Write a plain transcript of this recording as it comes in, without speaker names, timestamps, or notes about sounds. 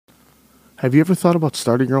Have you ever thought about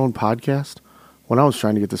starting your own podcast? When I was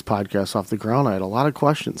trying to get this podcast off the ground, I had a lot of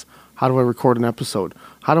questions. How do I record an episode?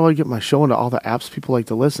 How do I get my show into all the apps people like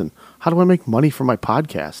to listen? How do I make money from my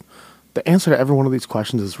podcast? The answer to every one of these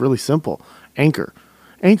questions is really simple. Anchor.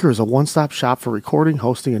 Anchor is a one-stop shop for recording,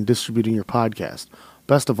 hosting, and distributing your podcast.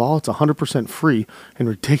 Best of all, it's 100% free and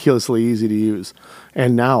ridiculously easy to use.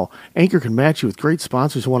 And now, Anchor can match you with great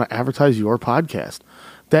sponsors who want to advertise your podcast.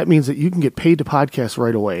 That means that you can get paid to podcast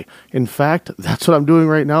right away. In fact, that's what I'm doing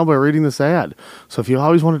right now by reading this ad. So if you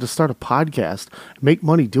always wanted to start a podcast, make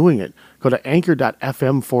money doing it, go to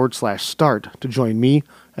anchor.fm/start to join me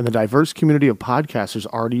and the diverse community of podcasters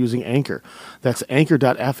already using Anchor. That's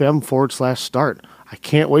anchor.fm/start. I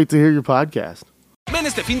can't wait to hear your podcast. Ven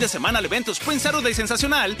este fin de semana al evento Sprint Saturday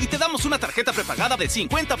Sensacional y te damos una tarjeta prepagada de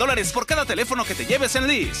 $50 por cada teléfono que te lleves en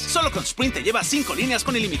lease. Solo con Sprint te llevas 5 líneas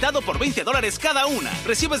con ilimitado por $20 cada una.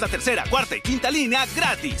 Recibes la tercera, cuarta y quinta línea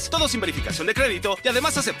gratis. Todo sin verificación de crédito y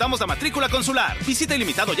además aceptamos la matrícula consular. Visita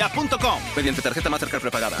ilimitadoya.com. Mediante tarjeta Mastercard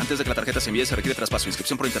prepagada. Antes de que la tarjeta se envíe se requiere traspaso,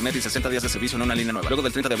 inscripción por internet y 60 días de servicio en una línea nueva. Luego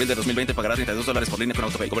del 30 de abril de 2020 pagarás $32 por línea con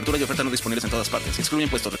AutoPay. Cobertura y oferta no disponibles en todas partes. Excluye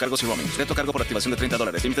impuestos, recargos y roaming. Sujeto a cargo por activación de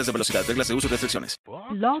 $30. Límites de velocidad, reglas de uso y restricciones.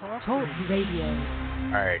 Blog Talk Radio.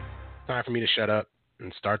 All right, time for me to shut up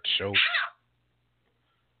and start the show.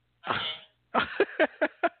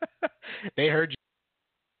 They heard you.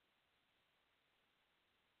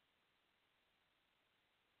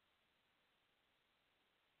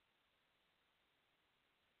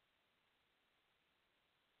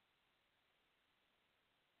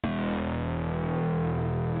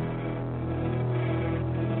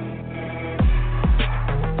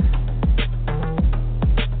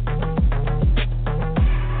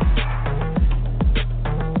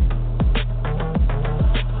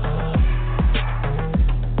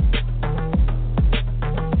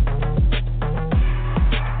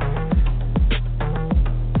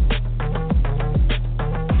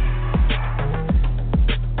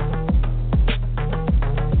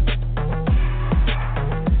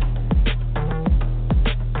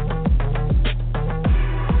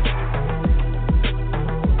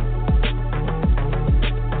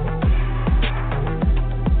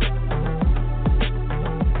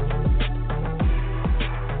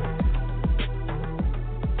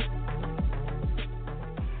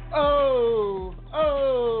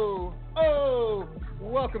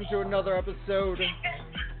 Welcome to another episode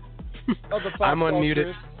of the Pop I'm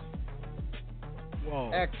unmuted.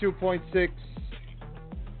 Whoa. Act 2.6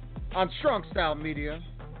 on Strong Style Media.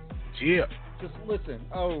 Yeah. Just listen.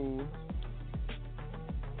 Oh.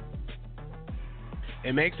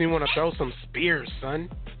 It makes me want to throw some spears, son.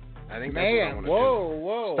 I think that's what I want to do.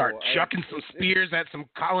 Whoa. Start chucking some spears at some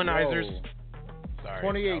colonizers. Whoa. Sorry.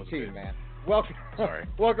 2018, man. Welcome. Sorry.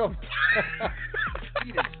 Welcome.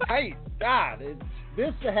 It's tight. God,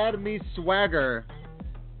 this had me swagger.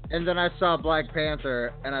 And then I saw Black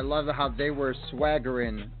Panther, and I love how they were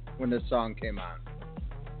swaggering when this song came on.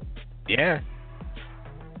 Yeah.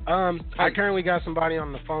 I currently got somebody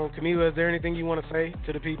on the phone. Camila, is there anything you want to say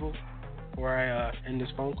to the people before I end this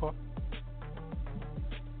phone call?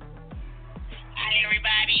 Hi,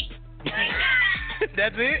 everybody.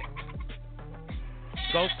 That's it?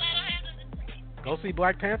 Go see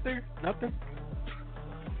Black Panther? Nothing? Oh,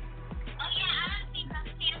 yeah, I want to see Black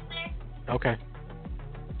Panther. Okay.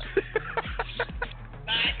 Bye,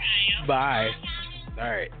 Kyle. Bye. All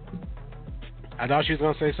right. I thought she was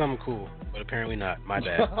going to say something cool, but apparently not. My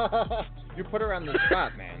bad. You put her on the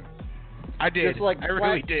spot, man. I did. I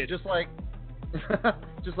really did. Just like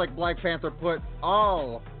Black Panther put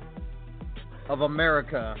all of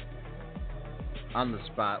America on the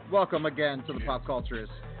spot. Welcome again to the Pop Culturists.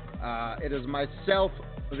 It is myself,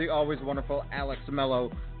 the always wonderful Alex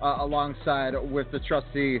Mello, alongside with the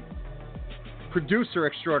trusty producer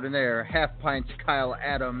extraordinaire, Half Pint Kyle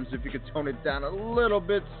Adams. If you could tone it down a little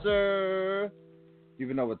bit, sir.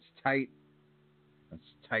 Even though it's tight.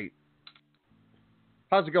 It's tight.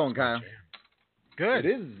 How's it going, Kyle? Good.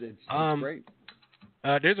 It is. It's great.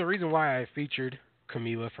 There's a reason why I featured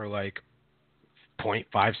Camila for like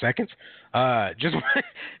 0.5 seconds. Just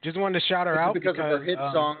wanted to shout her out because of her hit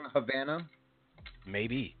song Havana.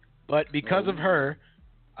 Maybe, but because of her,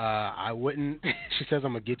 I wouldn't. She says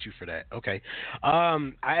I'm gonna get you for that. Okay.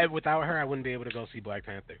 Without her, I wouldn't be able to go see Black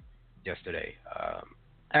Panther yesterday.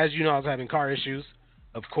 As you know, I was having car issues.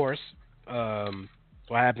 Of course, what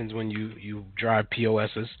happens when you drive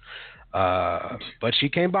POSs. But she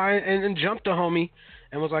came by and jumped a homie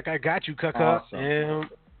and was like, "I got you, Cucka." Awesome. And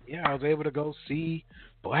yeah, I was able to go see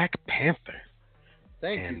Black Panther.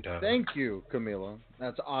 Thank you, Camila.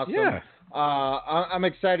 That's awesome. Yeah. I'm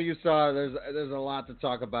excited you saw. There's a lot to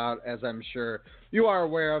talk about, as I'm sure you are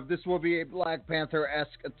aware of. This will be a Black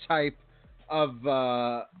Panther-esque type of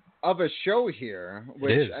a show here,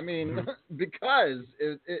 which I mean, because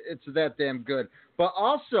it's that damn good. But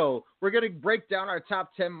also, we're gonna break down our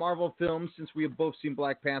top 10 Marvel films since we have both seen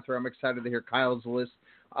Black Panther. I'm excited to hear Kyle's list.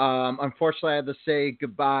 Unfortunately, I had to say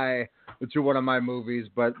goodbye to one of my movies,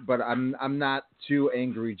 but I'm not too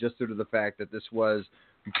angry just due to the fact that this was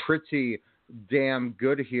pretty damn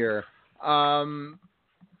good here.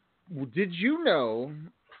 Did you know?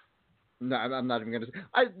 No, I'm not even gonna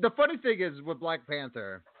say. The funny thing is with Black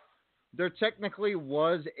Panther, there technically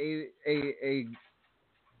was a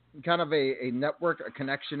kind of a network, a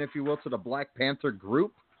connection, if you will, to the Black Panther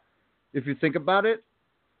group. If you think about it.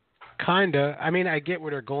 Kinda. I mean, I get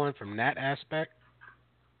where they're going from that aspect.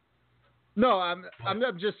 No, I'm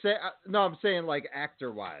not just saying. No, I'm saying like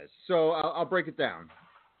actor wise. So I'll break it down.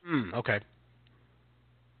 Okay.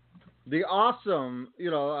 The awesome,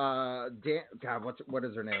 God, what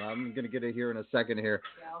is her name? I'm gonna get it here in a second here.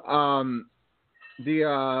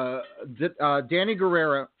 Danny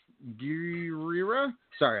Guerrera.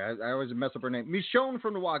 Sorry, I always mess up her name. Michonne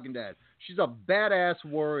from The Walking Dead. She's a badass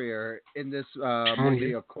warrior in this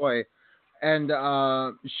movie, Okoye, and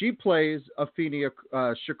she plays Afeni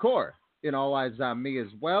Shakur in All Eyes on Me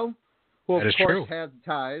as well, who of course has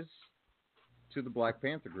ties to the Black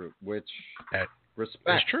Panther group, which respect.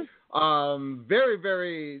 That's true. Very,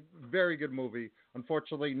 very, very good movie.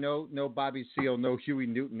 Unfortunately, no Bobby Seale, no Huey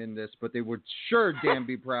Newton in this, but they would sure damn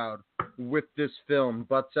be proud with this film.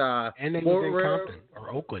 But and they live in Compton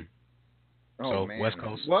or Oakland, so man. West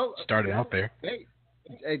Coast. Well, started out there. Hey,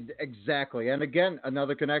 exactly. And again,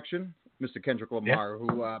 another connection, Mr. Kendrick Lamar,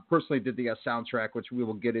 who personally did the soundtrack, which we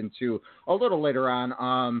will get into a little later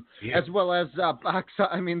on, as well as box.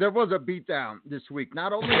 I mean, there was a beatdown this week,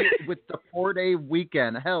 not only with the 4-day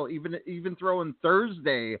weekend, hell, even throwing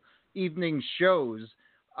Thursday evening shows,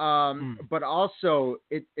 but also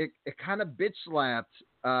it kind of bitch slapped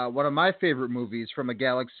one of my favorite movies from a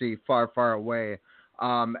galaxy far, far away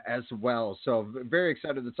as well. So very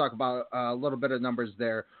excited to talk about a little bit of numbers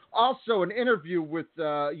there. Also an interview with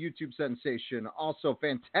YouTube sensation, also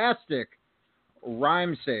fantastic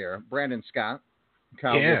rhyme sayer, Brandon Scott.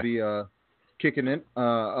 Kyle will be kicking it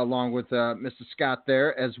along with Mr. Scott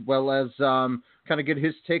there, as well as kind of get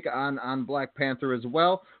his take on Black Panther as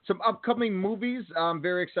well. Some upcoming movies I'm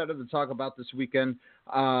very excited to talk about this weekend,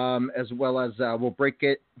 as well as we'll break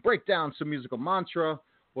down some musical mantra.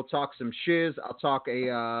 We'll talk some shiz. I'll talk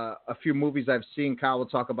a few movies I've seen. Kyle will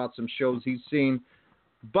talk about some shows he's seen.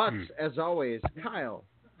 But as always, Kyle,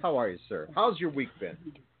 how are you, sir? How's your week been?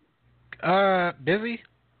 Busy.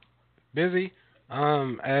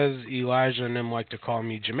 As Elijah and them like to call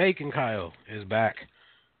me, Jamaican Kyle is back.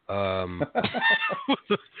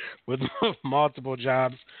 With multiple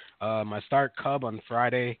jobs. I start Cub on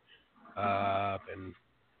Friday, and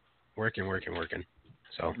working.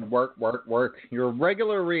 So work. You're a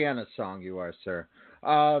regular Rihanna song, you are, sir.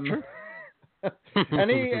 I'm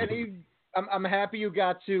happy you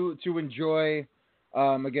got to enjoy.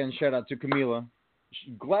 Again, shout out to Camila.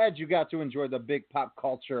 Glad you got to enjoy the big pop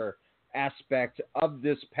culture aspect of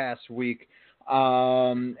this past week.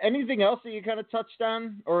 Anything else that you kind of touched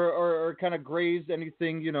on or kind of grazed?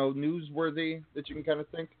 Anything, newsworthy that you can kind of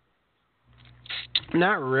think?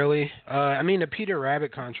 Not really. I mean, the Peter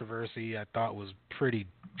Rabbit controversy I thought was pretty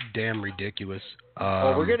damn ridiculous.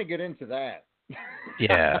 We're going to get into that.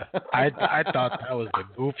 Yeah. I thought that was the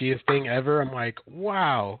goofiest thing ever. I'm like,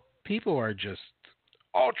 wow, people are just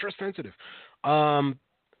ultra sensitive. Other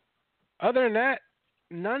than that,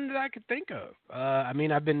 none that I could think of. I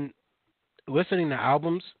mean, I've been listening to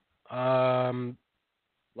albums. Like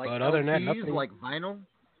but other than that, LPs, nothing. Like vinyl?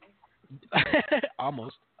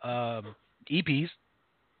 Almost. EPs.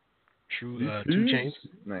 True. 2 Chainz.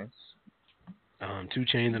 Nice. 2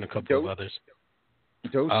 Chainz and a couple of others.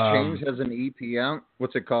 Dose Chainz has an EP out.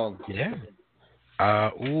 What's it called? Yeah.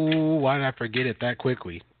 Why did I forget it that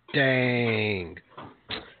quickly? Dang.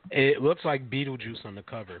 It looks like Beetlejuice on the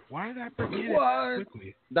cover. Why did I forget it that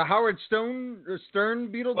quickly? The Howard Stern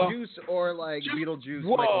Beetlejuice or like Beetlejuice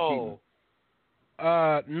Michael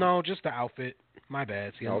Keaton? No, just the outfit. My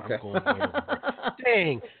bad. See, I'm going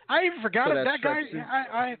Dang. I even forgot So that guy.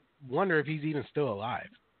 I wonder if he's even still alive.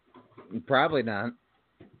 Probably not.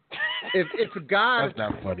 If God, that's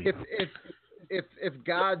not funny. If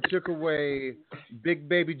God took away Big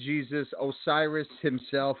Baby Jesus, Osiris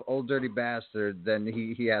himself, old dirty bastard, then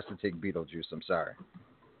he has to take Beetlejuice. I'm sorry.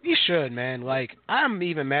 He should, man. Like, I'm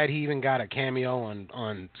even mad he even got a cameo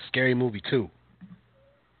on Scary Movie 2.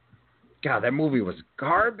 God, that movie was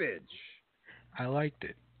garbage. I liked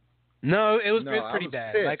it. No, it was pretty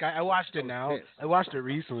bad. Pissed. Like I watched it now. Pissed. I watched it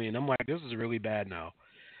recently, and I'm like, this is really bad now.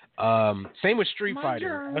 Same with Street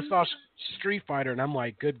Fighter. I saw Street Fighter, and I'm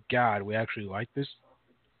like, good God, we actually liked this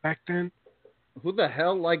back then. Who the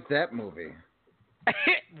hell liked that movie?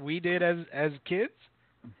 We did as kids.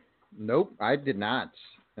 Nope, I did not,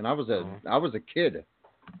 and I was a kid.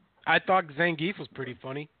 I thought Zangief was pretty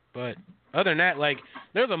funny, but other than that, like,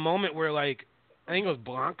 there's a moment where, like, I think it was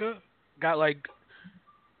Blanca got like.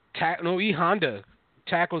 Honda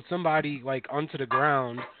tackled somebody like onto the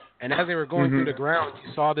ground, and as they were going through the ground,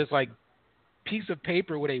 you saw this like piece of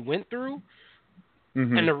paper where they went through,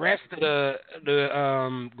 and the rest of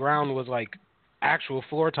the ground was like actual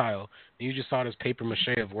floor tile. And you just saw this paper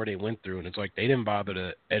mache of where they went through, and it's like they didn't bother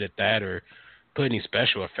to edit that or put any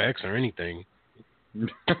special effects or anything.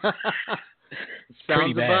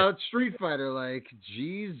 Sounds about Street Fighter like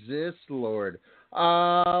Jesus Lord.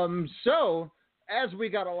 So. As we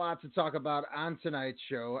got a lot to talk about on tonight's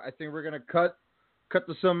show, I think we're gonna cut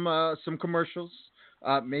to some commercials.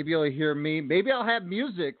 Maybe you'll hear me. Maybe I'll have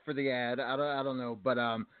music for the ad. I don't know. But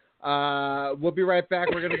we'll be right back.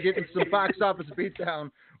 We're gonna get into some box office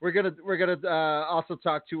beatdown. We're gonna also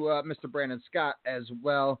talk to Mr. Brandon Scott as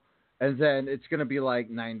well, and then it's gonna be like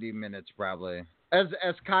 90 minutes probably. As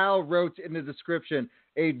Kyle wrote in the description,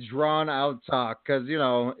 a drawn out talk because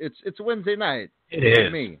it's Wednesday night. It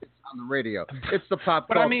is me. It's on the radio. It's the pop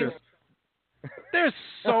but culture. I mean, there's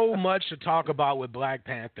so much to talk about with Black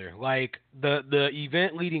Panther. Like the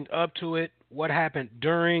event leading up to it, what happened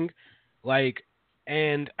during, like,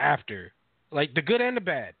 and after. Like the good and the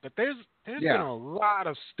bad. But there's been a lot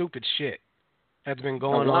of stupid shit that's been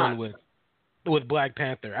going on with Black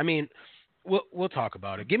Panther. I mean, we'll talk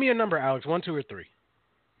about it. Give me a number, Alex. 1, 2, or 3.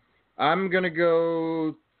 I'm gonna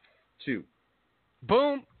go 2.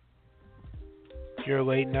 Boom. Your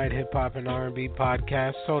late night hip hop and R&B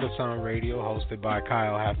podcast, Soda Sound Radio, hosted by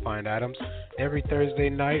Kyle Halfpint Adams, every Thursday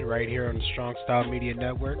night right here on the Strong Style Media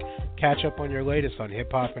Network. Catch up on your latest on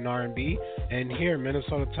hip hop and R&B, and hear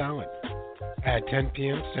Minnesota talent at 10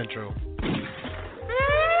 p.m. Central.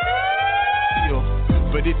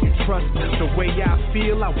 But if you trust the way I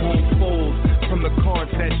feel, I won't fold from the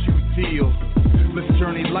cards that you deal. Let's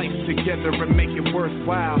journey life together and make it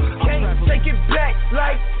worthwhile. Can't take it back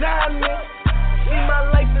like diamond. See, my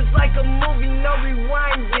life is like a movie, no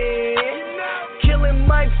rewinding. Killing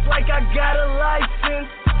mics like I got a license.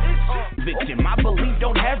 Victim, I believe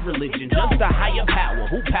don't have religion, just a higher power.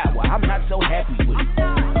 Who power? I'm not so happy with it,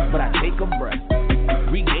 but I take a breath,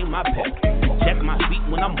 regain my pep, check my feet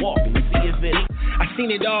when I'm walking, see if it ain't. I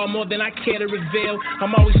seen it all more than I care to reveal.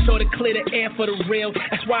 I'm always sure to clear the air for the real.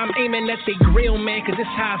 That's why I'm aiming at the grill, man, cause it's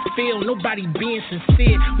how I feel. Nobody being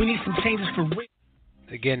sincere. We need some changes for real.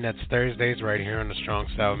 Again, that's Thursdays right here on the Strong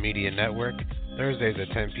Style Media Network. Thursdays at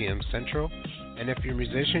 10 p.m. Central. And if you're a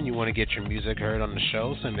musician, you want to get your music heard on the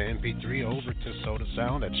show, send the MP3 over to Soda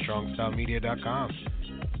Sound at strongstylemedia.com.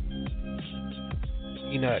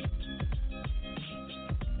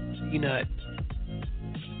 Peanut.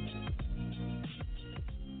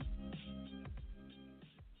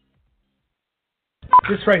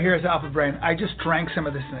 This right here is Alpha Brain. I just drank some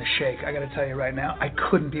of this in a shake. I got to tell you right now, I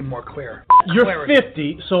couldn't be more clear. You're Clarity.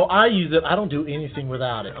 50, so I use it. I don't do anything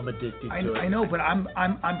without it. I'm addicted to it. I know, but I'm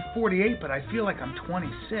 48, but I feel like I'm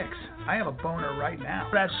 26. I have a boner right now.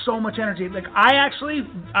 But I have so much energy. Like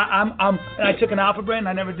and I took an Alpha Brain.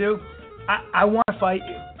 I never do. I want to fight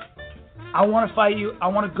you. I want to fight you. I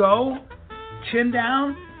want to go, chin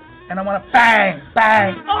down, and I want to bang,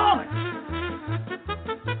 bang. Oh.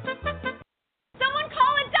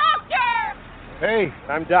 Hey,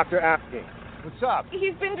 I'm Dr. Apke. What's up?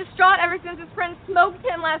 He's been distraught ever since his friend smoked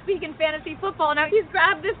him last week in fantasy football. Now he's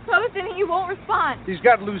grabbed this post and he won't respond. He's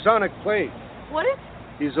got Lasagna plates. What is?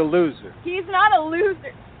 He's a loser. He's not a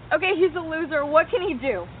loser. Okay, he's a loser. What can he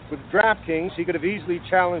do? With DraftKings, he could have easily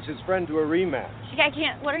challenged his friend to a rematch. I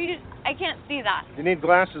can't. What are you? I can't see that. If you need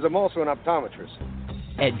glasses, I'm also an optometrist.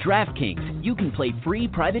 At DraftKings, you can play free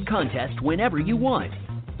private contests whenever you want.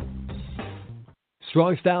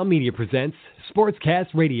 Strong Style Media presents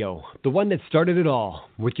Sportscast Radio, the one that started it all,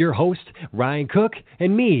 with your host, Ryan Cook,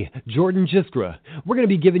 and me, Jordan Giskra. We're going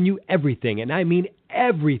to be giving you everything, and I mean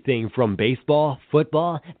everything from baseball,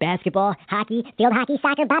 football, basketball, hockey, field hockey,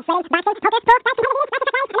 soccer, bobsleigh, boxing,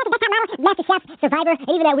 MasterChef, Survivor, and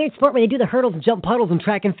even that weird sport where they do the hurdles and jump puddles in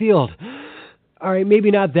track and field. All right,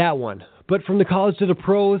 maybe not that one, but from the college to the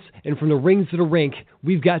pros and from the rings to the rink,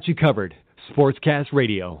 we've got you covered. Sportscast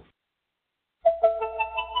Radio.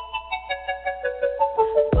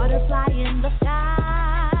 Butterfly in the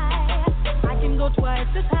sky, I can go twice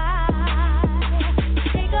as high.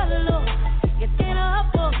 Take a look, it's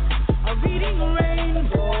reading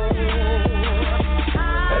rainbow.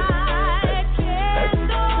 I can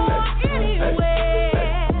go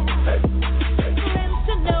anywhere. Friends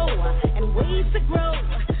to know and ways to grow.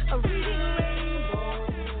 A reading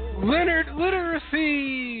rainbow. Leonard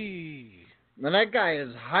Literacy. Man, that guy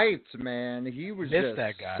is hyped, man. He was Missed just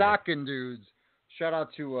that guy. socking dudes. Shout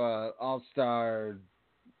out to All-Star.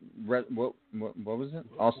 What was it?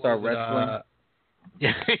 All-Star Wrestling.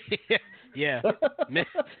 Yeah.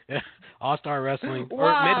 All-Star Wrestling. Wow,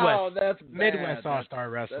 or Midwest. That's bad. Midwest All-Star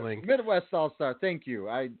Wrestling. Midwest All-Star. Thank you.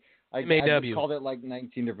 I MAW. called it like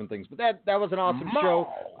 19 different things, but that was an awesome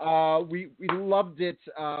show. We loved it.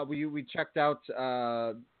 We checked out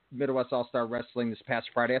Midwest All-Star Wrestling this past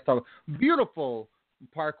Friday. I thought beautiful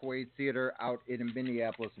Parkway Theater out in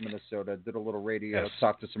Minneapolis, Minnesota. Did a little radio,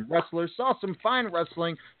 talked to some wrestlers, saw some fine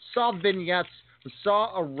wrestling, saw vignettes,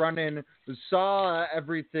 saw a run-in, saw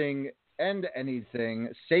everything and anything.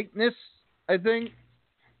 Satanists, I think.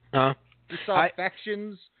 We saw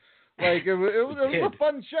factions. Like it was a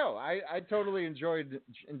fun show. I totally enjoyed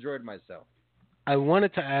myself. I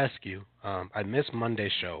wanted to ask you. I missed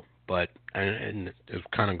Monday's show, but and it's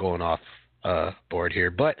kind of going off board here.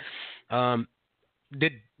 But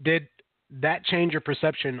did that change your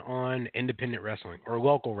perception on independent wrestling or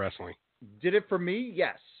local wrestling? Did it for me?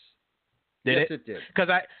 Yes. Yes, it did. Because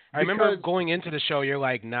I remember going into the show, you're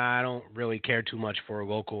like, nah, I don't really care too much for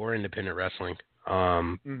local or independent wrestling.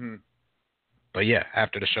 But yeah,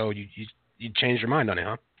 after the show, you changed your mind on it,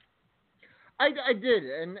 huh? I did,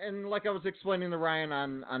 and like I was explaining to Ryan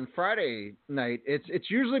on Friday night, it's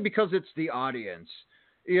usually because it's the audience.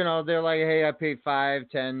 You know, they're like, hey, I paid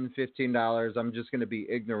 $5, $10, $15. I'm just going to be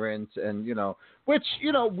ignorant, and which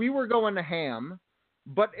we were going to ham,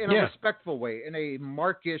 but in a respectful way, in a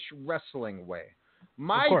markish wrestling way.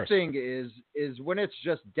 My thing is when it's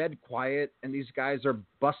just dead quiet and these guys are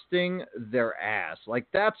busting their ass. Like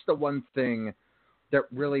that's the one thing that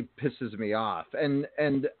really pisses me off, and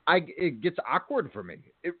it gets awkward for me.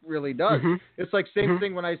 It really does. It's like same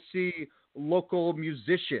thing when I see local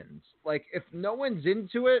musicians. Like if no one's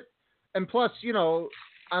into it, and plus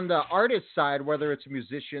on the artist side, whether it's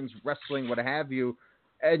musicians, wrestling, what have you,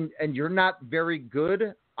 and you're not very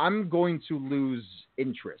good, I'm going to lose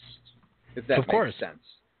interest. If that makes sense.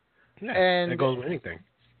 Yeah, and that goes with anything.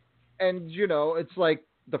 And it's like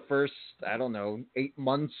the first 8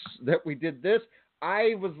 months that we did this,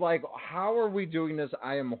 I was like, how are we doing this?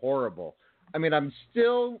 I am horrible. I mean, I'm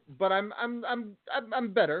still, but I'm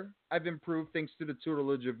better. I've improved thanks to the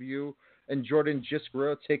tutelage of you and Jordan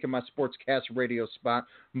Jiskra taking my Sportscast radio spot.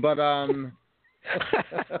 But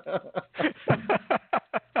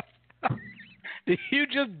Did you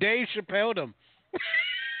just Dave Chappelle him?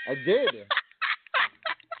 I did.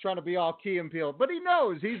 Trying to be all key and peele, but he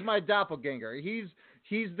knows he's my doppelganger. He's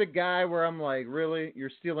the guy where I'm like, really, you're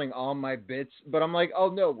stealing all my bits? But I'm like, oh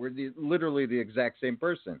no, we're literally the exact same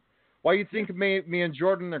person. Why you think me and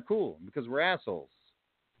Jordan are cool? Because we're assholes.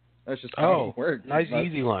 That's just how it works. Nice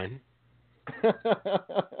easy line.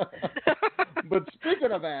 But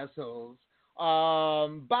speaking of assholes,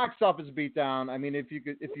 box office beatdown. I mean, if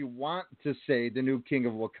you want to say the new King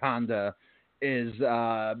of Wakanda is,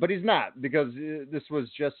 but he's not, because this was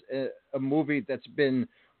just a movie that's been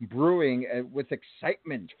brewing with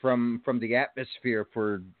excitement from the atmosphere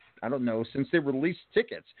for, I don't know, since they released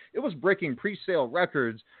tickets. It was breaking pre-sale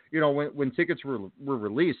records, when tickets were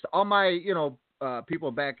released. All my,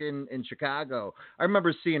 people back in Chicago, I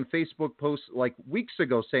remember seeing Facebook posts like weeks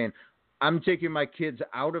ago saying, I'm taking my kids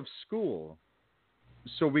out of school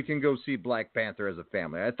so we can go see Black Panther as a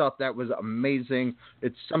family. I thought that was amazing.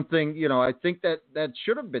 It's something, I think that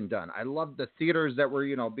should have been done. I love the theaters that were,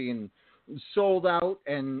 being sold out,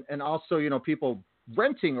 and also, people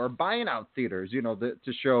renting or buying out theaters,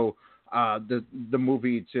 to show the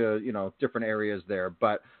movie to, different areas there.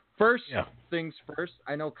 But first things first,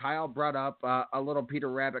 I know Kyle brought up a little Peter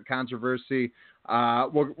Rabbit controversy.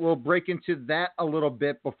 We'll break into that a little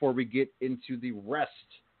bit before we get into the rest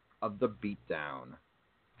of the beatdown.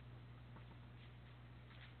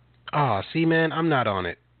 Oh, see, man, I'm not on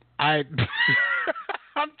it. I'm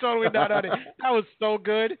totally not on it. That was so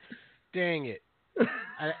good. Dang it.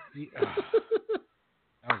 That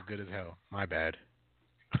was good as hell. My bad.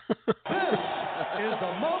 This is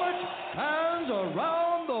the moment fans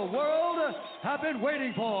around the world have been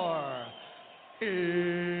waiting for. It's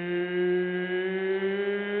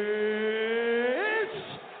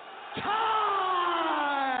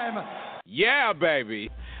time! Yeah, baby.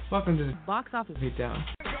 Welcome to the Box Office Beatdown.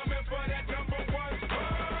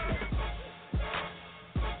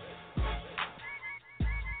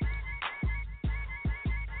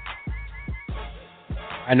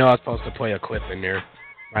 I know I was supposed to play a clip in there.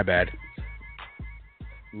 My bad.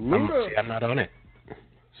 I'm not on it.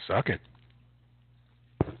 Sucking.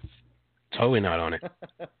 Totally not on it.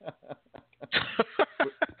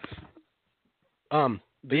 But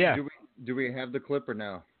yeah. Do we have the clip or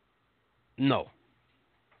no? No.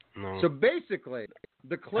 So basically,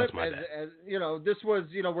 the clip, as you know, this was,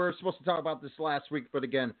 we were supposed to talk about this last week, but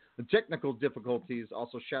again, the technical difficulties.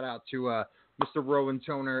 Also, shout out to Mr. Rowan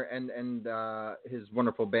Toner and his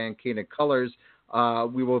wonderful band, Kane Colors.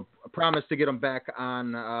 We will promise to get them back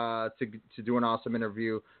on to do an awesome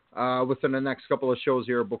interview within the next couple of shows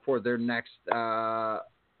here before their next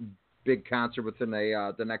big concert within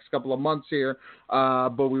the next couple of months here.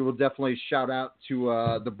 But we will definitely shout out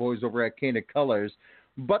to the boys over at Kane Colors.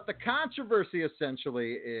 But the controversy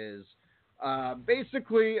essentially is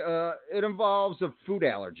basically it involves food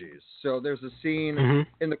allergies. So there's a scene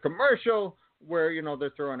in the commercial where,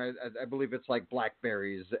 they're throwing, I believe it's like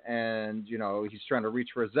blackberries, and, he's trying to reach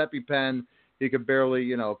for a EpiPen. He could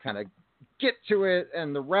barely, kind of get to it,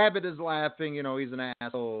 and the rabbit is laughing, he's an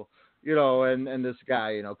asshole, and this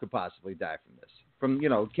guy, could possibly die from this,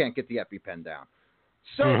 can't get the EpiPen down.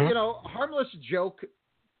 So, harmless joke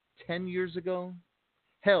 10 years ago,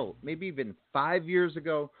 hell, maybe even 5 years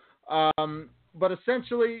ago. But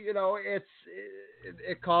essentially,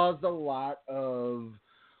 it caused a lot of,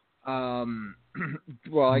 I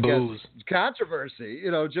guess controversy,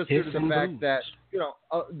 just due to the fact that,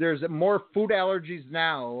 there's more food allergies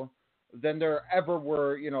now than there ever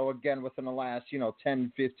were, again, within the last,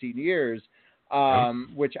 10, 15 years,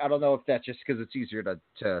 which I don't know if that's just because it's easier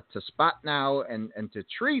to spot now and to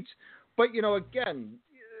treat. But, again,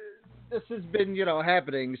 this has been,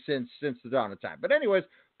 happening since the dawn of time. But anyways,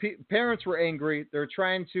 parents were angry. They're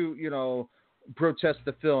trying to, protest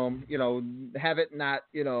the film, have it not,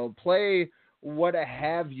 play, what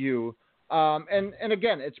have you. And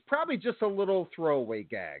again, it's probably just a little throwaway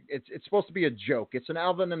gag. It's supposed to be a joke. It's an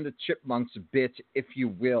Alvin and the Chipmunks bit, if you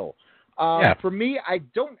will. For me, I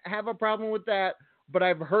don't have a problem with that, but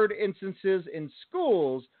I've heard instances in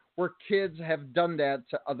schools where kids have done that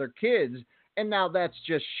to other kids, and now that's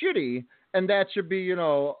just shitty, and that should be,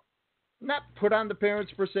 not put on the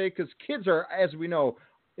parents per se, because kids are, as we know,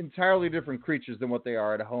 entirely different creatures than what they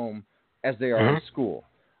are at home as they are in school.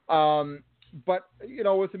 But,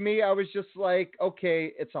 with me, I was just like,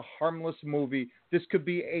 okay, it's a harmless movie. This could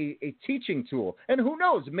be a teaching tool. And who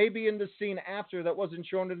knows, maybe in the scene after that wasn't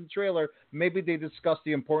shown in the trailer, maybe they discussed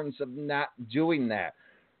the importance of not doing that.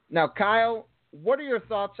 Now, Kyle, what are your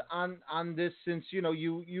thoughts on this, since,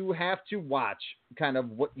 you have to watch kind of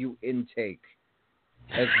what you intake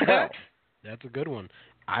as well? That's a good one.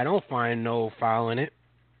 I don't find no foul in it.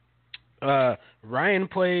 Ryan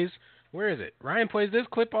plays, where is it? Ryan plays this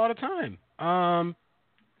clip all the time.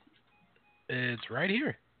 It's right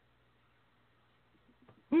here.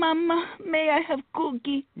 Mama, may I have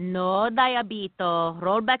cookie? No, Diabito.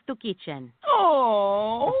 Roll back to kitchen.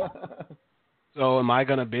 Oh. So am I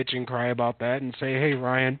going to bitch and cry about that and say, hey,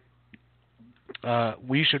 Ryan,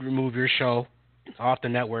 we should remove your show off the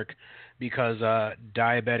network because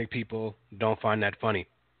diabetic people don't find that funny?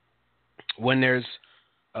 When there's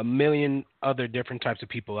a million other different types of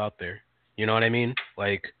people out there. You know what I mean?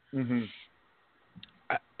 Like,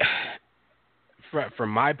 from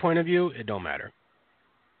my point of view, it don't matter.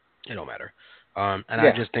 It don't matter.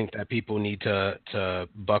 I just think that people need to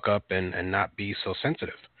buck up and not be so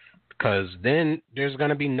sensitive, because then there's going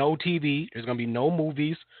to be no TV, there's going to be no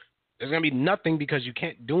movies, there's going to be nothing, because you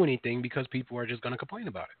can't do anything because people are just going to complain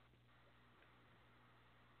about it.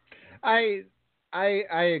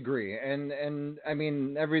 I agree, and I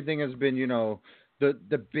mean, everything has been,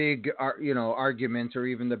 the big argument, or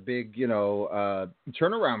even the big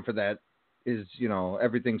turnaround for that is,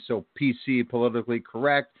 everything's so PC, politically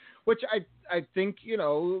correct, which I think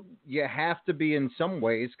you have to be in some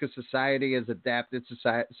ways, because society has adapted,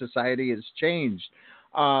 society has changed.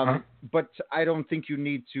 But I don't think you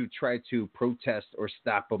need to try to protest or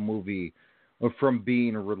stop a movie from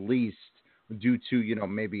being released due to,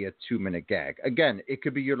 maybe a 2-minute gag. Again, it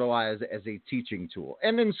could be utilized as a teaching tool.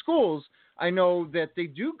 And in schools, I know that they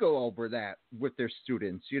do go over that with their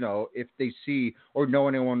students, if they see or know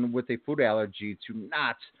anyone with a food allergy, to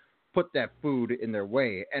not put that food in their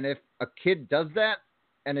way. And if a kid does that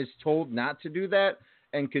and is told not to do that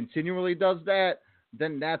and continually does that,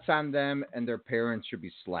 then that's on them, and their parents should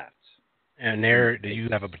be slapped. And there you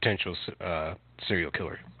have a potential serial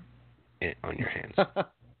killer on your hands.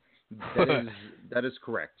 That is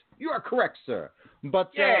correct. You are correct, sir.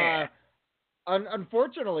 But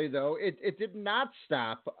unfortunately, though, it did not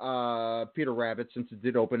stop Peter Rabbit, since it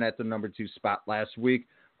did open at the number 2 spot last week.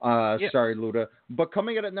 Sorry, Luda. But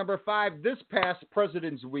coming in at number 5, this past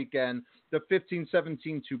President's Weekend, the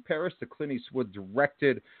 1517 to Paris, the Clint Eastwood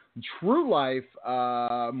directed true life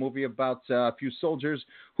movie about a few soldiers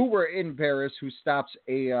who were in Paris who stops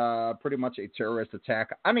pretty much a terrorist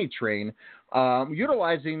attack on a train,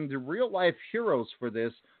 utilizing the real life heroes for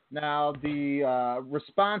this. Now, the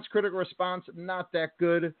critical response, not that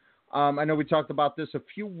good. I know we talked about this a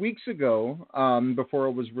few weeks ago before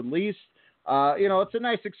it was released. It's a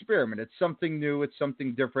nice experiment. It's something new. It's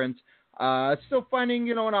something different. It's still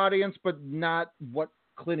finding, an audience, but not what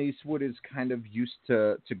Clint Eastwood is kind of used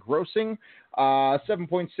to grossing.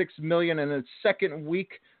 7.6 million in its second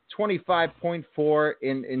week, 25.4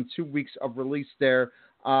 in 2 weeks of release there.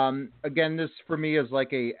 Again, this for me is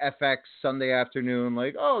like a FX Sunday afternoon,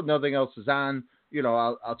 like, oh, nothing else is on.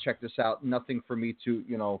 I'll check this out. Nothing for me to,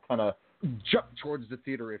 kind of jump towards the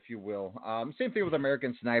theater, if you will. Same thing with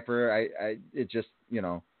American Sniper. I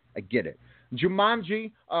get it.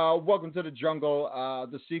 Jumanji, Welcome to the Jungle,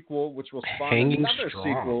 the sequel, which will spawn another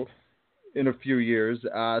sequel in a few years.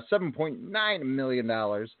 $7.9 million.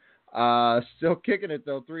 Still kicking it,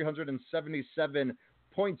 though. $377.6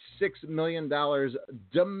 million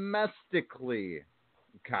domestically,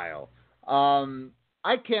 Kyle.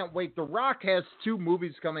 I can't wait. The Rock has 2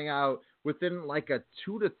 movies coming out within like a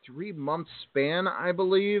 2 to 3 month span, I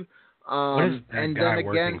believe. What is that guy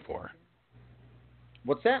working for?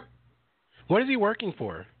 What's that? What is he working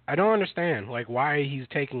for? I don't understand. Like, why he's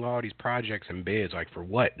taking all these projects and bids. Like, for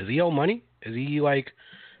what? Does he owe money? Is he like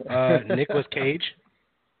Nicolas Cage?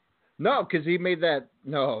 No, because he made that.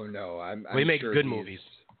 No. He makes good movies.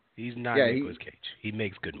 He's not Nicolas Cage. He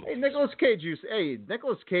makes good movies. Hey,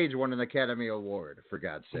 Nicolas Cage won an Academy Award, for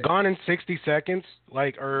God's sake. Gone in 60 Seconds?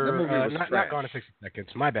 Not Gone in 60 Seconds.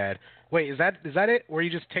 My bad. Wait, is that it? Where he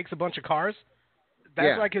just takes a bunch of cars?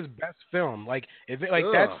 That's like his best film. Like,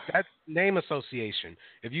 that's name association.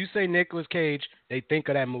 If you say Nicolas Cage, they think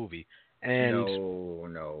of that movie. And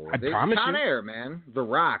no. I promise Con you. Air, man. The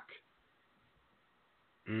Rock.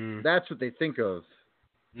 That's what they think of.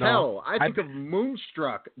 No, hell, I think of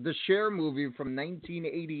Moonstruck, the Cher movie from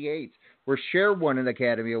 1988, where Cher won an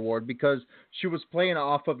Academy Award because she was playing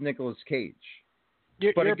off of Nicolas Cage.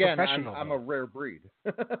 But you're again, a professional, I'm a rare breed.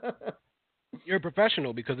 You're a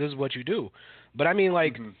professional because this is what you do. But I mean,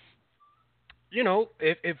 like,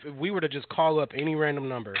 if we were to just call up any random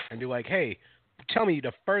number and be like, hey, tell me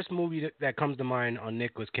the first movie that comes to mind on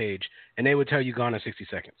Nicolas Cage, and they would tell you Gone in 60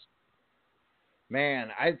 Seconds. Man,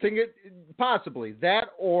 I think it possibly that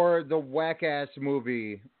or the whack-ass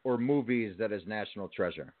movie or movies that is National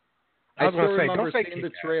Treasure. I still remember seeing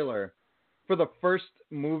the trailer for the first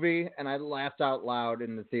movie, and I laughed out loud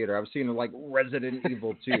in the theater. I was seeing like Resident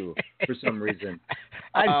Evil 2 for some reason.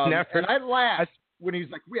 And I laughed when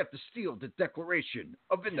he's like, "We have to steal the Declaration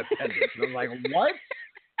of Independence." And I'm like, "What?"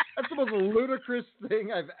 That's the most ludicrous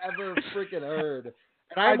thing I've ever freaking heard.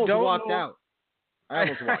 And I almost walked out.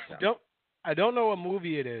 I don't know what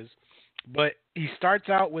movie it is, but he starts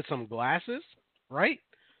out with some glasses, right?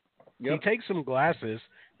 Yep. He takes some glasses,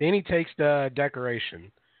 then he takes the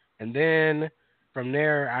decoration, and then from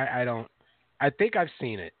there, I think I've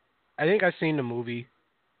seen it. I think I've seen the movie,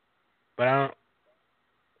 but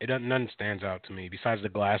nothing stands out to me besides the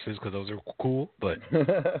glasses because those are cool, but...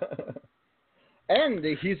 And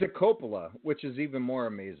he's a Coppola, which is even more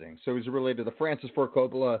amazing. So he's related to Francis Ford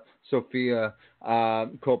Coppola, Sofia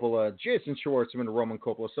Coppola, Jason Schwartzman, Roman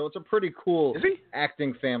Coppola. So it's a pretty cool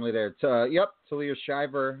acting family there. Talia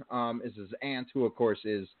Shriver is his aunt, who, of course,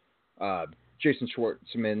 is Jason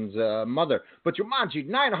Schwartzman's mother. But Jumanji,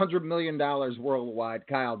 $900 million worldwide.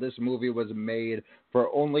 Kyle, this movie was made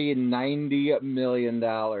for only $90 million.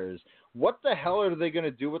 What the hell are they going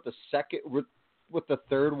to do with the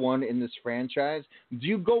third one in this franchise? Do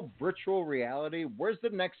you go virtual reality? Where's the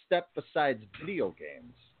next step besides video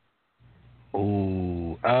games?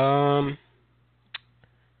 Ooh,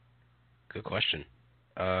 good question.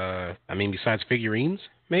 I mean, besides figurines,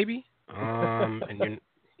 maybe? And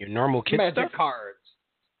your normal kid Magic stuff? cards.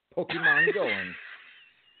 Pokemon going.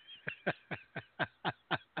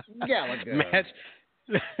 Galaga.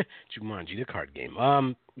 Jumanji, the card game.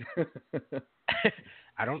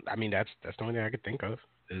 That's the only thing I could think of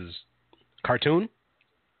is cartoon,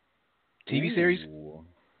 TV series.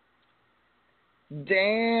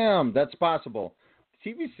 Damn, that's possible.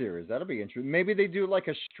 TV series, that'll be interesting. Maybe they do like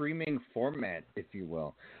a streaming format, if you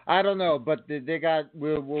will. I don't know, but we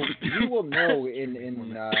will know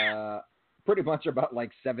in pretty much about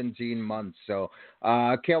like 17 months. So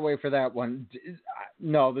can't wait for that one.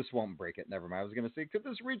 No, this won't break it. Never mind. I was going to say, could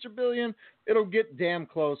this reach $1 billion? It'll get damn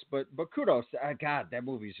close, but kudos. God, that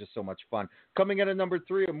movie is just so much fun. Coming in at number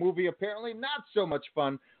 3, a movie apparently not so much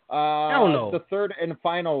fun. The third and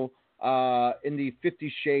final in the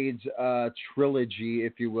 50 Shades trilogy,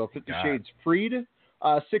 if you will. 50 Shades Freed.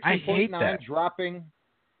 60.9 dropping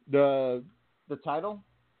the title.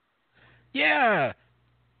 Yeah.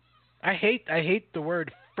 I hate the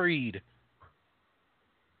word freed.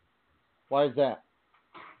 Why is that?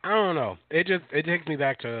 I don't know. It takes me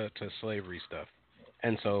back to slavery stuff.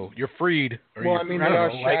 And so you're freed. Or well, I mean, they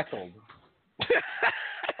are shackled.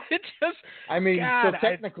 It just. I mean, God, so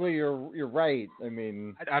technically, you're right. I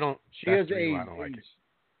mean, I don't. She is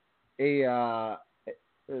a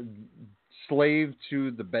slave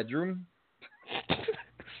to the bedroom.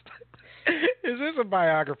 Is this a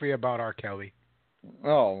biography about R. Kelly?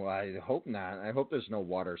 Oh, I hope not. I hope there's no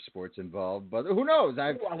water sports involved, but who knows?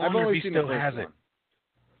 I've only seen the first one.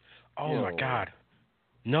 Oh my God!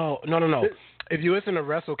 No. If you listen to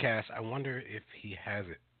WrestleCast, I wonder if he has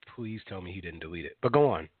it. Please tell me he didn't delete it. But go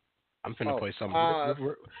on. I'm finna play something.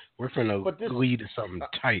 We're finna lead something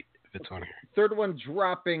tight if it's on here. Third one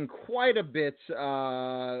dropping quite a bit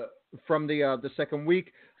from the second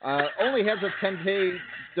week. Only has a 10-day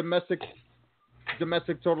domestic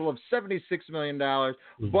total of $76 million,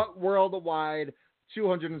 but worldwide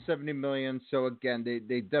 $270 million. So again,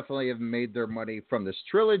 they definitely have made their money from this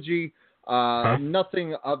trilogy.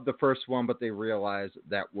 Nothing of the first one, but they realized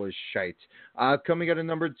that was shite. Coming in at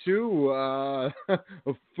number 2,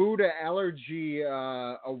 food allergy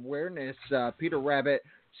awareness. Peter Rabbit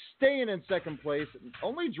staying in second place,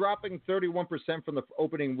 only dropping 31% from the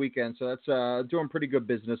opening weekend. So that's doing pretty good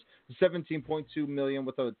business. 17.2 million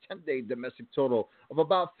with a 10-day domestic total of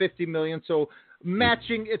about 50 million. So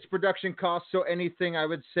matching its production costs. So anything I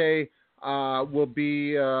would say will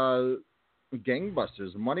be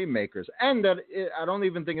gangbusters, money makers, and that I don't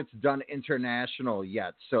even think it's done international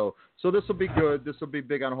yet. So this will be good. This will be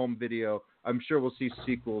big on home video. I'm sure we'll see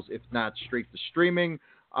sequels, if not straight to streaming.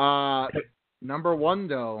 Number 1,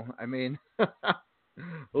 though, I mean,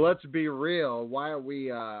 let's be real. Why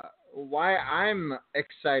I'm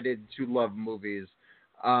excited to love movies.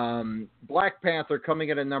 Black Panther coming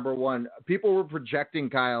in at number 1. People were projecting,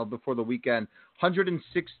 Kyle, before the weekend,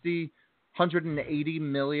 180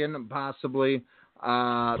 million possibly.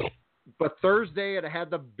 But Thursday it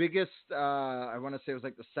had the biggest, I want to say it was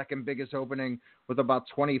like the second biggest opening with about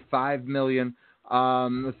 25 million.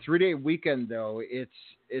 The 3-day weekend though, it's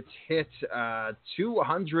hit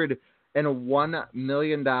 $201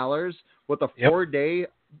 million with a 4-day,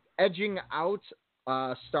 edging out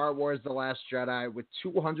Star Wars The Last Jedi with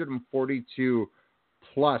 242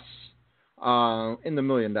 plus in the $1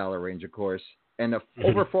 million range, of course. And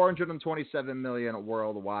over 427 million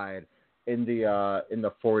worldwide in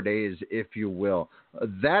the 4 days, if you will.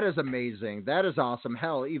 That is amazing. That is awesome.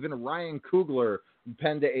 Hell, even Ryan Coogler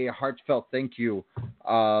penned a heartfelt thank you.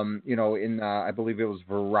 In I believe it was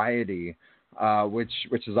Variety,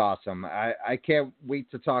 which is awesome. I can't wait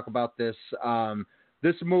to talk about this.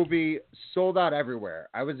 This movie sold out everywhere.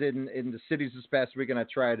 I was in the cities this past week and I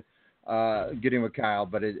tried getting with Kyle,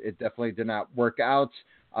 but it definitely did not work out.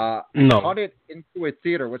 Caught it into a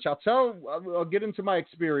theater, which I'll get into my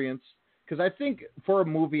experience, because I think for a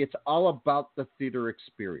movie it's all about the theater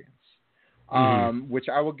experience, which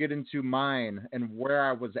I will get into mine and where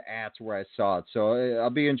I was at where I saw it. So I'll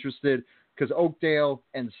be interested, because Oakdale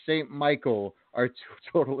and St. Michael are two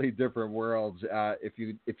totally different worlds, if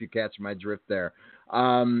you catch my drift there.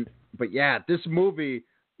 But yeah, this movie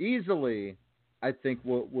easily I think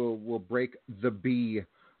will break the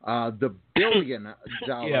 $1 billion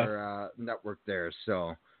network there.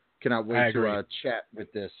 So cannot wait to chat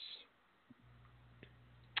with this.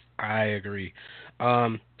 I agree.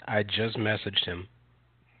 I just messaged him,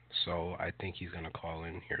 so I think he's gonna call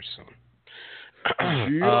in here soon.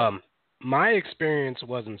 My experience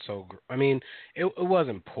wasn't so. I mean, it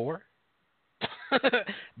wasn't poor,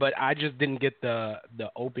 but I just didn't get the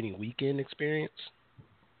opening weekend experience.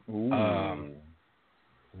 Ooh.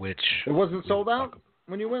 Which it wasn't sold out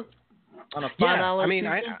when you went on a $5. Yeah, I mean,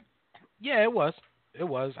 it was. It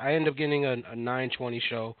was. I ended up getting a 9:20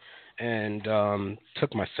 show, and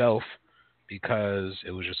took myself because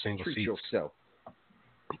it was just single seats. Treat yourself.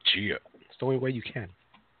 Gee, it's the only way you can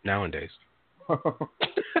nowadays. Dude,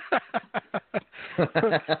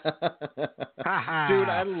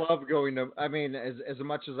 I love going to. I mean, as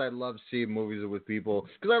much as I love seeing movies with people,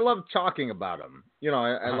 because I love talking about them.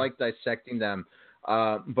 I like dissecting them.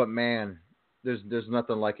 But man, there's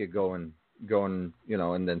nothing like it going going,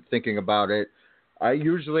 and then thinking about it. I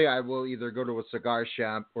will either go to a cigar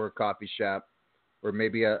shop or a coffee shop, or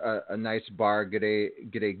maybe a nice bar, get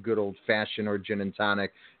a good old fashioned or gin and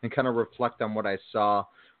tonic, and kind of reflect on what I saw.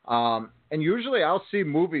 And usually I'll see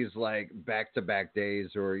movies like back to back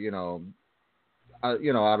days, or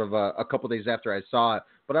out of a couple days after I saw it.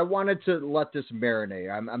 But I wanted to let this marinate.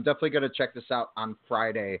 I'm definitely going to check this out on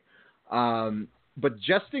Friday. But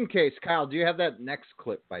just in case, Kyle, do you have that next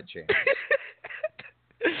clip by chance?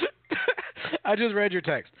 I just read your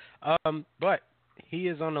text. But he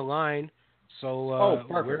is on the line, so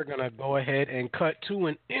we're going to go ahead and cut to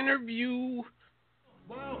an interview.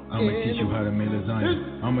 I'm gonna teach you how to make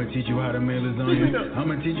lasagna. I'm gonna teach you how to make lasagna.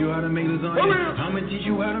 I'm gonna teach you how to make lasagna. I'm gonna teach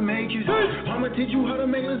you how to make you. I'm gonna teach you how to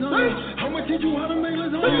make lasagna. I'm gonna teach you how to make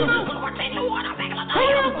lasagna. I'm gonna teach you how to make lasagna.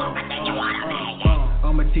 I'm gonna teach you how to make it.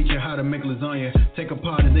 I'm gonna teach you how to make lasagna. Take a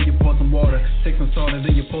pot and then you pour some water. Take some salt and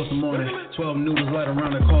then you pour some on it. 12 noodles right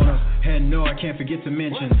around the corner. And no, I can't forget to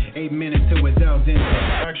mention 8 minutes till it's al dente.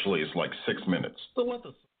 Actually, it's like 6 minutes. So what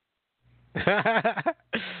the?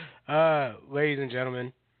 Ladies and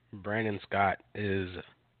gentlemen, Brandon Scott is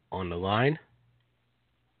on the line.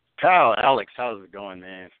 Kyle, Alex, how's it going,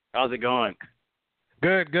 man? How's it going?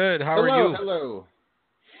 Good. How are you? Hello.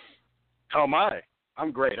 How am I?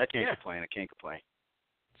 I'm great. I can't complain.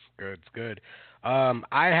 It's good.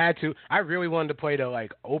 I really wanted to play the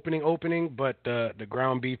opening, but the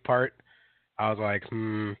ground beef part, I was like,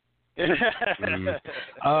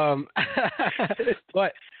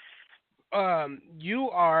 But you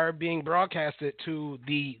are being broadcasted to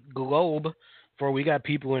the globe. We got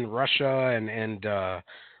people in Russia and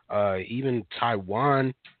even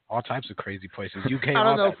Taiwan, all types of crazy places. UK. I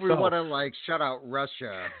don't know if we want to shout out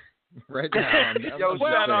Russia right now. Yo,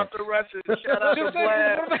 shout out to Russia. Shout out to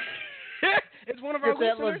Vlad. It's one of our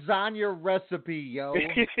listeners. Get that lasagna recipe, yo.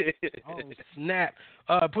 Oh, snap.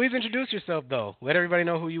 Please introduce yourself, though. Let everybody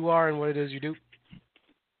know who you are and what it is you do.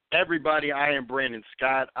 Everybody, I am Brandon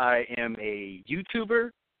Scott. I am a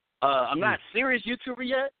YouTuber. I'm not a serious YouTuber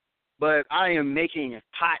yet, but I am making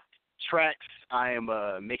hot tracks. I am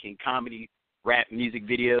making comedy, rap music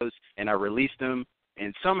videos, and I released them.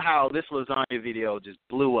 And somehow this lasagna video just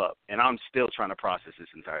blew up, and I'm still trying to process this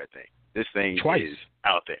entire thing. This thing is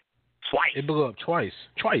out there. Twice. It blew up twice.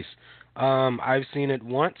 I've seen it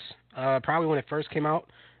once, probably when it first came out.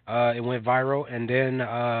 It went viral, and then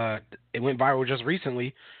it went viral just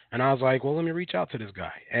recently. And I was like, well, let me reach out to this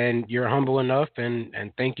guy. And you're humble enough,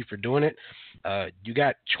 and thank you for doing it. You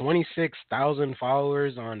got 26,000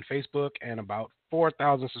 followers on Facebook and about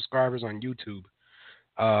 4,000 subscribers on YouTube.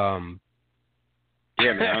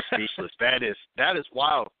 Yeah, man, I'm speechless. That is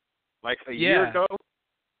wild. Like a year ago,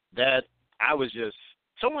 that I was just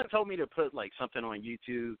someone told me to put something on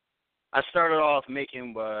YouTube. I started off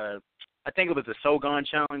making I think it was the Sogan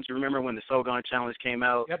Challenge. You remember when the Sogan Challenge came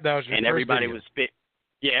out? Yep, that was your and first everybody video. was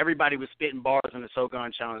everybody was spitting bars in the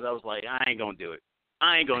Sogan Challenge. I was like, I ain't gonna do it.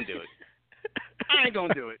 I ain't gonna do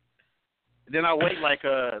it. Then I wait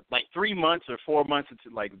 3 months or 4 months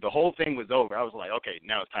until the whole thing was over. I was like, okay,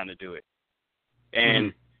 now it's time to do it.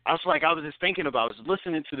 And I was just thinking about it. I was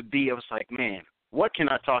listening to the beat. I was like, man, what can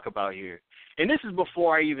I talk about here? And this is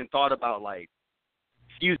before I even thought about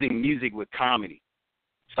fusing music with comedy.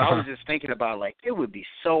 So I was just thinking about it would be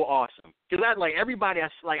so awesome because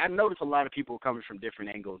I noticed a lot of people coming from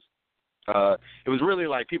different angles. It was really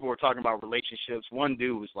people were talking about relationships. One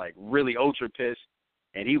dude was really ultra pissed,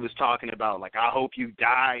 and he was talking about I hope you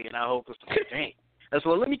die, and I hope it's dang. That's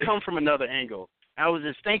let me come from another angle. I was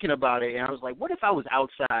just thinking about it, and I was like, what if I was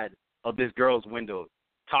outside of this girl's window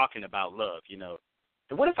talking about love, And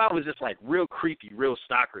what if I was just real creepy, real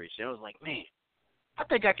stalkerish? And I was like, man, I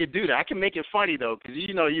think I could do that. I can make it funny though, because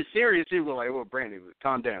you're serious. People are like, "Oh, Brandon,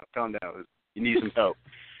 calm down. You need some help."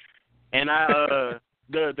 And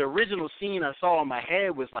the original scene I saw in my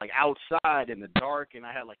head was outside in the dark, and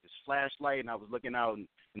I had this flashlight, and I was looking out in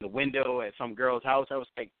the window at some girl's house. I was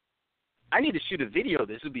like, I need to shoot a video.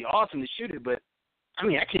 This would be awesome to shoot it, but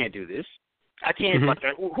I can't do this. I can't.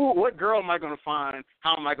 What girl am I going to find?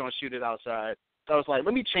 How am I going to shoot it outside? So I was like,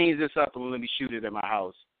 let me change this up and let me shoot it in my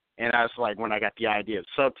house. And I was when I got the idea of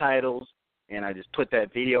subtitles, and I just put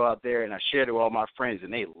that video out there, and I shared it with all my friends,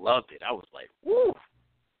 and they loved it. I was like, woo,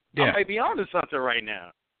 I might be onto something right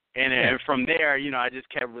now. And from there, I just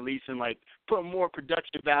kept releasing, putting more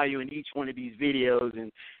production value in each one of these videos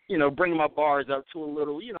and, bringing my bars up to a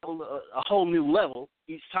little, a whole new level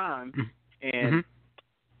each time. And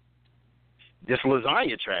this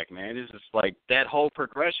lasagna track, man, it's just that whole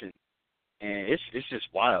progression. And it's just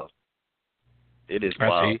wild. It is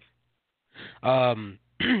wild.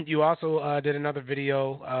 you also did another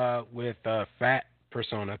video with Fat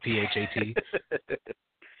Persona, P-H-A-T.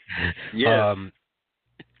 Yeah.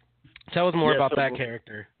 Tell us more about so, that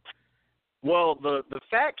character. Well, the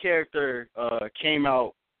Fat character came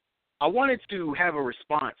out. I wanted to have a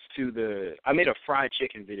response to I made a fried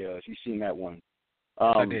chicken video, if you've seen that one.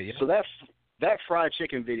 I did, yeah. So that fried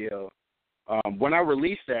chicken video, when I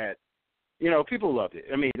released that, people loved it.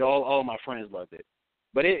 I mean, all my friends loved it.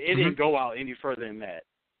 But it didn't go out any further than that.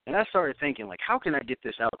 And I started thinking, like, how can I get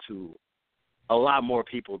this out to a lot more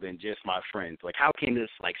people than just my friends? Like, how can this,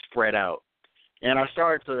 like, spread out? And I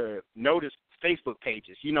started to notice Facebook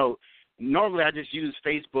pages. Normally I just use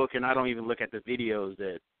Facebook and I don't even look at the videos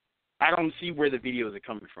I don't see where the videos are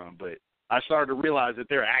coming from. But I started to realize that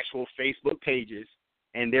there are actual Facebook pages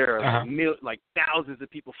and there are thousands of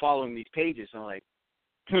people following these pages. And I'm like,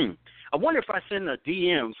 I wonder if I send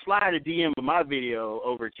slide a DM of my video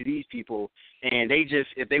over to these people, and they just,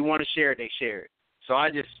 if they want to share it, they share it. So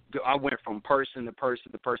I went from person to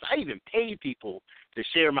person to person. I even paid people to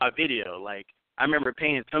share my video. Like, I remember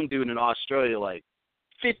paying some dude in Australia like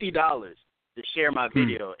 $50 to share my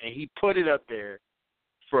video, and he put it up there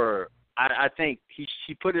for, I think he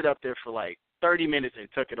put it up there for like 30 minutes and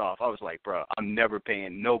took it off. I was like, bro, I'm never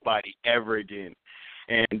paying nobody ever again.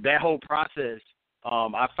 And that whole process,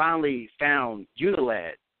 I finally found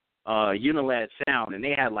Unilad Sound, and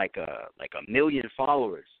they had like a million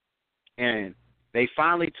followers. And they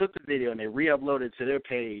finally took the video and they re-uploaded it to their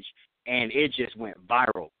page, and it just went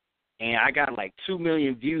viral. And I got like 2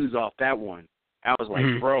 million views off that one. I was like,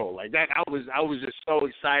 bro, like that. I was just so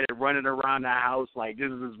excited running around the house like,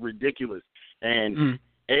 this is ridiculous. And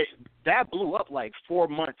that blew up like 4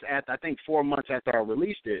 months after. I think 4 months after I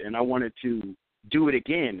released it, and I wanted to do it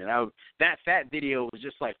again. And that Fat video was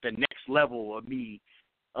just like the next level of the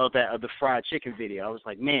fried chicken video. I was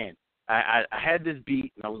like, man, I had this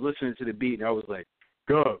beat, and I was listening to the beat, and I was like,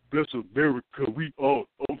 God bless America, we all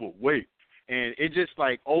overweight. And it just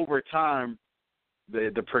like over time,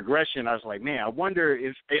 the progression, I was like, man, I wonder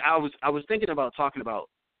if I was thinking about talking about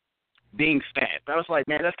being fat. But I was like,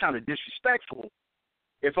 man, that's kind of disrespectful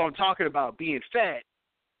if I'm talking about being fat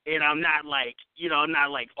and I'm not like, I'm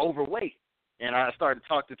not like overweight. And I started to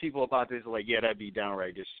talk to people about this, like, yeah, that'd be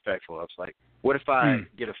downright disrespectful. I was like, what if I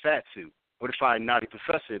get a fat suit? What if I naughty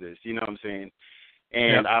professor this? You know what I'm saying?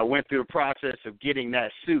 And I went through the process of getting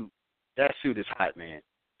that suit. That suit is hot, man.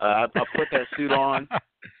 I put that suit on,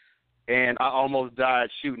 and I almost died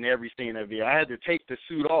shooting every scene of it. I had to take the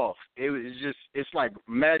suit off. It was just, it's like,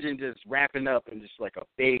 imagine just wrapping up in just like a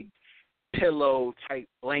big pillow type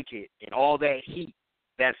blanket, and all that heat,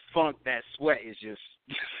 that funk, that sweat is just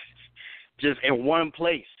in one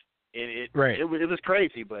place. It was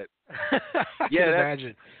crazy, but I can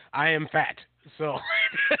imagine. I am fat, so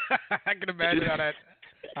I can imagine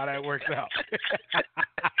how that works out.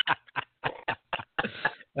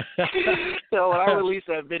 So when I released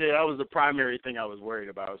that video, that was the primary thing I was worried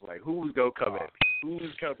about. I was like, who's gonna come at me?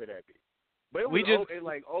 Who's coming at me? But it was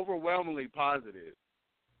like overwhelmingly positive.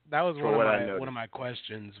 That was one of my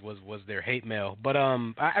questions was their hate mail. But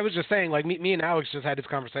I was just saying, like, me and Alex just had this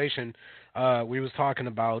conversation. We was talking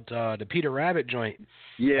about the Peter Rabbit joint.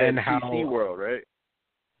 Yeah, and how PC World, right?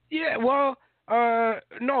 Yeah, well,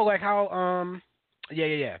 no, like how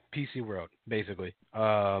yeah, PC World, basically.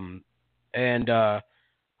 And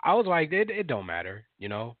I was like, it don't matter,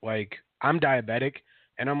 like, I'm diabetic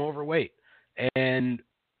and I'm overweight, and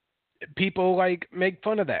people like make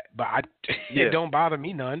fun of that, but it don't bother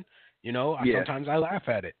me none. Sometimes I laugh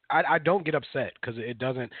at it. I don't get upset because it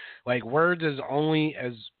doesn't, like, words is only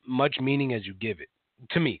as much meaning as you give it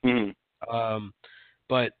to me.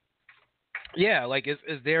 But yeah, like,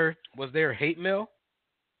 was there hate mail?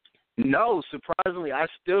 No, surprisingly, I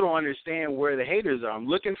still don't understand where the haters are. I'm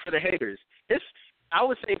looking for the haters. I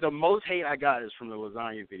would say the most hate I got is from the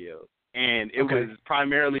Lasagna video, and it was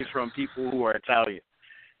primarily from people who are Italian.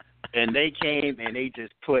 And they came and they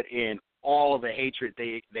just put in all the hatred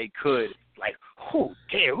they could. Like, who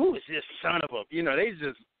is this son of a? They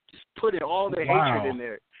just put in all the hatred in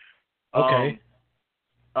there. Okay.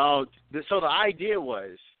 So the idea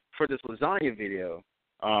was, for this Lasagna video,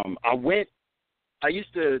 there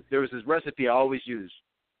was this recipe I always used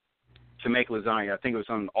to make lasagna. I think it was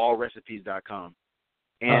on allrecipes.com.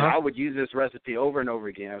 And I would use this recipe over and over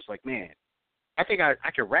again. I was like, man, I think I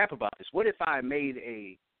could rap about this. What if I made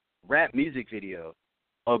a rap music video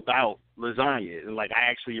about lasagna? And, like, I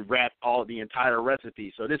actually rapped the entire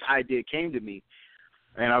recipe. So this idea came to me,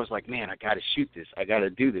 and I was like, man, I got to shoot this. I got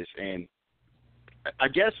to do this. And I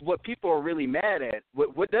guess what people are really mad at,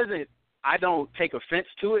 I don't take offense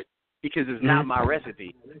to it, because it's not my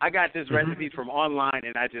recipe. I got this recipe from online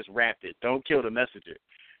and I just wrapped it. Don't kill the messenger.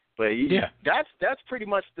 But that's pretty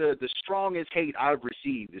much the strongest hate I've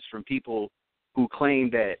received is from people who claim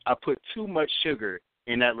that I put too much sugar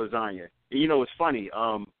in that lasagna. And, you know, it's funny.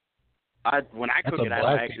 When I cook it, I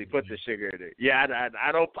don't actually put the sugar in it. Yeah,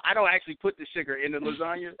 I don't actually put the sugar in the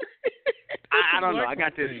lasagna. I don't know. I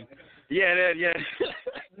got this. Yeah.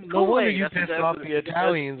 No wonder you pissed off the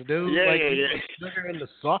Italians, dude. Yeah, like, yeah. Sugar in the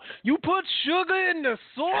sauce. You put sugar in the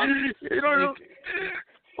sauce? You don't know.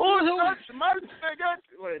 Oh, that's my spaghetti.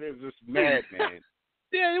 Wait, it's just mad, man.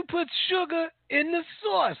 Yeah, you put sugar in the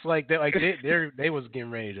sauce. Like they was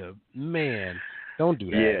getting ready to, man, don't do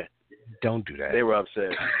that. Yeah. Don't do that. They were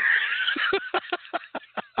upset.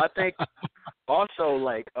 I think also,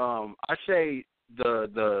 like, I say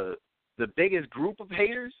the biggest group of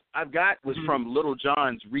haters I've got was from Little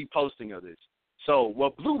John's reposting of this. So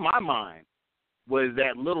what blew my mind was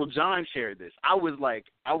that Little John shared this. I was like,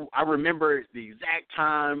 I remember the exact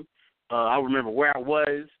time. I remember where I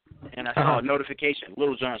was, and I saw a notification.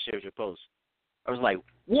 Little John shared your post. I was like,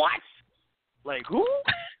 what? Like, who?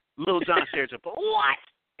 Little John shared your post. What?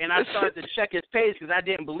 And I started to check his page because I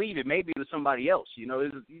didn't believe it. Maybe it was somebody else. You know,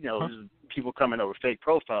 this is people coming over fake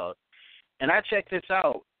profiles. And I checked this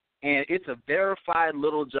out, and it's a verified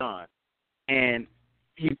Little John. And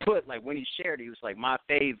he put, like, when he shared it, he was like, my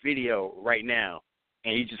fave video right now.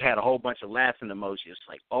 And he just had a whole bunch of laughing emojis. It's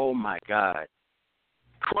like, oh, my God.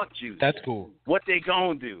 Crunk juice. That's cool. What they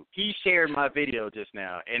gonna do? He shared my video just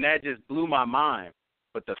now, and that just blew my mind.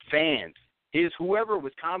 But the fans, whoever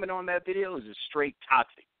was commenting on that video is just straight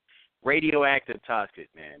toxic. Radioactive toxic,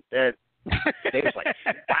 man. That they was like,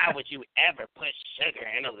 why would you ever put sugar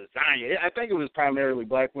in a lasagna? I think it was primarily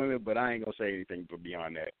black women, but I ain't gonna say anything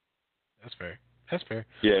beyond that. That's fair.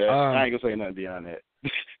 Yeah, I ain't gonna say nothing beyond that.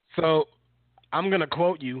 So I'm gonna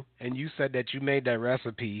quote you, and you said that you made that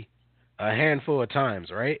recipe a handful of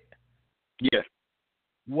times, right? Yeah.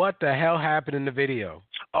 What the hell happened in the video?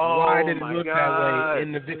 Oh, why did it my look God. that way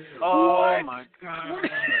in the video? Oh, my God.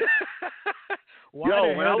 When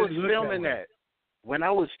I was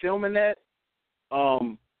filming that,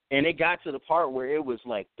 and it got to the part where it was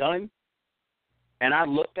like done, and I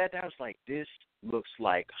looked at that, I was like, this looks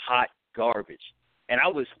like hot garbage. And I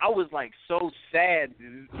was like so sad,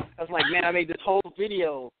 dude. I was like, man, I made this whole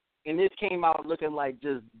video, and this came out looking like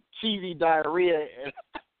just cheesy diarrhea. And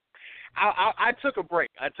I took a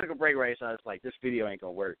break. I took a break right, so I was like, this video ain't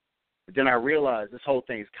gonna work. But then I realized this whole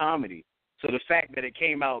thing's comedy. So the fact that it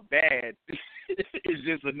came out bad is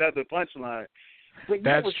just another punchline. But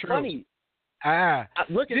That's was true. funny.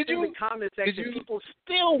 Look at the comment section. People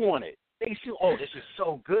still want it. They still, oh, this is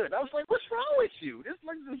so good. I was like, what's wrong with you? This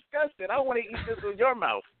looks disgusting. I want to eat this with your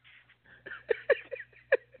mouth.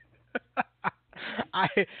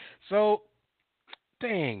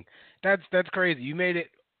 Dang, that's crazy. You made it.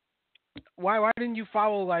 Why didn't you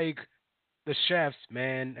follow like the chefs,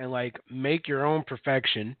 man, and like make your own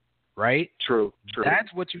perfection, right? True.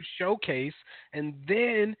 That's what you showcase, and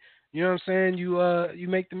then you know what I'm saying. You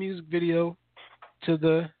make the music video to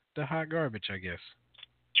the hot garbage, I guess.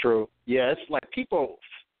 True. Yeah, it's like people.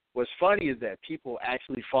 What's funny is that people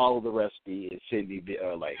actually follow the recipe and send me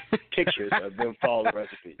like pictures of them follow the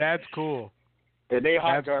recipe. That's cool. And their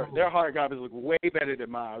hot garbage look way better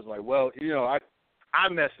than mine. I was like, well, you know, I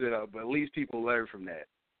messed it up, but at least people learn from that.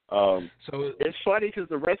 So it's funny because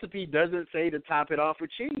the recipe doesn't say to top it off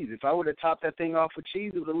with cheese. If I would have topped that thing off with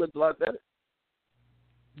cheese, it would have looked a lot better.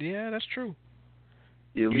 Yeah, that's true.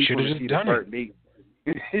 You should have just done it.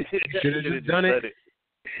 You should have just done it.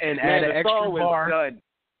 And add an extra bar.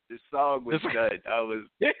 The song was done. I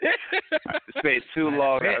spent too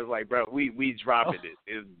long. I was like, bro, we dropping it.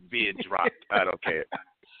 It's being dropped. I don't care.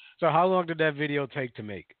 So how long did that video take to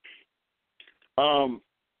make?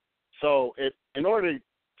 So in order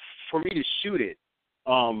for me to shoot it,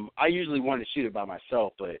 I usually want to shoot it by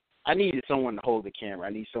myself, but I needed someone to hold the camera.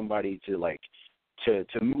 I need somebody to to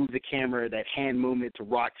move the camera, that hand movement to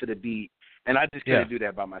rock to the beat, and I just couldn't do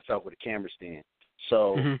that by myself with a camera stand.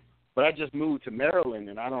 So, but I just moved to Maryland,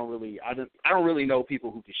 and I don't really know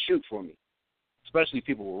people who can shoot for me, especially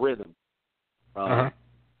people with rhythm.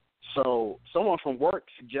 So someone from work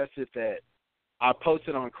suggested that I post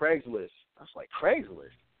it on Craigslist. I was like,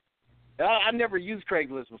 Craigslist? I never used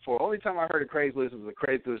Craigslist before. Only time I heard of Craigslist was a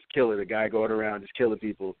Craigslist killer, the guy going around just killing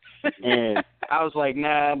people. And I was like,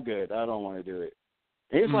 nah, I'm good. I don't want to do it.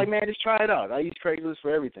 And he was like, man, just try it out. I use Craigslist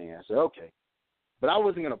for everything. I said, okay. But I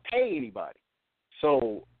wasn't going to pay anybody.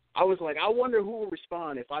 So I was like, I wonder who will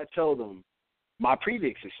respond if I tell them my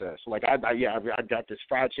previous success. Like, I got this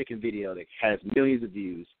fried chicken video that has millions of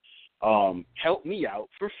views. help me out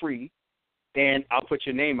for free, and I'll put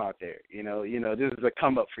your name out there. This is a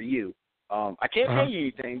come up for you. I can't pay you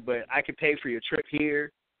anything, but I can pay for your trip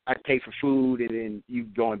here. I can pay for food, and then you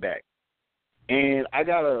going back. And I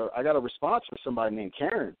got a response from somebody named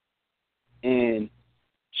Karen, and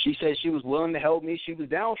she said she was willing to help me. She was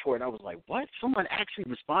down for it. And I was like, what? Someone actually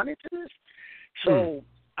responded to this? So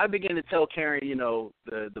I began to tell Karen,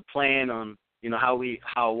 the plan on, how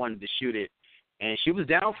I wanted to shoot it. And she was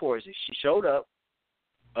down for it. She showed up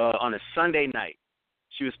on a Sunday night.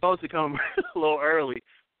 She was supposed to come a little early.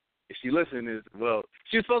 If she listened,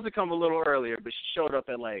 she was supposed to come a little earlier, but she showed up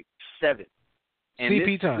at like 7. And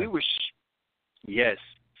CP time. Yes,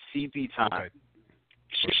 CP time. Okay.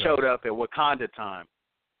 She showed up at Wakanda time.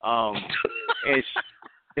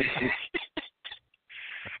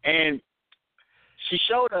 And she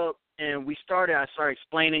showed up, and I started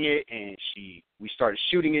explaining it, and we started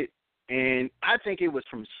shooting it, and I think it was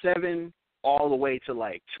from 7 all the way to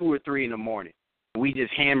like 2 or 3 in the morning. We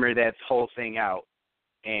just hammered that whole thing out,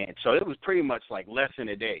 and so it was pretty much like less than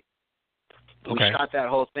a day. We shot that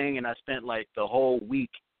whole thing, and I spent like the whole week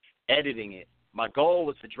editing it. My goal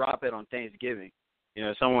was to drop it on Thanksgiving.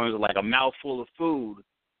 Someone was like a mouthful of food,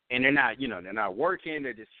 and they're not working.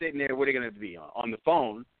 They're just sitting there. What are they going to be on the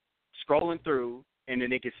phone, scrolling through, and then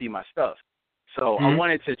they can see my stuff. So I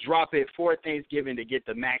wanted to drop it for Thanksgiving to get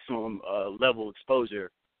the maximum level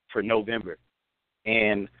exposure for November.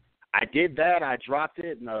 And I did that. I dropped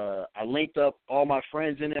it, and I linked up all my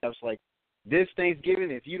friends in it. I was like, this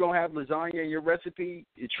Thanksgiving, if you don't have lasagna in your recipe,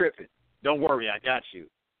 you're tripping. Don't worry, I got you.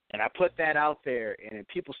 And I put that out there, and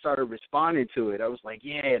people started responding to it. I was like,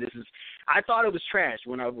 yeah, I thought it was trash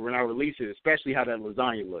when I released it, especially how that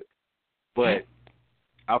lasagna looked. But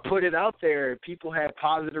I put it out there, and people had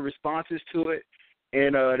positive responses to it,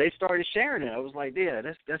 and they started sharing it. I was like, yeah,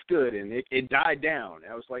 that's good. And it died down.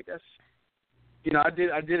 I was like, I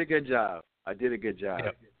did a good job. I did a good job.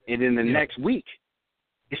 Yep. And then the next week,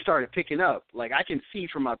 it started picking up. Like, I can see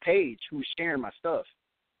from my page who's sharing my stuff.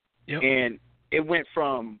 Yep. And it went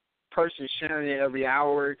from person sharing it every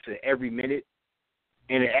hour to every minute,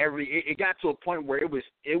 and it got to a point where it was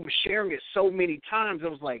sharing it so many times. It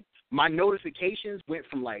was like my notifications went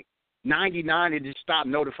from like 99 and just stopped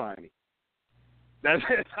notifying me. That's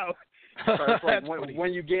how. So it's like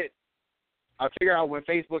when you get, I figure out when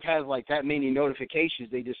Facebook has like that many notifications,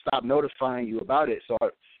 they just stop notifying you about it. So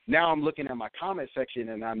now I'm looking at my comment section,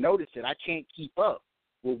 and I noticed that I can't keep up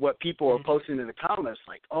with what people are posting in the comments.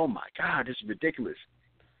 Like, oh my God, this is ridiculous.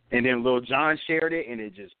 And then Lil Jon shared it, and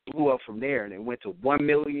it just blew up from there, and it went to 1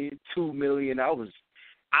 million, 2 million. I was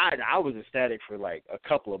ecstatic for like a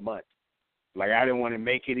couple of months. Like, I didn't want to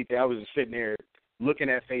make anything. I was just sitting there looking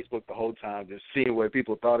at Facebook the whole time, just seeing what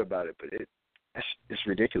people thought about it. But it's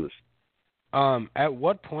ridiculous. At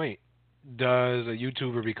what point does a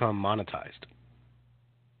YouTuber become monetized?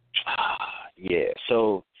 Yeah,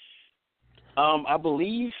 so I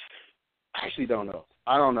believe, I actually don't know.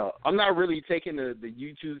 I don't know. I'm not really taking the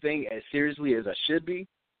YouTube thing as seriously as I should be,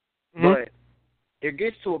 but it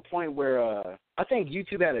gets to a point where I think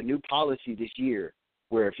YouTube had a new policy this year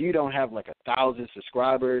where if you don't have like 1,000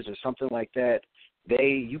 subscribers or something like that,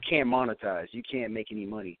 you can't monetize. You can't make any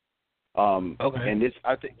money. Okay. And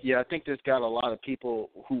I think this got a lot of people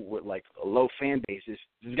who with like a low fan base.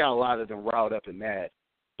 This got a lot of them riled up and mad.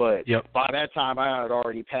 But by that time, I had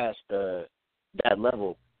already passed that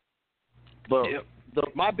level. But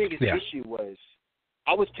my biggest issue was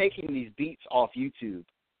I was taking these beats off YouTube.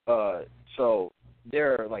 So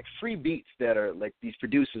there are like free beats that are like these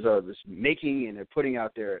producers are just making and they're putting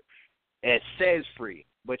out there. It says free,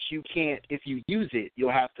 but you can't. If you use it,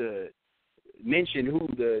 you'll have to mention who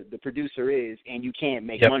the producer is, and you can't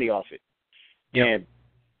make money off it. And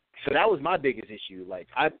so that was my biggest issue. Like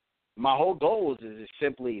my whole goal was to just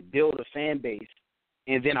simply build a fan base,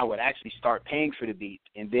 and then I would actually start paying for the beats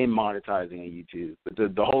and then monetizing on YouTube. But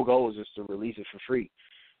the whole goal was just to release it for free.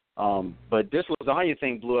 But this lasagna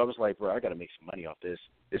thing blew. I was like, bro, I got to make some money off this.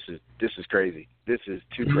 This is crazy. This is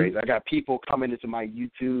too crazy. I got people coming into my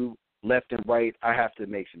YouTube left and right. I have to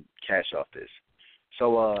make some cash off this.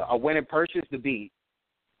 So I went and purchased the beat,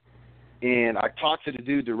 and I talked to the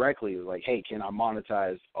dude directly. Like, hey, can I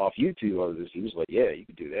monetize off YouTube? He was like, yeah, you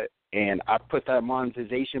can do that. And I put that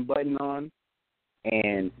monetization button on,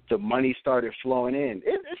 and the money started flowing in.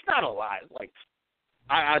 It's not a lot. Like,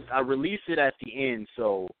 I released it at the end,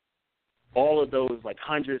 so all of those, like,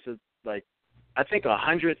 hundreds of, like, I think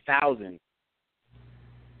 100,000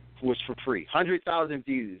 was for free. 100,000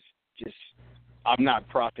 views. Just, I'm not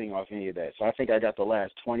profiting off any of that. So I think I got the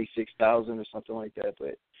last 26,000 or something like that.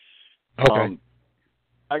 But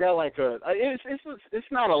I got like it's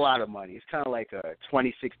not a lot of money. It's kind of like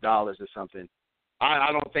 $26 or something.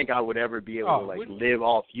 I don't think I would ever be able to live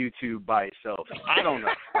off YouTube by itself. I don't know.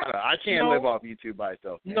 I can't live off YouTube by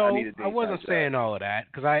itself. Man. No, I wasn't saying all of that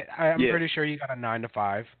because I'm pretty sure you got a 9 to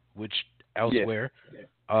 5, which elsewhere,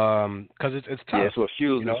 because it's tough. Yeah, it's what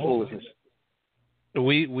fuels the foolishness.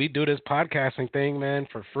 We do this podcasting thing, man,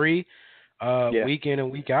 for free, week in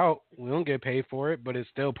and week out. We don't get paid for it, but it's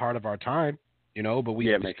still part of our time, But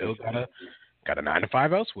we still got a 9 to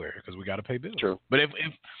 5 elsewhere because we got to pay bills. True. But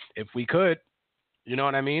if we could. You know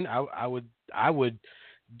what I mean? I would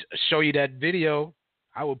show you that video.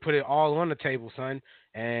 I would put it all on the table, son,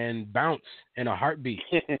 and bounce in a heartbeat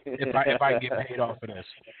if I get paid off of this.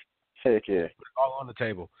 Heck yeah! Put it all on the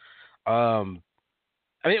table. I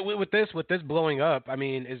mean, with this blowing up, I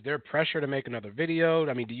mean, is there pressure to make another video?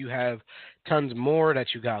 I mean, do you have tons more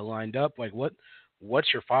that you got lined up? Like,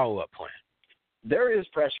 what's your follow-up plan? There is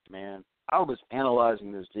pressure, man. I was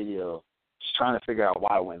analyzing this video, just trying to figure out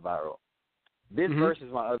why it went viral. This versus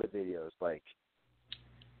my other videos, like,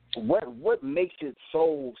 what makes it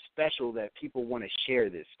so special that people want to share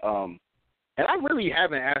this? And I really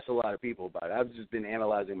haven't asked a lot of people about it. I've just been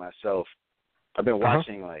analyzing myself. I've been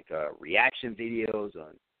watching reaction videos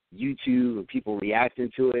on YouTube and people reacting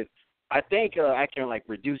to it. I think I can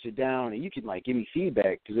reduce it down, and you can give me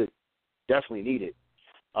feedback because it definitely needed.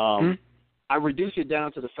 I reduce it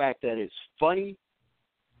down to the fact that it's funny,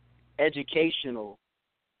 educational,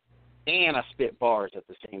 and I spit bars at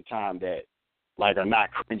the same time that are not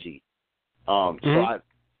cringy.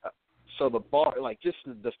 So the bar, just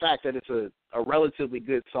the fact that it's a relatively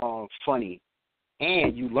good song, funny,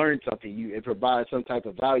 and you learn something, it provides some type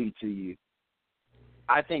of value to you.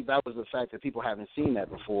 I think that was the fact that people haven't seen that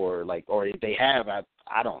before, or if they have, I'm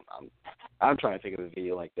trying to think of a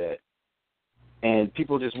video like that. And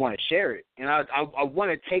people just want to share it. And I want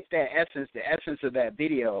to take the essence of that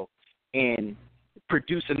video and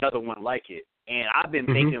produce another one like it. And I've been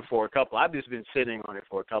making I've just been sitting on it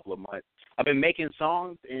for a couple of months. I've been making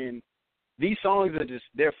songs, and these songs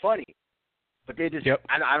they're funny. But they just,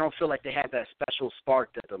 I don't feel like they had that special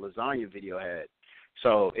spark that the Lasagna video had.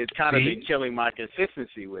 So it's kind of been killing my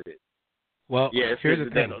consistency with it. Well, here's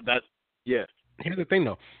the thing. Here's the thing,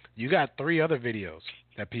 though. You got 3 other videos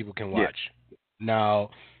that people can watch. Now,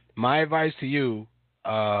 my advice to you,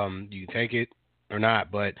 you can take it or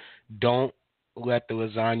not, but don't let the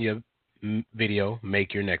Lasagna video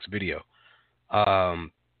make your next video.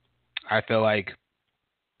 I feel like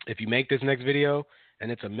if you make this next video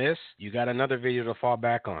and it's a miss, you got another video to fall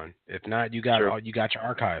back on. If not, you got your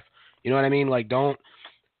archive. You know what I mean?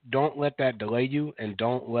 Don't let that delay you, and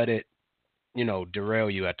don't let it, derail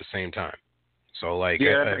you at the same time. So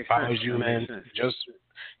if I was you, man,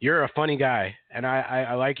 you're a funny guy, and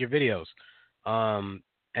I like your videos.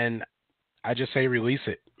 And I just say release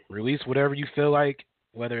it. Release whatever you feel like,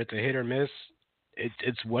 whether it's a hit or miss.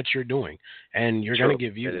 It's what you're doing, and you're gonna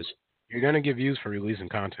get views. You're gonna get views for releasing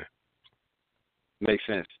content. Makes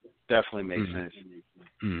sense. Definitely makes sense.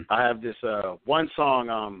 I have this one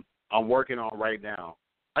song I'm working on right now.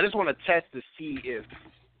 I just want to test to see if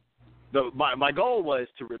my goal was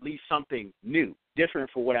to release something new, different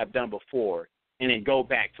from what I've done before, and then go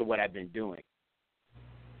back to what I've been doing.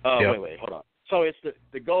 Wait, hold on. So it's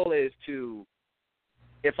the goal is to,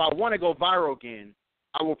 if I want to go viral again,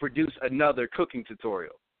 I will produce another cooking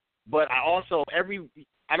tutorial. But I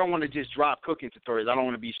don't want to just drop cooking tutorials. I don't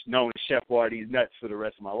want to be known as Chef Wardy's Nuts for the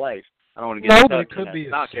rest of my life. I don't want to get stuck but it in could that be a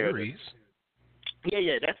stock series.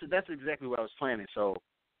 Yeah, that's exactly what I was planning. So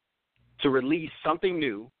to release something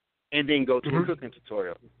new and then go to a cooking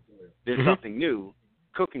tutorial. Then something new,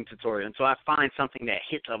 cooking tutorial, until I find something that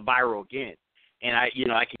hits a viral again. And I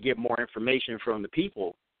can get more information from the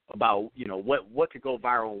people about, what could go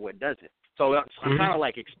viral and what doesn't. So I'm kind of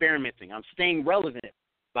experimenting. I'm staying relevant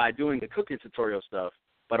by doing the cooking tutorial stuff,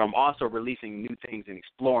 but I'm also releasing new things and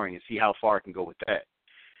exploring and see how far I can go with that.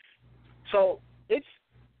 So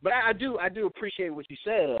but I do appreciate what you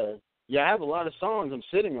said. I have a lot of songs I'm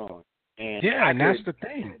sitting on, and that's the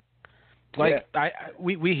thing.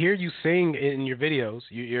 We hear you sing in your videos.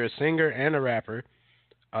 You're a singer and a rapper,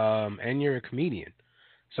 and you're a comedian.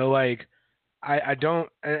 So I don't.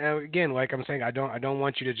 And again, like I'm saying, I don't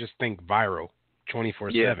want you to just think viral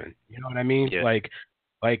 24/7. You know what I mean? Yeah.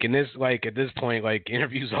 In this, at this point,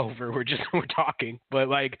 interview's over. We're talking, but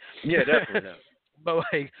definitely. But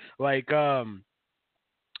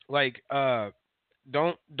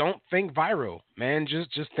don't think viral, man.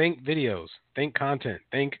 Just think videos, think content,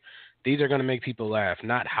 think these are gonna make people laugh.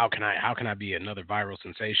 Not how can I be another viral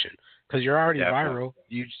sensation? Because you're already viral.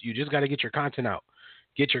 You just got to get your content out.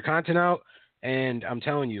 Get your content out, And I'm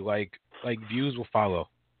telling you, like views will follow,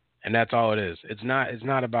 and that's all it is. It's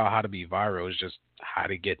not about how to be viral. It's just how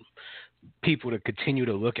to get people to continue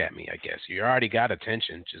to look at me. I guess you already got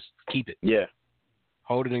attention. Just keep it. Yeah.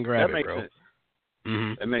 Hold it and grab that it, makes bro. Sense.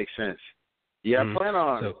 Mm-hmm. That makes sense. Yeah, I plan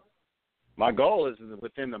on. So, my goal is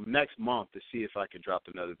within the next month to see if I can drop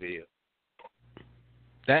another video.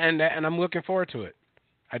 and I'm looking forward to it.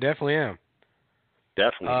 I definitely am.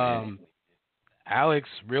 Definitely. Alex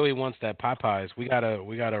really wants that Popeyes. We got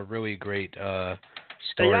a really great story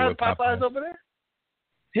with Popeyes over there?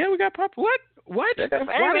 Yeah, we got Popeyes. What? Hey,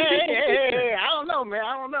 I don't know, man.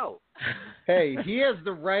 I don't know. Hey, he has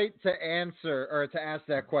the right to answer or to ask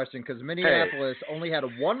that question because Minneapolis only had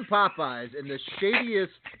one Popeyes in the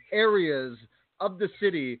shadiest areas of the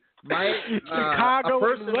city. Chicago a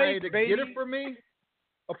person Lake, I had to baby. get it for me.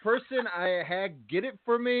 A person I had get it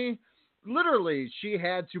for me. Literally, she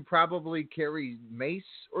had to probably carry mace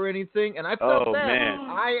or anything, and I felt that. Man.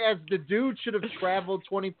 I, as the dude, should have traveled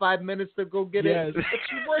 25 minutes to go get it, but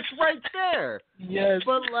she works right there. Yes,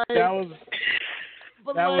 but like that was.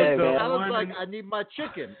 But that like, was I was like, I need my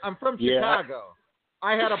chicken. I'm from Chicago.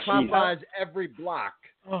 I had a Popeyes every block.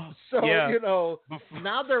 So,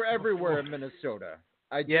 now they're everywhere in Minnesota.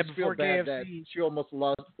 I just feel bad KFC, that she almost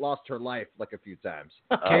lost her life like a few times.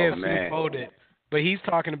 KFC folded. But he's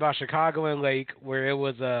talking about Chicago and Lake, where it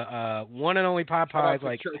was a one and only Popeyes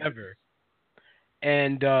like ever,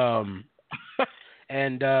 and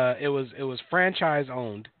it was franchise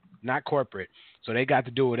owned, not corporate, so they got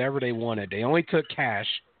to do whatever they wanted. They only took cash,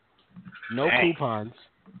 no coupons,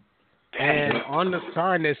 and on the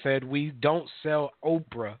sign they said, "We don't sell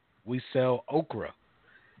Oprah, we sell okra,"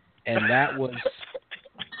 and that was.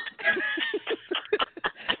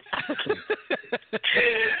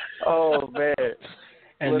 Oh man!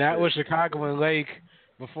 And that was Chicago and Lake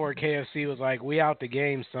before KFC was like, "We out the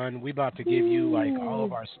game, son. We about to give you like all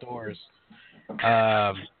of our stores."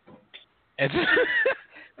 And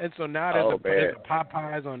so now there's a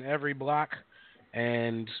Popeyes on every block,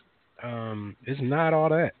 and it's not all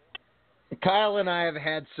that. Kyle and I have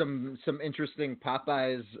had some interesting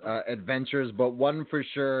Popeyes adventures, but one for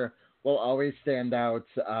sure will always stand out.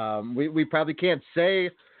 We probably can't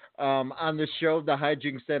say on the show the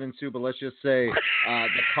hijinks that ensue, but let's just say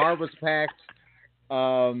the car was packed.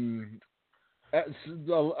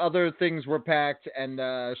 Other things were packed, and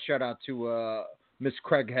shout out to Miss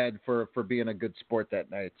Craighead for being a good sport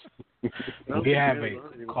that night. We have a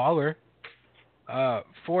caller.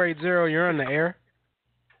 480, you're on the air.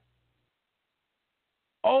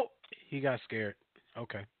 Oh, he got scared.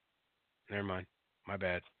 Okay. Never mind. My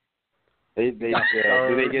bad. Do they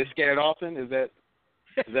get scared often? Is that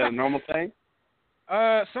a normal thing?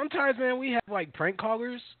 Sometimes, man, we have like prank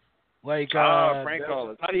callers. Like prank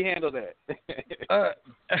callers. How do you handle that?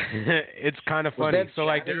 It's kind of funny. So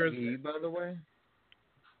like there's V, by the way.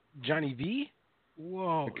 Johnny V?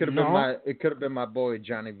 Whoa. It could have been my boy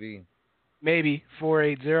Johnny V. Maybe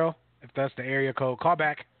 480 if that's the area code. Call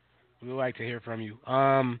back. We would like to hear from you.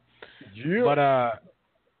 But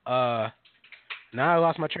now I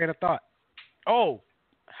lost my train of thought. Oh,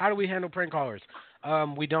 how do we handle prank callers?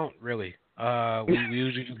 We don't really. We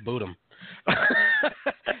usually just boot them.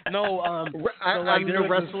 No. On the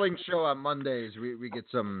wrestling show on Mondays, we get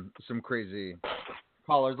some crazy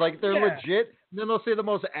callers. Like they're legit. And then they'll say the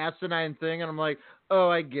most asinine thing, and I'm like, oh,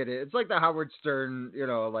 I get it. It's like the Howard Stern,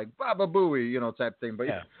 like Baba Booey, type thing.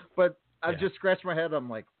 But I've just scratched my head. I'm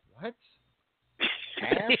like, what?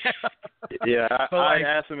 Yeah, I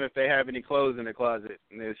asked them if they have any clothes in the closet,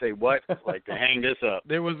 and they say what? Like to hang this up.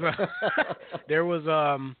 There was a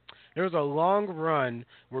long run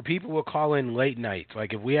where people would call in late nights.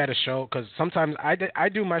 Like if we had a show, because sometimes I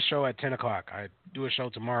do my show at 10 o'clock. I do a show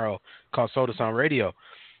tomorrow called Soda Sound Radio,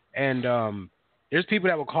 and there's people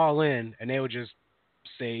that would call in and they would just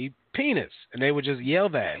say penis, and they would just yell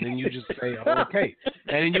that, and then you just say okay,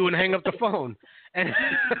 and then you would hang up the phone. And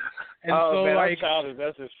so man, like I'm childish.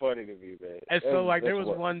 That's just funny to me, man. And so like there was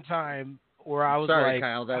one time where I was sorry, like,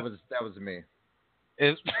 Kyle, that was me.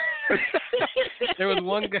 There was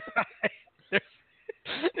one guy.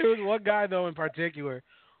 There was one guy though in particular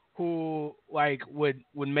who like would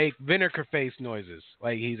make vinegar face noises,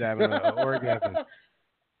 like he's having an orgasm.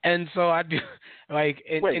 And so I'd be like,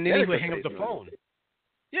 and then he would hang up the phone.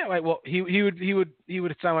 Yeah, like he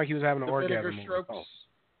would sound like he was having an orgasm. Vinegar strokes.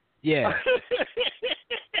 Yeah.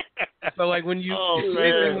 So like when you're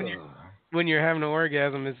having an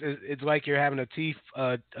orgasm, it's like you're having a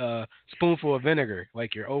spoonful of vinegar,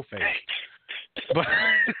 like your O face.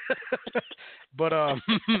 But oh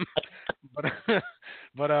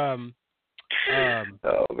man,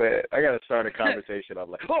 I gotta start a conversation.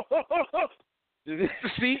 I'm like,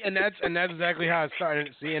 See, and that's exactly how it started.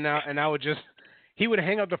 See, and I would just he would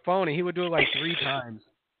hang up the phone and he would do it like 3 times.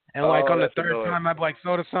 And like on the third time, I'd be like,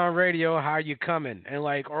 "Soda Sound Radio, how you coming?" And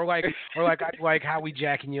like, or how we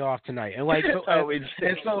jacking you off tonight? And like,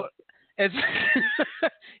 so it's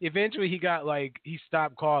eventually he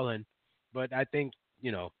stopped calling. But I think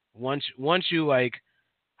once you like,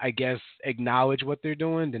 I guess acknowledge what they're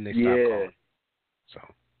doing, then they stop calling. So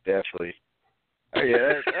definitely.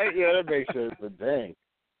 That makes sense. But dang,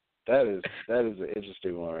 that is an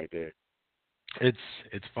interesting one right there. It's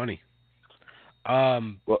funny.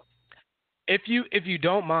 Well, if you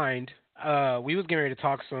don't mind, we was getting ready to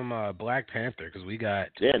talk some Black Panther because we got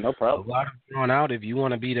no problem. A lot of thrown out. If you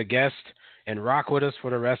want to be the guest and rock with us for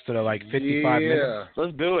the rest of the 55 minutes,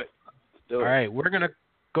 let's do it. All right, we're gonna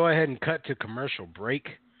go ahead and cut to commercial break.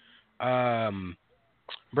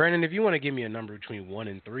 Brandon, if you want to give me a number between 1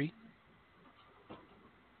 and 3.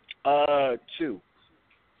 2.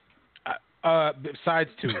 Besides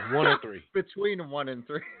 2, 1 or 3. Between 1 and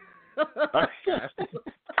 3.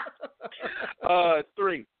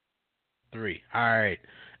 3. 3. All right.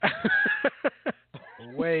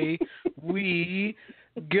 Away we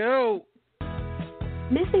go.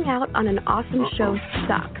 Missing out on an awesome show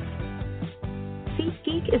sucks.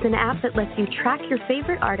 SeatGeek is an app that lets you track your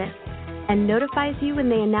favorite artists and notifies you when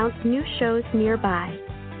they announce new shows nearby.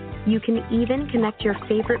 You can even connect your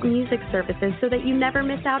favorite music services so that you never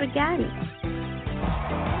miss out again.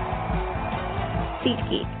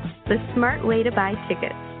 SeatGeek, the smart way to buy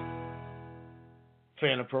tickets.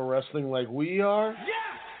 Fan of pro wrestling like we are?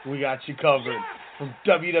 Yeah! We got you covered. From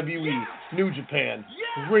WWE, New Japan,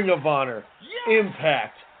 Ring of Honor,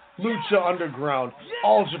 Impact, Lucha Underground,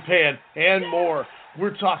 All Japan, and more.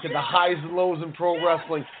 We're talking the highs and lows in pro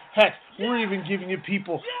wrestling. Heck, we're even giving you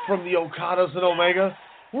people from the Okadas and Omega.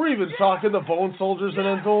 We're even talking the Bone Soldiers and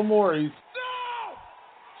Enzo Amoris.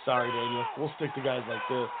 Sorry, Daniel. We'll stick to guys like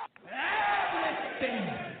this.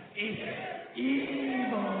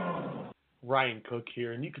 Ryan Cook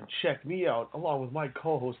here, and you can check me out along with my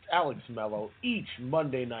co-host Alex Mello each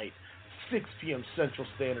Monday night, 6 p.m. Central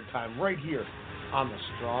Standard Time, right here on the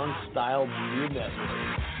Strong Style Media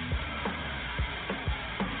Network.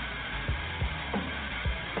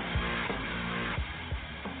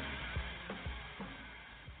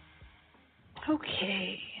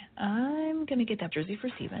 Okay, I'm going to get that jersey for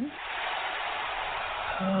Steven.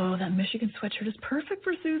 Oh, that Michigan sweatshirt is perfect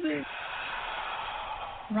for Susie.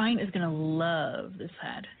 Ryan is going to love this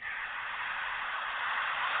hat.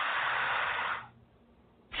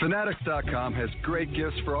 Fanatics.com has great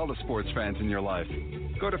gifts for all the sports fans in your life.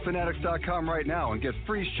 Go to Fanatics.com right now and get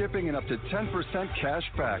free shipping and up to 10% cash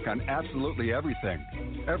back on absolutely everything.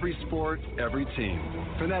 Every sport, every team.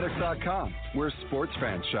 Fanatics.com, where sports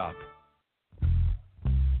fans shop.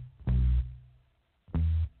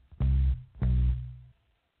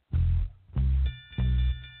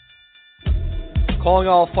 Calling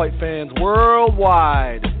all fight fans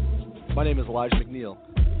worldwide. My name is Elijah McNeil,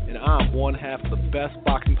 and I'm one half of the best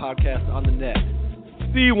boxing podcast on the net,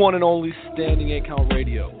 the one and only Standing 8 Count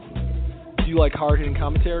Radio. Do you like hard-hitting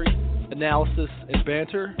commentary, analysis, and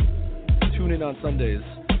banter? Tune in on Sundays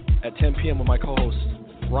at 10 p.m. with my co-host,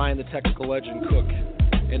 Ryan the Technical Legend Cook,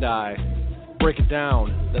 and I. Break it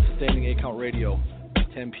down. That's Standing 8 Count Radio,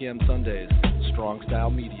 10 p.m. Sundays, Strong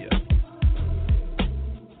Style Media.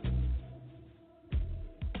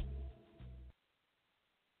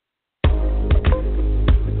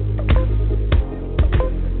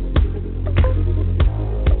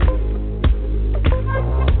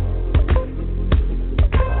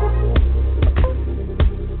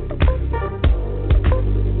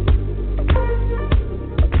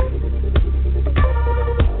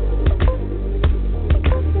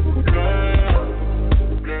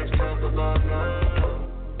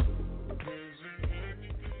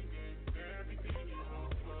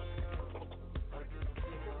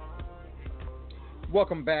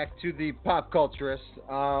 Welcome back to the Pop Culturists.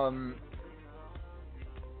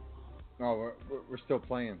 We're still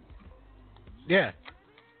playing. Yeah.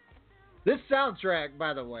 This soundtrack,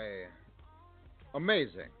 by the way,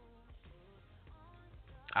 amazing.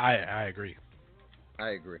 I agree. I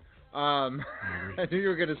agree. I knew you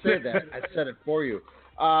were going to say that. I said it for you.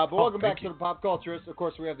 But welcome back to the Pop Culturists. Of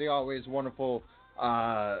course, we have the always wonderful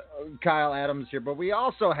Kyle Adams here, but we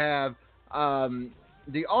also have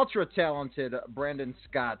the ultra-talented Brandon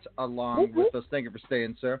Scott along with us. Thank you for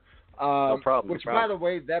staying, sir. No problem. Which, by the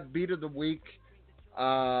way, that Beat of the Week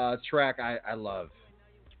track I love.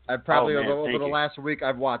 I probably, over the last week,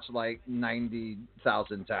 I've watched like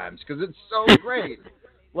 90,000 times because it's so great.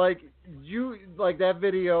 Like that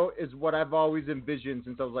video is what I've always envisioned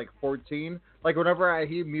since I was like 14. Like whenever I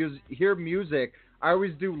hear music, I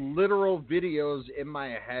always do literal videos in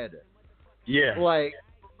my head. Yeah.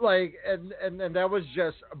 And that was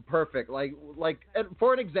just perfect. Like and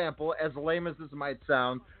for an example, as lame as this might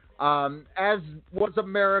sound, as was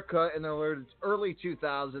America in the early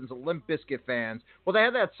 2000s, Limp Bizkit fans. Well, they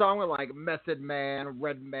had that song with like Method Man,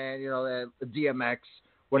 Redman, that DMX,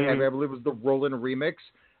 whatever. I believe it was the Rollin' remix.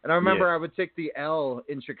 And I remember I would take the L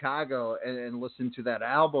in Chicago and listen to that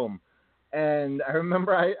album. And I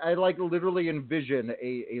remember I like literally envisioned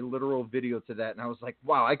a literal video to that. And I was like,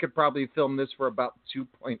 wow, I could probably film this for about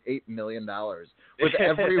 $2.8 million with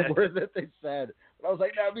every word that they said. And I was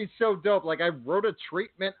like, that'd be so dope. Like I wrote a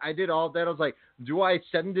treatment. I did all that. I was like, do I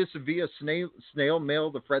send this via snail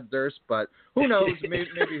mail to Fred Durst? But who knows? Maybe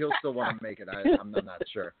he'll still want to make it. I'm not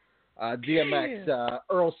sure. DMX,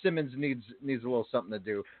 Earl Simmons needs a little something to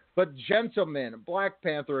do. But gentlemen, Black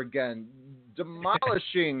Panther again,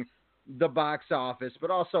 demolishing the box office, but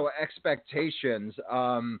also expectations,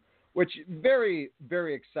 which very,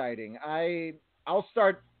 very exciting. I'll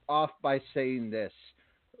start off by saying this: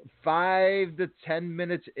 5 to 10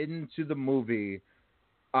 minutes into the movie,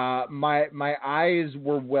 my eyes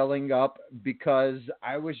were welling up because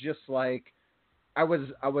I was just like, I was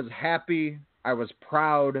happy, I was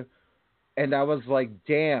proud. And I was like,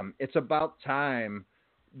 damn, it's about time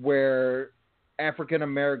where African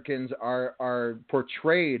Americans are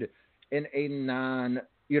portrayed in a non,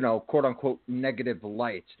 quote unquote negative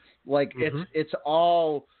light. Like it's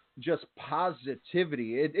all just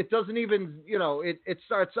positivity. It doesn't even, it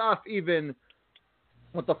starts off even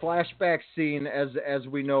with the flashback scene as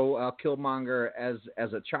we know Killmonger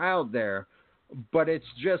as a child there. But it's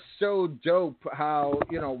just so dope how,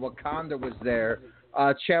 Wakanda was there.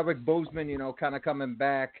 Chadwick Boseman, kind of coming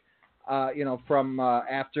back, from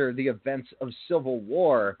after the events of Civil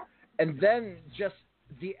War. And then just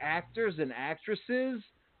the actors and actresses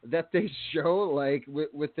that they show, like,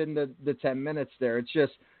 within the 10 minutes there.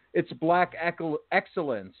 It's black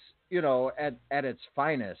excellence, at its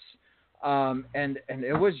finest. And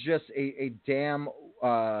it was just a damn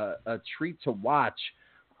a treat to watch.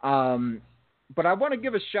 But I want to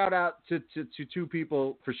give a shout out to two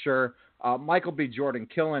people for sure. Michael B. Jordan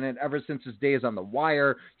killing it ever since his days on The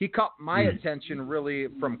Wire. He caught my attention really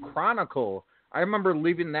from Chronicle. I remember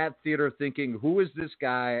leaving that theater thinking, who is this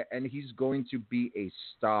guy? And he's going to be a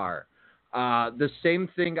star. The same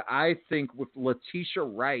thing I think with Letitia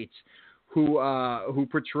Wright, who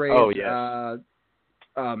portrays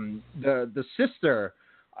the sister.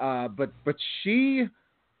 But she,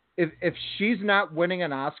 if she's not winning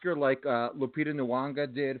an Oscar like Lupita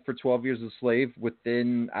Nyong'o did for 12 Years a Slave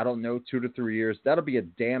within, I don't know, 2 to 3 years, that'll be a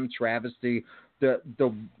damn travesty.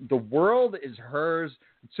 The world is hers.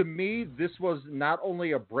 To me, this was not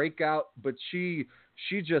only a breakout, but she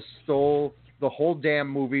just stole the whole damn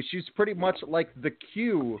movie. She's pretty much like the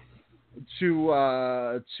Q to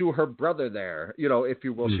her brother there, if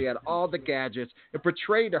you will. She had all the gadgets. It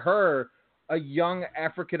portrayed her, a young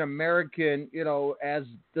African American, as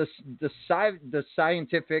the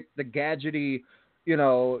scientific, the gadgety,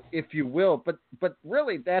 if you will. But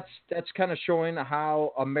really, that's kind of showing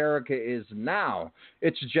how America is now.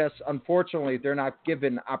 It's just, unfortunately, they're not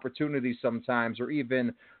given opportunities sometimes, or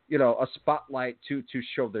even, a spotlight to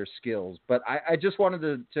show their skills. But I just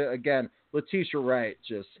wanted to again, Letitia Wright,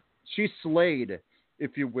 she slayed,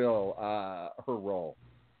 if you will, her role.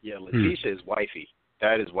 Yeah, Letitia is wifey.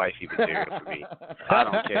 That is wifey material for me. I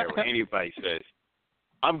don't care what anybody says.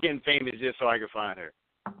 I'm getting famous just so I can find her.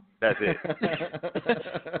 That's it.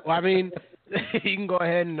 Well, I mean, you can go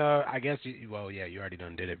ahead and I guess you already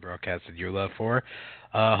done did it, broadcasted your love for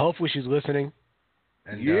her. Hopefully she's listening,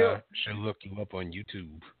 and she'll look you up on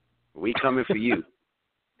YouTube. We coming for you.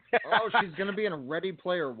 Oh, she's gonna be in Ready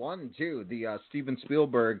Player One too, the Steven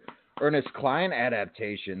Spielberg Ernest Cline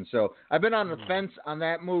adaptation. So I've been on the fence on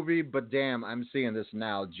that movie, but damn, I'm seeing this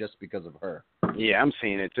now just because of her. Yeah, I'm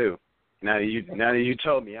seeing it too. Now that you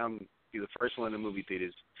told me, I'm be the first one in the movie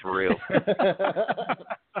theaters for real.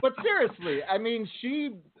 But seriously, I mean,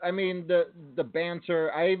 the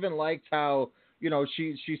banter. I even liked how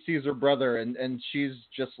she sees her brother and she's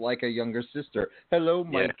just like a younger sister. Hello,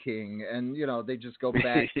 my king, and they just go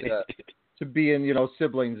back to being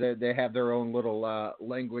siblings. They have their own little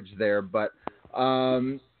language there. But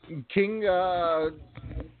King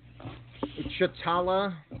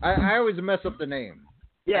T'Challa, I always mess up the name.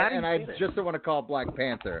 Yeah, and I just don't want to call it Black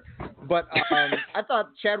Panther. But I thought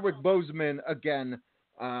Chadwick Boseman, again,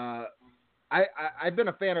 I've been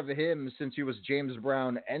a fan of him since he was James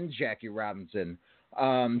Brown and Jackie Robinson.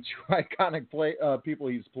 two iconic people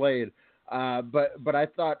he's played. But I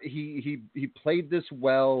thought he played this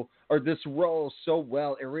well, or this role so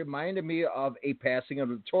well. It reminded me of a passing of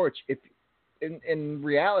the torch, if in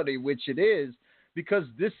reality, which it is, because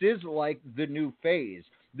this is like the new phase.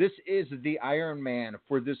 This is the Iron Man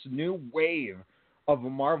for this new wave of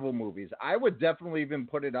Marvel movies. I would definitely even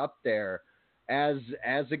put it up there as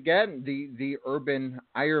again the urban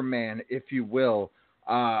Iron Man, if you will,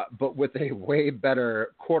 but with a way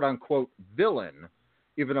better quote unquote villain.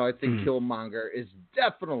 Even though I think Killmonger is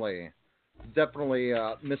definitely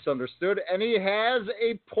misunderstood, and he has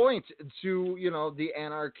a point to the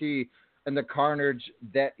anarchy and the carnage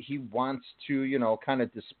that he wants to kind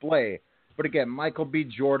of display. But again, Michael B.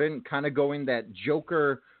 Jordan kind of going that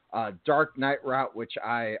Joker Dark Knight route, which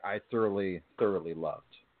I thoroughly loved.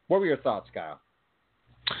 What were your thoughts, Kyle?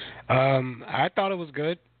 I thought it was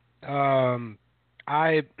good. I'm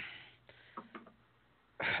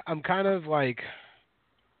kind of like,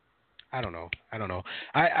 I don't know.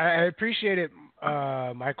 I appreciated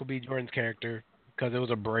Michael B. Jordan's character because it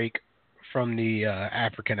was a break from the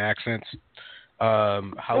African accents.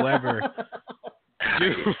 However,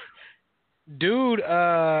 dude,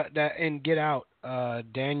 that in Get Out,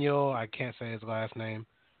 Daniel, I can't say his last name.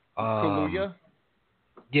 Kaluuya?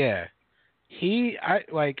 Yeah. His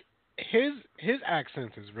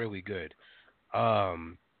accent is really good.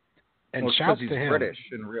 And shouts to him. He's British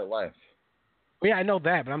in real life. Yeah, I know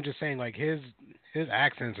that, but I'm just saying, like, his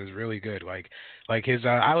accents is really good. Like his,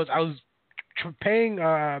 I was paying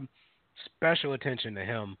special attention to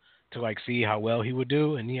him to like see how well he would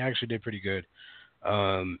do, and he actually did pretty good.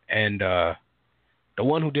 And the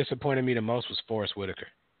one who disappointed me the most was Forrest Whitaker.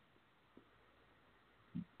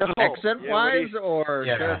 Accent-wise or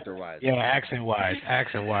character-wise? Yeah,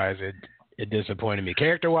 accent-wise, it disappointed me.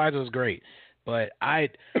 Character-wise, it was great, but I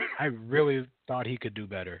really thought he could do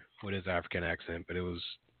better with his African accent, but it was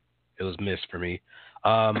missed for me. It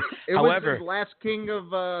however, was his last King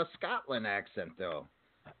of Scotland accent, though.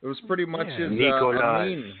 It was pretty much his Nicolas.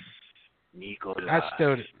 I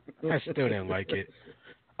still didn't like it.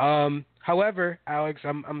 However, Alex,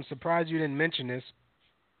 I'm surprised you didn't mention this,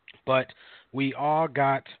 but we all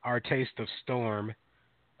got our taste of Storm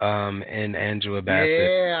and Angela Bassett.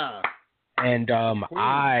 Yeah. And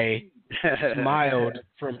I smiled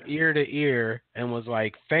from ear to ear and was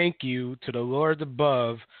like, thank you to the Lords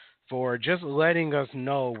above for just letting us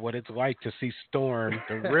know what it's like to see Storm,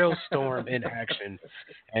 the real Storm in action.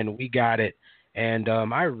 And we got it. And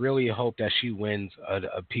I really hope that she wins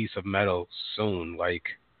a piece of metal soon,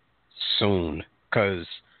 because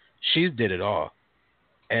she did it all.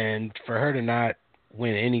 And for her to not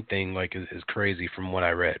win anything is crazy from what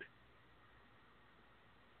I read.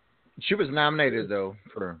 She was nominated, though,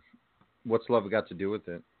 for What's Love Got to Do with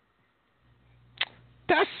It.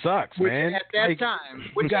 That sucks, man. At that time,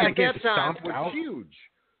 was huge.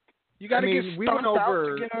 You got to get stomped out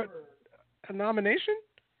to get a nomination?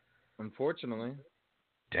 Unfortunately.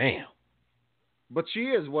 Damn. But she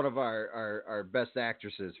is one of our best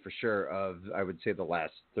actresses for sure of, I would say, the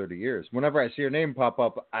last 30 years. Whenever I see her name pop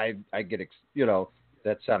up, I get,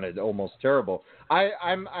 that sounded almost terrible.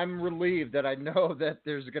 I'm relieved that I know that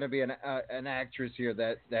there's going to be an actress here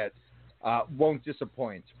that won't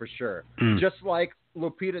disappoint for sure. Just like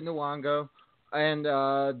Lupita Nyong'o and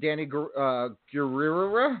Danny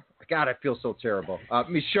Gurira. God, I feel so terrible.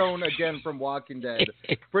 Michonne again from Walking Dead,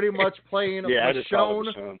 pretty much playing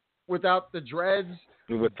Michonne without the dreads,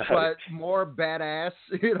 but more badass,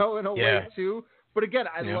 in a way too. But again,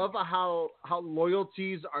 I love how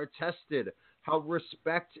loyalties are tested, how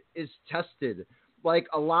respect is tested. Like,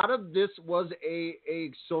 a lot of this was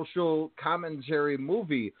a social commentary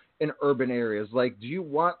movie in urban areas. Like, do you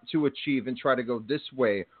want to achieve and try to go this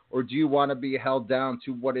way, or do you want to be held down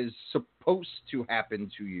to what is supposed to happen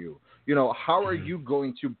to you? How are you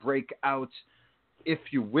going to break out, if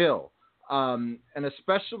you will? And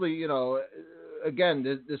especially, again,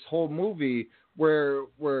 this whole movie where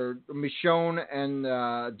Michonne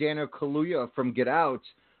and Daniel Kaluuya from Get Out,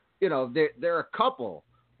 they're a couple,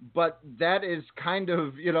 but that is kind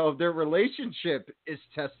of, their relationship is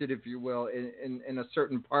tested, if you will, in a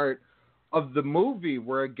certain part of the movie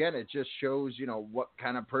where, again, it just shows, what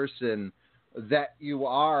kind of person that you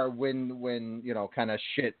are when kind of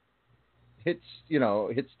shit hits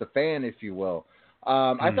the fan, if you will.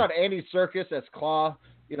 I thought Andy Serkis as Claw,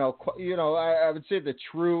 I would say the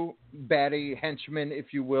true baddie henchman,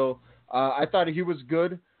 if you will. I thought he was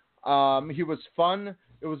good. He was fun.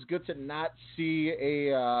 It was good to not see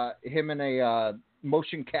him in a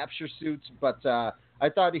motion capture suit, but I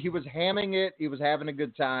thought he was hamming it. He was having a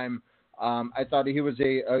good time. I thought he was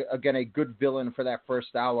again a good villain for that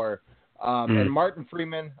first hour. And Martin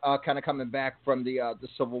Freeman kind of coming back from the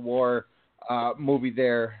Civil War movie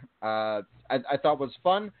there, I thought was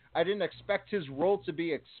fun. I didn't expect his role to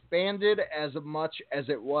be expanded as much as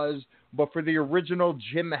it was, but for the original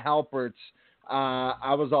Jim Halpert,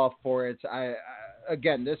 I was all for it.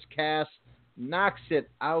 Again, this cast knocks it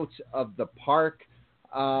out of the park.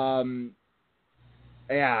 Yeah,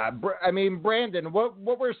 I mean, Brandon,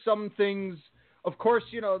 what were some things? Of course,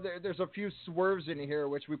 there's a few swerves in here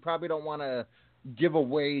which we probably don't want to give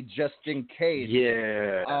away just in case.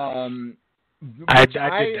 Yeah. I did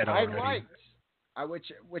that already.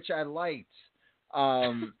 Which I liked.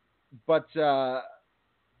 But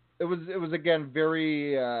it was again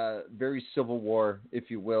very very Civil War,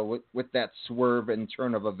 if you will, with that swerve and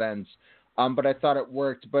turn of events. But I thought it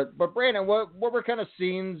worked. But Brandon, what were kind of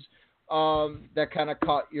scenes that kind of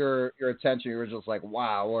caught your attention? You were just like,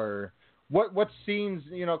 wow, or what scenes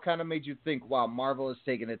kind of made you think, wow, Marvel is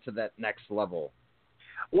taking it to that next level?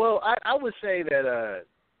 Well, I would say that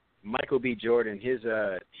Michael B. Jordan, his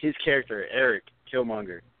character Eric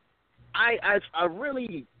Killmonger, I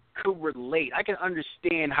really could relate. I can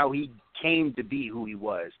understand how he came to be who he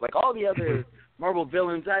was. Like all the other Marvel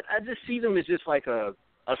villains, I just see them as just like a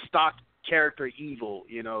stock character evil.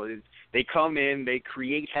 They come in, they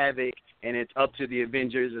create havoc, and it's up to the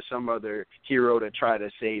Avengers or some other hero to try to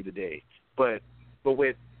save the day. But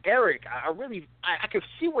with Eric, I could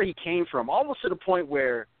see where he came from, almost to the point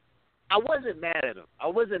where I wasn't mad at him. I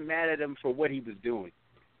wasn't mad at him for what he was doing.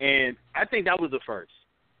 And I think that was the first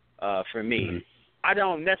for me. Mm-hmm. I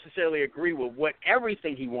don't necessarily agree with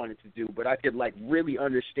everything he wanted to do, but I could really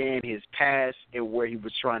understand his past and where he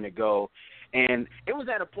was trying to go. And it was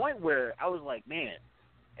at a point where I was like, man,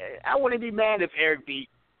 I wouldn't be mad if Eric beat,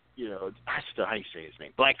 how do you say his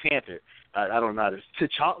name? Black Panther. I don't know.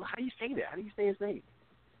 T'Challa. How do you say that? How do you say his name?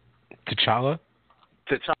 T'Challa?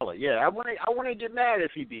 T'Challa, yeah. I wouldn't get mad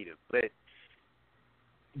if he beat him, but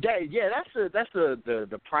that's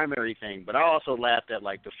the primary thing. But I also laughed at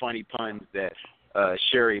the funny puns that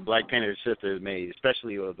Shuri, Black Panther's sister, made,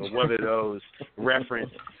 especially the one of those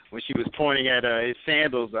reference when she was pointing at his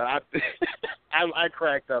sandals. I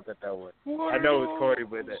cracked up at that one. I know it's corny,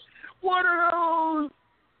 but what are those?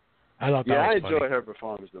 I thought that was funny. I enjoyed her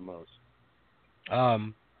performance the most.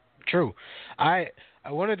 True. I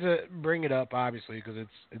wanted to bring it up, obviously, because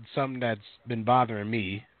it's something that's been bothering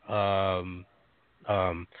me. The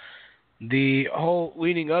whole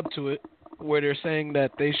leading up to it, where they're saying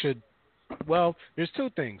that they should. Well, there's two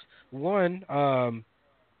things. One, the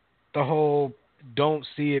whole don't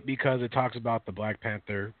see it because it talks about the Black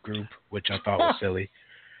Panther group, which I thought was silly.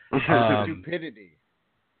 Stupidity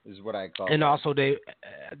is what I call it. And also they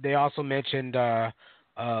also mentioned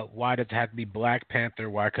why does it have to be Black Panther?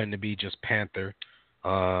 Why couldn't it be just Panther?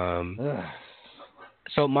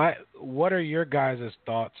 So what are your guys'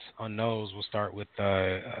 thoughts on those? We'll start with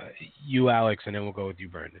you, Alex, and then we'll go with you,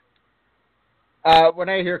 Brandon. When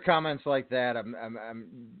I hear comments like that,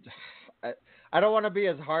 I don't want to be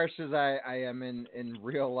as harsh as I am in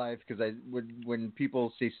real life, because when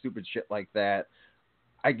people say stupid shit like that,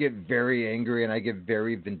 I get very angry and I get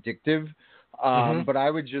very vindictive. But I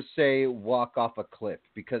would just say walk off a cliff,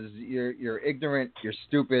 because you're ignorant, you're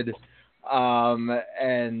stupid,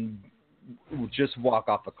 and just walk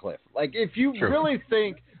off a cliff. If you really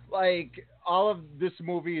think all of this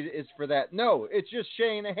movie is for that, no, it's just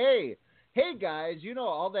saying, hey guys,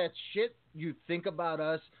 all that shit you think about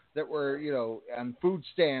us, that we're, on food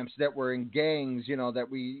stamps, that we're in gangs, that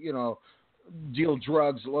we, deal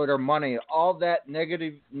drugs, loiter money, all that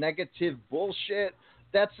negative bullshit.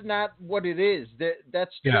 That's not what it is.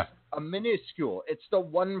 That's just a minuscule. It's the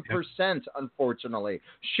 1%, unfortunately.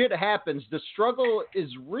 Shit happens. The struggle is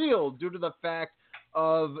real due to the fact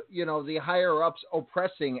of, the higher-ups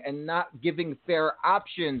oppressing and not giving fair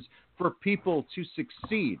options for people to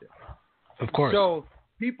succeed. Of course. So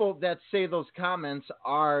people that say those comments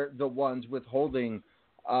are the ones withholding,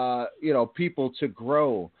 people to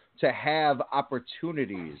grow, to have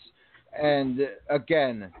opportunities. And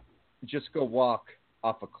again, just go walk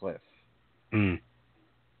off a cliff.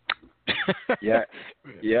 Yeah,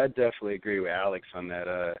 I definitely agree with Alex on that.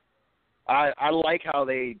 I like how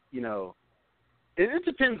they, it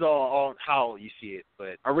depends on how you see it,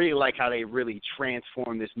 but I really like how they really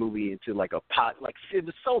transformed this movie into it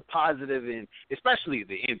was so positive, and especially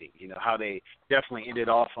the ending, how they definitely ended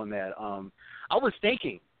off on that. I was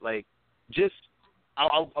thinking, I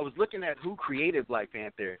was looking at who created Black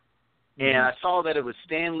Panther, and I saw that it was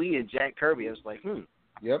Stan Lee and Jack Kirby. I was like,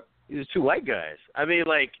 Yep. These are two white guys. I mean,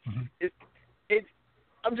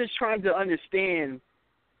 I'm just trying to understand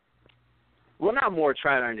well, not more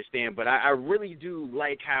trying to understand, but I really do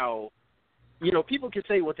like how, people can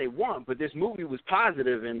say what they want, but this movie was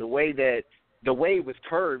positive in the way it was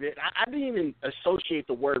curved. I didn't even associate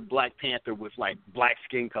the word Black Panther with, like, black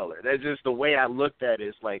skin color. That's just the way I looked at it.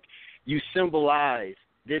 It's like you symbolize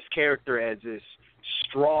this character as this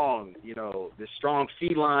strong, this strong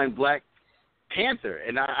feline Black Panther,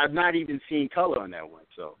 and I've not even seen color on that one.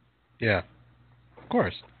 So yeah, of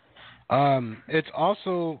course. It's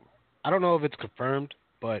also, I don't know if it's confirmed,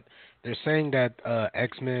 but they're saying that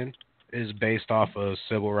X-Men is based off of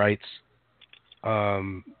civil rights,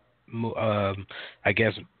 I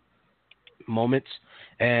guess, moments,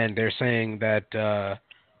 and they're saying that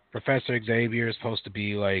Professor Xavier is supposed to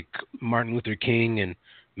be like Martin Luther King, and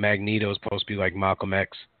Magneto is supposed to be like Malcolm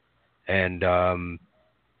X, and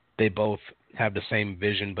they both have the same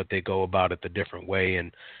vision, but they go about it a different way,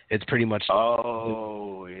 and it's pretty much.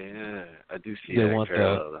 Oh yeah, I do see that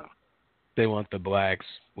parallel though. They want the blacks,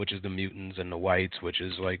 which is the mutants, and the whites, which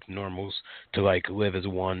is like normals, to like live as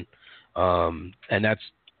one, and that's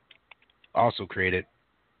also created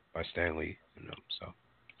by Stan Lee, so,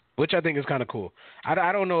 which I think is kind of cool.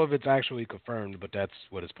 I don't know if it's actually confirmed, but that's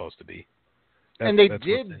what it's supposed to be. And they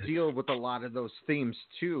did deal with a lot of those themes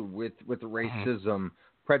too, with racism,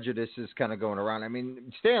 prejudices kind of going around. I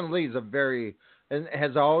mean, Stan Lee's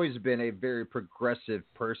has always been a very progressive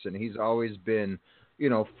person. He's always been,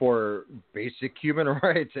 for basic human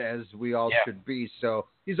rights, as we all should be. So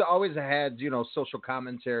he's always had, social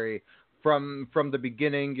commentary from the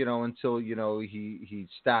beginning, until, he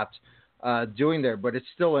stopped doing there. But it's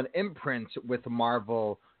still an imprint with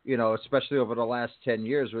Marvel, especially over the last 10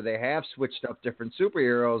 years, where they have switched up different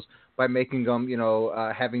superheroes by making them,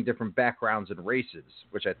 having different backgrounds and races,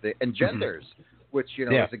 which I think, and genders, which,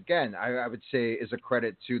 is, again, I would say is a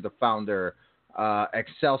credit to the founder,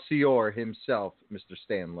 Excelsior himself, Mr.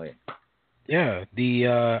 Stan Lee. Yeah,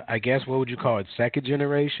 I guess, what would you call it, second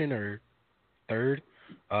generation or third?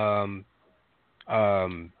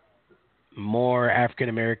 More African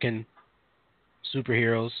American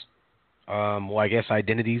superheroes. Well, I guess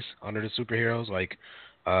identities under the superheroes, like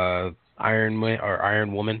Iron Man or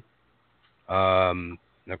Iron Woman, and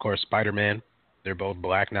of course Spider-Man. They're both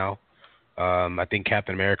black now. I think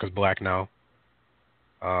Captain America's black now.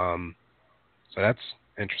 So that's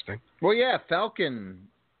interesting. Well, yeah, Falcon.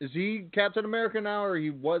 Is he Captain America now, or he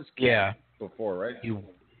was Cap before, right?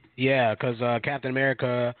 Yeah, because Captain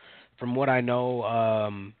America, from what I know,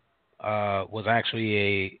 was actually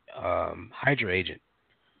a Hydra agent.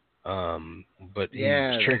 But he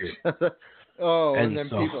was triggered. and then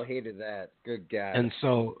people hated that. Good God. And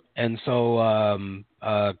so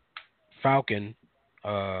Falcon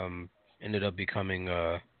ended up becoming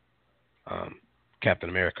Captain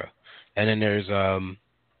America. And then there's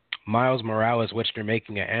Miles Morales, which they're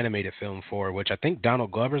making an animated film for, which I think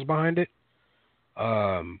Donald Glover's behind it,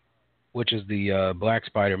 which is the Black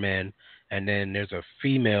Spider-Man. And then there's a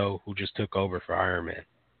female who just took over for Iron Man.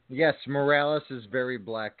 Yes, Morales is very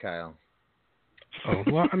black, Kyle. Oh,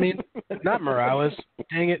 well, I mean, not Morales.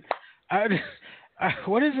 Dang it.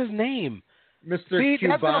 What is his name? Mr.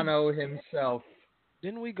 Cubano himself.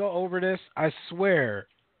 Didn't we go over this? I swear.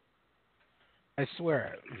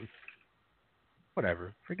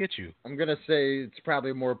 Whatever. Forget you. I'm going to say it's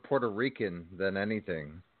probably more Puerto Rican than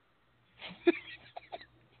anything.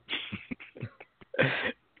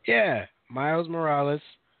 Yeah, Miles Morales.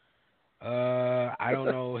 I don't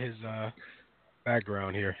know his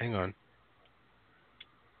background here. Hang on.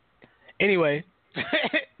 Anyway,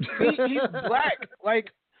 he's black.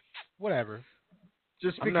 Like, whatever.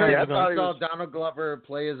 Just because I saw Donald Glover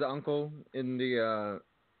play his uncle in the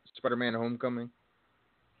Spider-Man Homecoming.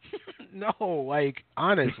 No, like,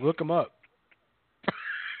 honest, look him up.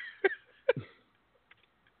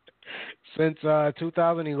 Since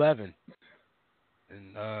 2011.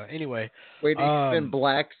 And anyway. Wait, he's been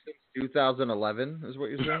black since 2011, is what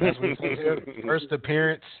you're saying? That's what he said. First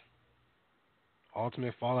appearance,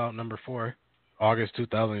 Ultimate Fallout #4, August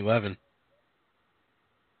 2011.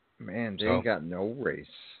 Man, they ain't got no race.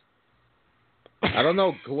 I don't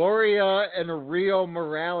know. Gloria and Rio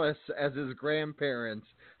Morales as his grandparents.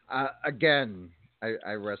 Again,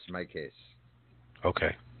 I rest my case.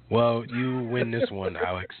 Okay. Well, you win this one,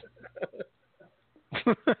 Alex.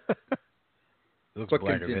 Looks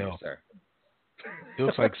black as hell. Sir. He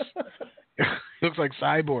looks like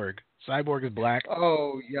Cyborg. Cyborg is black.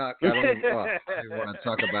 Oh, yuck. I don't want to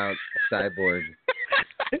talk about Cyborg.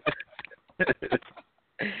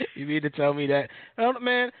 You mean to tell me that?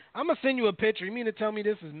 Man, I'm going to send you a picture. You mean to tell me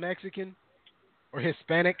this is Mexican or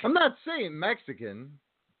Hispanic? I'm not saying Mexican.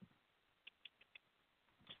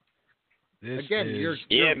 Again, you're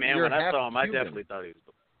man. You're When I half saw him, I Cuban. definitely thought he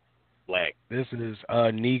was black. This is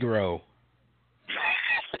Negro.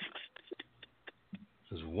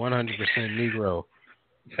 This is 100% Negro.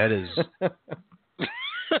 That is.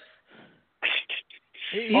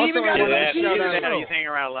 He Also, even got I it wanna on shout out- TV. He's hanging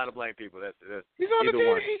around a lot of black people. That's He's on the either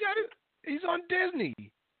one. Disney. He's on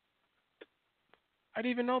Disney. I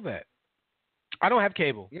didn't even know that. I don't have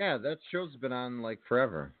cable. Yeah, that show's been on like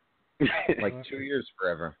forever, like 2 years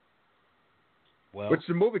forever. Well, Which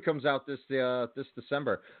the movie comes out this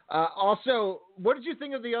December. Also, what did you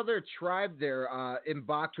think of the other tribe there,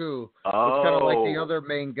 M'Baku? It's kind of like the other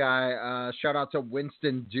main guy. Shout out to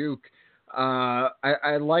Winston Duke.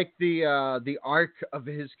 I like the arc of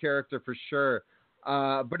his character for sure.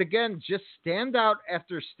 But again, just standout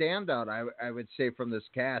after standout, I would say, from this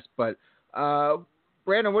cast. But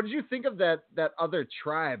Brandon, what did you think of that other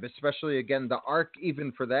tribe, especially again the arc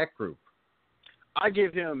even for that group? I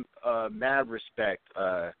give him mad respect.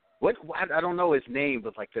 I don't know his name,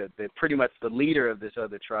 but like the pretty much the leader of this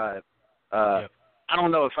other tribe. I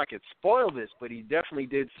don't know if I could spoil this, but he definitely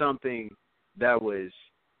did something that was,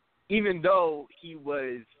 even though he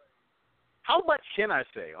was. How much can I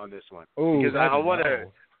say on this one? Oh, because I want to.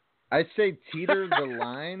 I say teeter the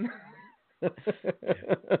line.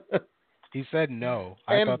 He said no.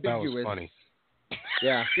 I thought that was Ambiguous. funny.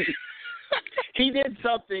 Yeah. He did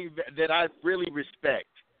something that I really respect.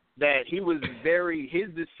 That his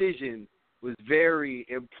decision was very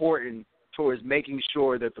important towards making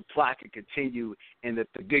sure that the plot could continue and that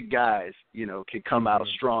the good guys, could come out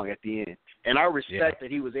strong at the end. And I respect that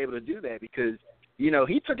he was able to do that because,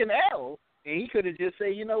 he took an L and he could have just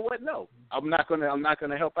said, you know what, no, I'm not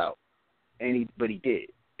gonna help out. But he did.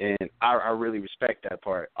 And I really respect that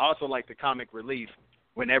part. I also like the comic relief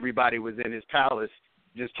when everybody was in his palace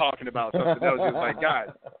just talking about something else. Just like, guys,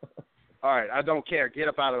 all right, I don't care. Get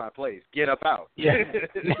up out of my place. Get up out. Yeah.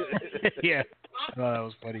 Yeah. Oh, that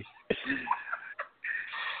was funny.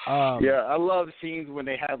 Yeah, I love scenes when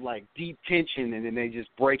they have like deep tension and then they just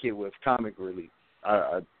break it with comic relief.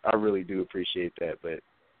 I really do appreciate that. But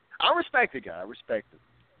I respect the guy. I respect him.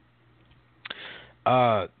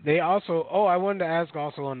 They also. Oh, I wanted to ask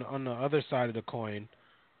also on the other side of the coin,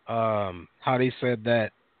 how they said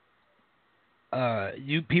that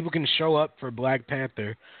people can show up for Black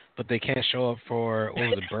Panther, but they can't show up for what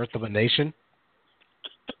was it, Birth of a Nation?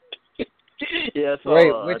 Yeah, so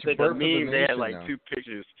Wait, I which think Birth of the a meme, they had Nation, like though? 2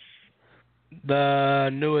 pictures. The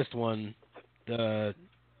newest one. I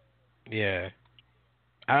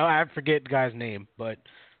forget the guy's name, but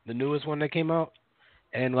the newest one that came out,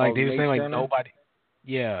 and like they were Nate saying like Turner? nobody.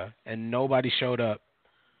 Yeah, and nobody showed up.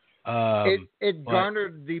 It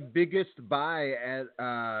garnered the biggest buy at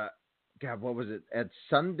what was it, at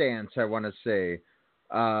Sundance, I want to say.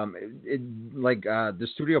 The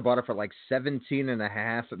studio bought it for like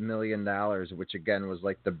 $17.5 million, which again was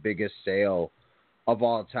like the biggest sale of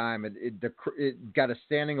all time. It got a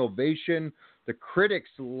standing ovation. The critics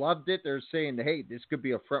loved it. They're saying, hey, this could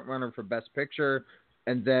be a front runner for Best Picture.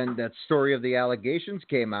 And then that Story of the Allegations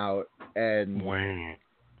came out, and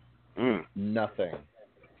nothing.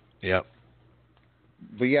 Yep.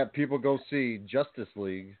 But yet people go see Justice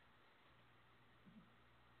League.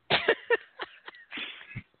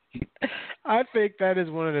 I think that is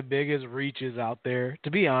one of the biggest reaches out there, to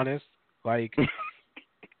be honest. Like,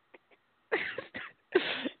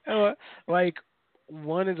 like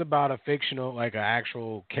one is about a fictional, like an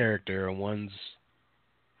actual character, and one's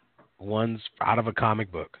out of a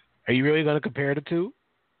comic book. Are you really going to compare the two?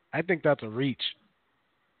 I think that's a reach.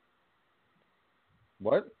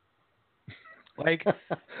 What? Like,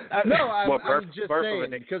 no, I'm just Birth saying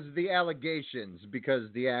of a because of the allegations,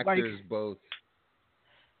 because the actors both.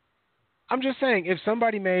 I'm just saying, if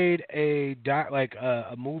somebody made a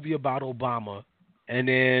movie about Obama, and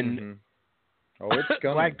then it's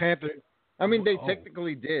coming. Black Panther. I mean, they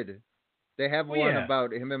technically did. They have one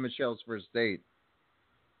about him and Michelle's first date.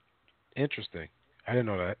 Interesting. I didn't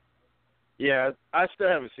know that. Yeah, I still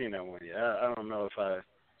haven't seen that one yet. I don't know if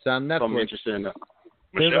It's on Netflix. I'm interested in that.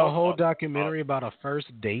 There's a whole documentary about a first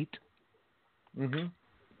date. Mm-hmm.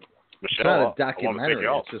 Michelle, It's not a documentary.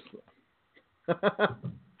 It's just.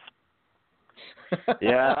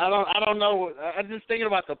 Yeah, I don't know. I'm just thinking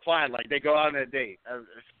about the plot. Like they go on a date.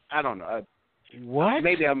 I don't know. What?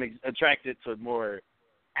 Maybe I'm attracted to more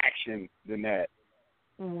action than that.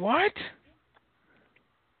 What?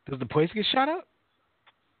 Does the place get shot up?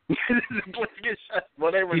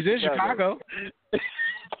 Well, they were He's in Chicago.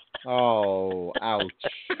 Oh, ouch.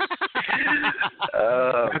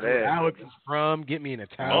 Oh, that's man. where Alex is from. Get me in a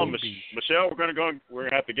town. Michelle, we're gonna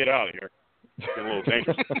have to get out of here. It's getting a little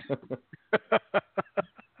dangerous.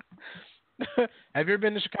 Have you ever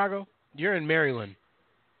been to Chicago? You're in Maryland.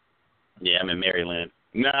 Yeah, I'm in Maryland.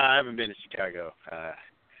 No, I haven't been to Chicago.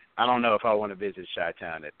 I don't know if I want to visit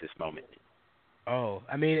Chi-Town at this moment. Oh,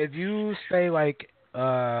 I mean, if you stay like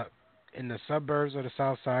in the suburbs of the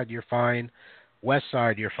South Side, you're fine. West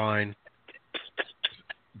Side, you're fine.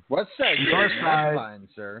 West Side, you North are Side, not fine,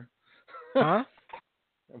 sir. Huh?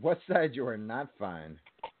 West Side, you are not fine.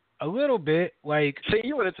 A little bit, like. See,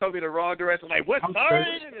 you would have told me the wrong direction. Like, West Side,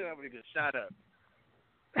 and then I would have just shot up.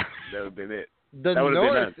 That would have been it. The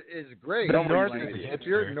north is great. The north like, is if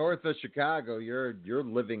you're north of Chicago, you're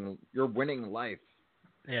winning life.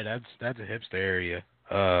 Yeah, that's a hipster area.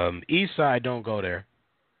 East Side, don't go there.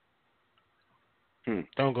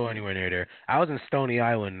 Don't go anywhere near there. I was in Stony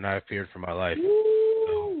Island and I feared for my life.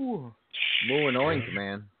 Woo! Moo and oink,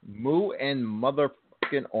 man. Moo and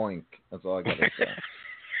motherfucking oink. That's all I gotta say.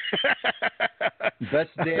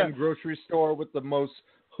 Best damn grocery store with the most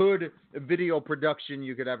hood video production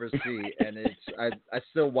you could ever see, and I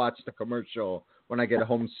still watch the commercial when I get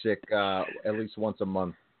homesick at least once a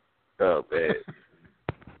month. Oh man.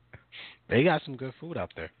 They got some good food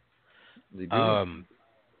out there. They do.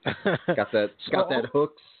 got that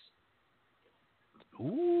hooks.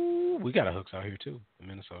 Ooh, we got a hooks out here too in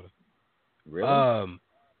Minnesota. Really?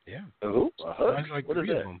 Yeah. A hook? A hook? Like what is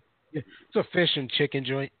that? them. Yeah. It's a fish and chicken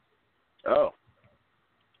joint. Oh.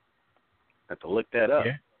 Have to look that up.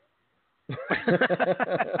 Yeah.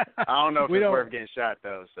 I don't know if it's worth getting shot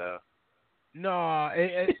though. So. No,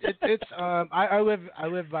 it's I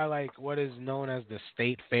live by like what is known as the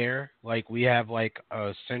state fair. Like we have like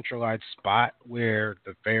a centralized spot where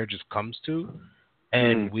the fair just comes to,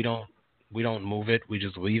 and we don't move it. We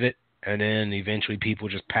just leave it, and then eventually people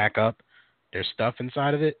just pack up their stuff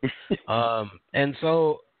inside of it. And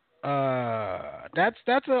so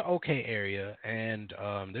that's a okay area, and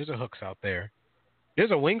there's a Hooks out there.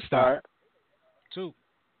 There's a Wingstop too.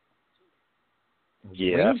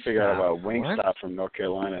 Yeah, Wingstop. I figured out about Wingstop from North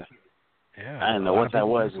Carolina. Yeah, I didn't know what that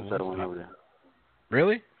was until I went over there.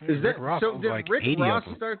 Really? Is that Ross so? Did like Rick 80 Ross of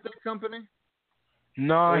them. start that company?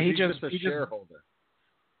 No, he just a shareholder.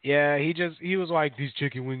 Yeah, he was like, these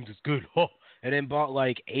chicken wings is good, and then bought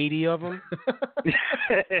like 80 of them.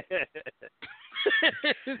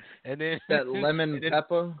 And then that lemon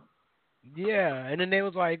pepper. Yeah, and then they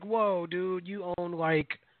was like, whoa, dude, you own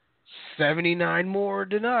like 79 more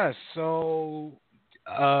than us, so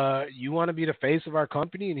you want to be the face of our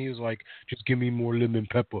company? And he was like, just give me more lemon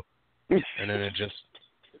pepper. And then it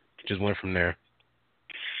just went from there.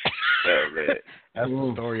 Oh, man. That's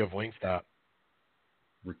the story of Wingstop.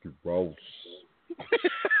 Ricky Ross.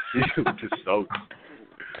 Just so.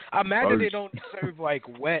 I'm mad that they don't serve like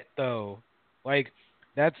wet though. Like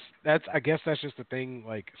that's I guess that's just the thing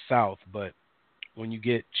like South, but when you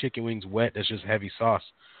get chicken wings wet, that's just heavy sauce.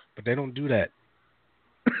 But they don't do that.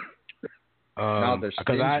 No, they're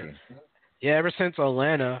stingy. Ever since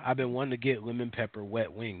Atlanta, I've been wanting to get lemon pepper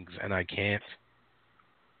wet wings, and I can't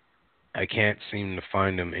seem to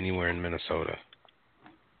find them anywhere in Minnesota.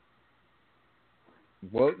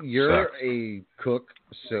 Well, you're a cook,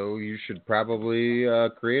 so you should probably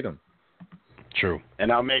create them. True.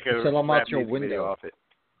 And I'll make a sell them out your video window. off it.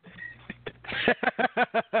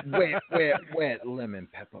 wet lemon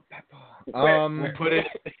pepper. We'll put it.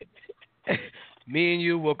 Me and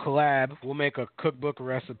you will collab. We'll make a cookbook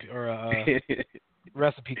recipe or a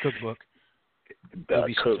recipe cookbook. It'll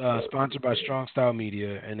be sponsored by Strong Style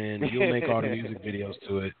Media, and then you'll make all the music videos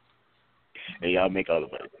to it. And y'all make all of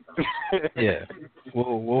it. Yeah,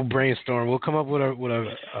 we'll brainstorm. We'll come up with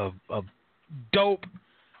a dope.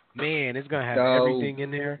 Man, it's gonna have everything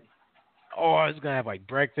in there. Oh, it's gonna have like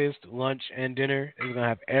breakfast, lunch, and dinner. It's gonna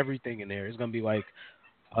have everything in there. It's gonna be like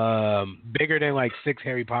bigger than like 6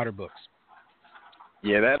 Harry Potter books.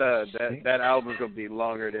 Yeah, that album's gonna be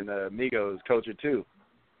longer than Migos Culture 2.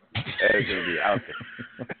 That is gonna be out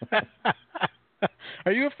there.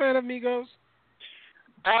 Are you a fan of Migos?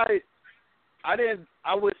 I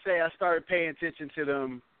would say I started paying attention to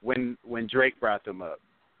them when Drake brought them up.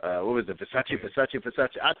 What was it? Versace.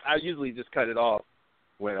 I usually just cut it off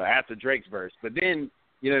after Drake's verse. But then,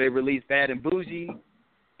 they released Bad and Bougie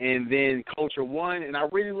and then Culture 1, and I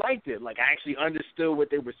really liked it. Like, I actually understood what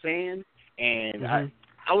they were saying, and I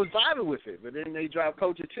was vibing with it. But then they dropped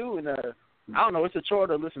Culture 2, and I don't know, it's a chore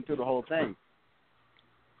to listen to the whole thing.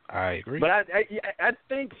 I agree. But I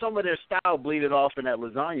think some of their style bleeded off in that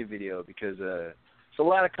Lasagna video because it's a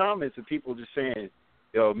lot of comments of people just saying,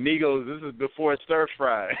 yo, Migos, this is before stir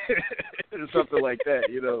fry, or something like that,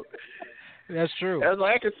 That's true. That's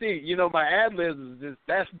like I can see, my ad libs is just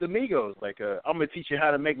that's the Migos. Like, I'm gonna teach you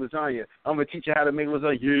how to make lasagna. I'm gonna teach you how to make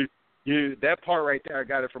lasagna. Yeah, that part right there, I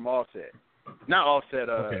got it from Offset. Not Offset.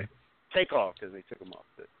 Okay. Takeoff, because they took him off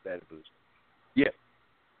the Bad Boost. Yeah.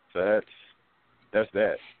 So that's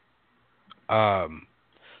that.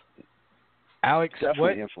 Alex, Definitely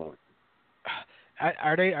what influence.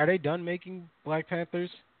 are they done making Black Panthers?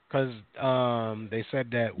 Because they said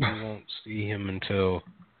that we won't see him until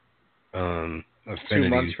Affinity. 2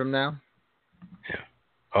 months from now. Yeah.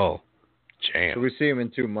 Oh, jam. So we see him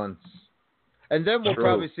in 2 months, and then we'll True.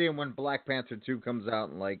 probably see him when Black Panther 2 comes out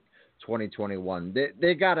in like 2021.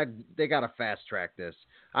 They gotta fast track this.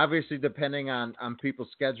 Obviously, depending on people's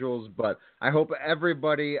schedules, but I hope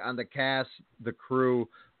everybody on the cast, the crew,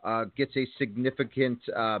 gets a significant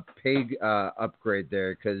pay upgrade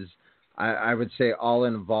there, because I would say all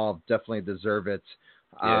involved definitely deserve it.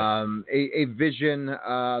 Yeah. A vision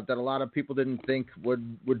that a lot of people didn't think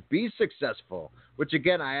would be successful, which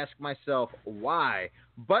again, I ask myself why.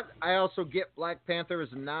 But I also get Black Panther is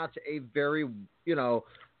not a very,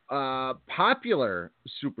 popular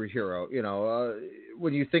superhero.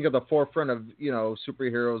 When you think of the forefront of,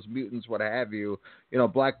 superheroes, mutants, what have you,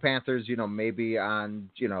 Black Panthers, maybe on,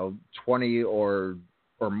 20 or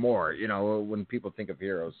more, when people think of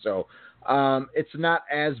heroes. So it's not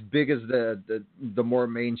as big as the more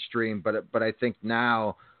mainstream, but I think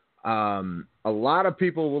now a lot of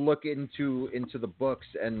people will look into the books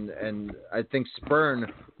and I think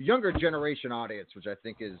spurn younger generation audience, which I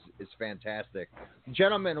think is fantastic.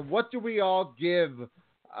 Gentlemen, what do we all give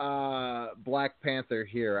Black Panther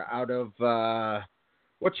here out of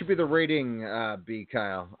what should be the rating, B,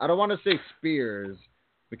 Kyle? I don't want to say Spears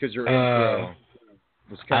because your intro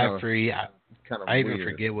was kind of I even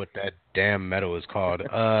weird. forget what that damn medal is called.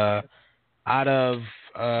 Out of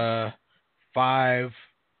 5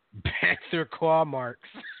 Panther claw marks.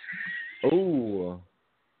 Ooh.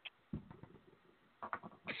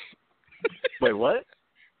 Wait, what?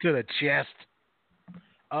 To the chest.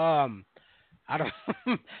 I don't.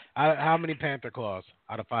 How many Panther claws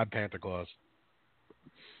out of 5 Panther claws?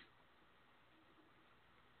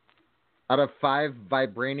 Out of 5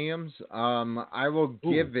 vibraniums, I will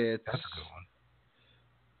give it. That's a good one.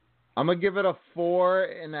 I'm gonna give it a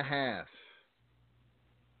 4.5.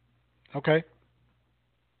 Okay.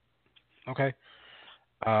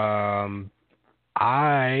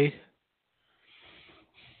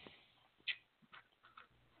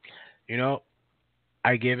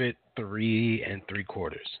 I give it 3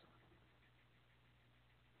 3/4.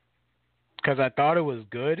 Because I thought it was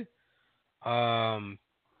good. There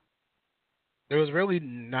was really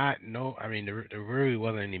there really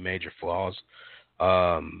wasn't any major flaws.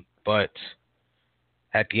 But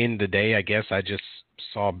at the end of the day, I guess I just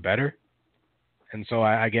saw better. And so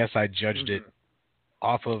I guess I judged it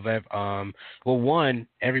off of it. One,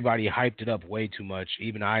 everybody hyped it up way too much.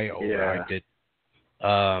 Even I overhyped it.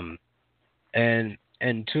 And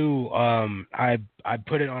two, I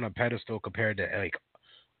put it on a pedestal compared to like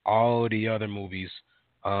all the other movies,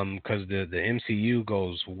 because the MCU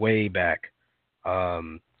goes way back.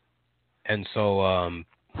 And so I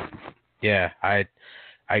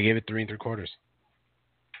gave it 3 3/4.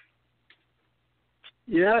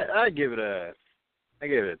 Yeah, I give it a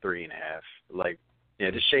 3.5. Like,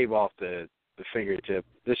 just shave off the fingertip,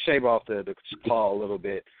 just shave off the claw a little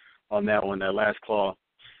bit on that one, that last claw.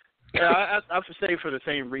 Yeah, I have to say for the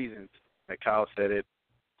same reasons that Kyle said it.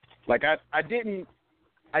 Like, I do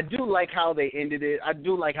like how they ended it. I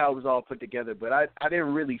do like how it was all put together, but I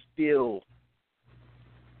didn't really feel.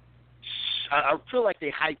 I feel like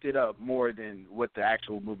they hyped it up more than what the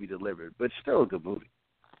actual movie delivered, but still a good movie.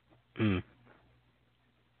 Mm.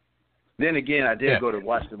 Then again, I did go to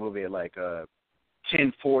watch the movie at like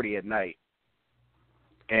 10:40 at night,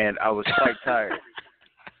 and I was quite tired.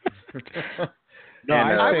 No,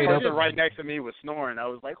 and I the person right next to me was snoring. I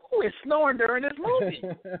was like, "Who is snoring during this movie?"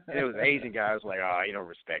 And it was an Asian guy. I was like, "Oh, you don't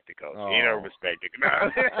respect the coach. You don't respect it."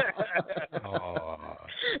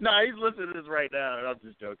 No, he's listening to this right now, and I'm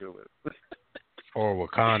just joking with him. For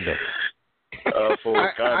Wakanda. For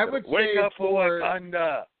Wakanda. I would Wake say up for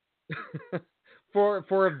Wakanda.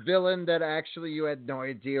 For a villain that actually you had no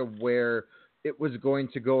idea where it was going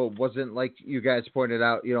to go. It wasn't like you guys pointed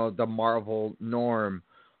out, the Marvel norm.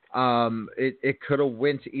 It could have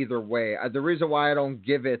went either way. The reason why I don't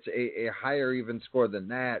give it a higher even score than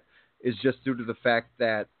that is just due to the fact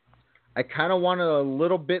that I kind of wanted a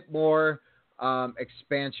little bit more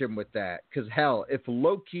expansion with that. Because hell, if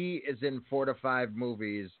Loki is in 4 to 5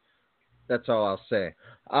 movies, that's all I'll say.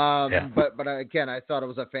 But again, I thought it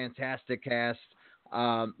was a fantastic cast.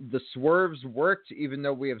 The swerves worked, even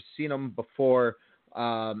though we have seen them before.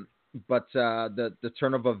 But the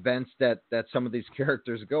turn of events that some of these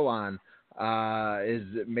characters go on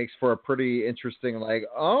makes for a pretty interesting, like,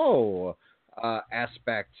 oh,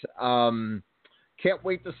 aspect. Can't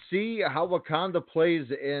wait to see how Wakanda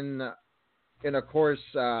plays in of course,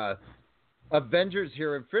 Avengers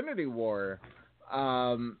here, Infinity War.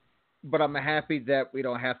 But I'm happy that we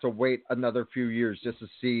don't have to wait another few years just to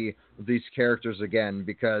see these characters again.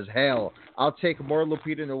 Because hell, I'll take more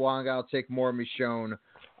Lupita Nyong'o, I'll take more Michonne,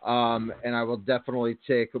 and I will definitely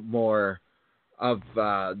take more of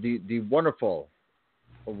the wonderful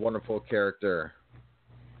character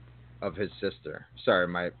of his sister. Sorry,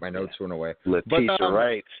 my notes went away. Letitia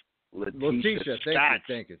Wright. Letitia,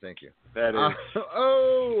 thank you. That is.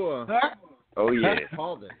 Oh yeah.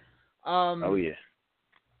 Called it. Oh yeah.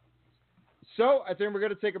 So I think we're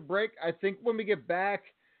going to take a break. I think when we get back,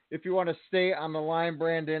 if you want to stay on the line,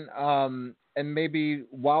 Brandon, and maybe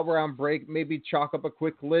while we're on break, maybe chalk up a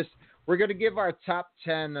quick list. We're going to give our top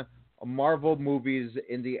 10 Marvel movies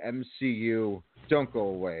in the MCU. Don't go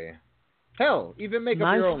away. Hell, even make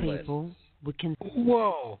up your own list.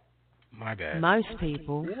 Whoa. My bad. Most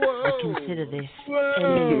people would consider this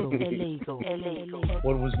illegal.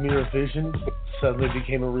 What was mere vision suddenly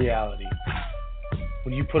became a reality.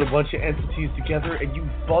 When you put a bunch of entities together and you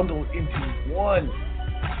bundle into one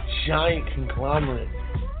giant conglomerate,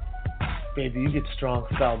 baby, you get Strong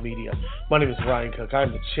Style Media. My name is Ryan Cook.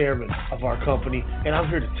 I'm the chairman of our company, and I'm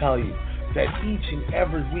here to tell you that each and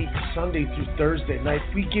every week, Sunday through Thursday night,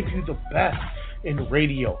 we give you the best in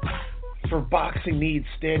radio. For boxing needs,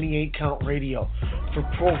 Standing 8 Count Radio. For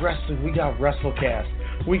pro wrestling, we got WrestleCast.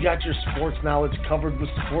 We got your sports knowledge covered with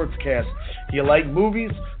Sportscast. You like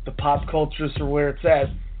movies? The Pop Culturists are where it's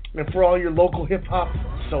at. And for all your local hip-hop,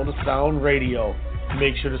 Soda Sound Radio.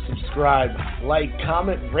 Make sure to subscribe, like,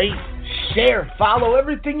 comment, rate, share, follow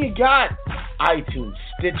everything you got. iTunes,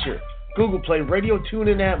 Stitcher, Google Play, Radio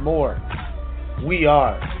TuneIn, and more. We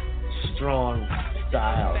are Strong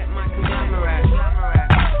Style.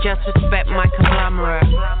 Just respect my conglomerate.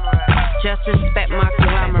 Just respect my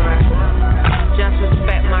conglomerate. Just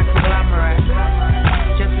respect my conglomerate.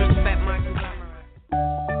 Just respect my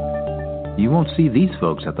conglomerate. You won't see these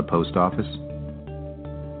folks at the post office.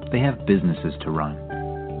 They have businesses to run.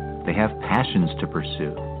 They have passions to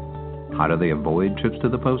pursue. How do they avoid trips to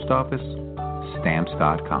the post office?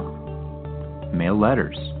 Stamps.com. Mail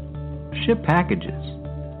letters. Ship packages.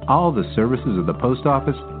 All the services of the post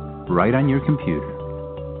office right on your computer.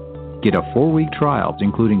 Get a 4-week trial,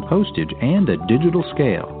 including postage and a digital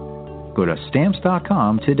scale. Go to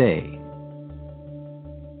Stamps.com today.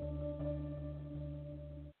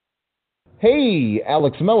 Hey,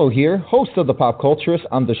 Alex Mello here, host of the Pop Culturists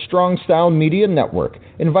on the Strong Style Media Network,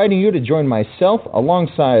 inviting you to join myself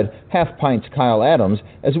alongside Half Pint's Kyle Adams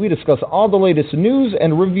as we discuss all the latest news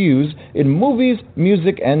and reviews in movies,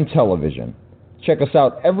 music, and television. Check us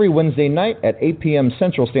out every Wednesday night at 8 p.m.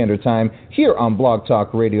 Central Standard Time here on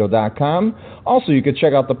blogtalkradio.com. Also, you can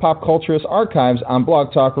check out the Pop Culturist archives on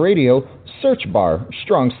Blog Talk Radio, search bar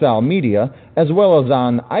Strong Style Media, as well as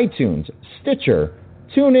on iTunes, Stitcher,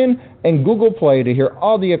 TuneIn, and Google Play to hear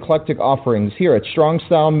all the eclectic offerings here at Strong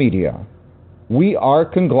Style Media. We are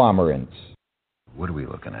conglomerates. What are we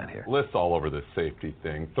looking at here? Lists all over this safety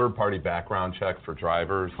thing. Third-party background checks for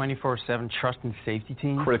drivers. 24/7 trust and safety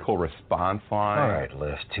team. Critical response line. All right,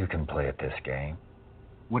 List, two can play at this game.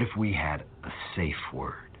 What if we had a safe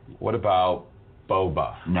word? What about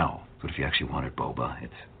boba? No. What if you actually wanted boba?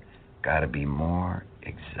 It's got to be more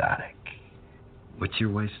exotic. What's your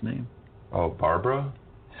wife's name? Oh, Barbara?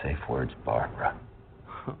 Safe word's Barbara.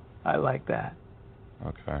 I like that.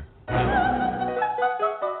 Okay.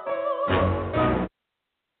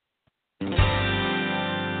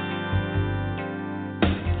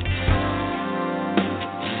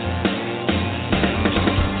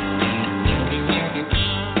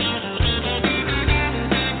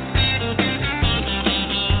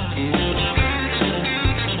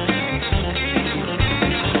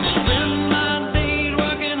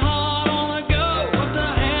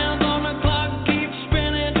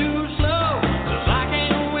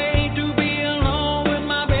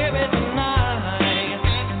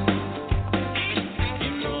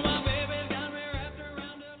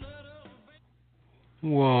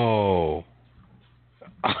 Whoa.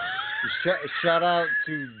 Shout out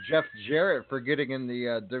to Jeff Jarrett for getting in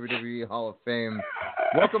the WWE Hall of Fame.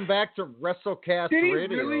 Welcome back to WrestleCast Radio.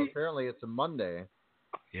 Really? Apparently it's a Monday.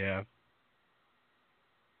 Yeah.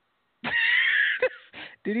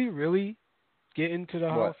 Did he really get into the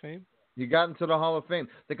Hall of Fame? He got into the Hall of Fame.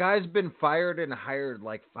 The guy's been fired and hired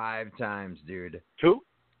like 5 times, dude. Who?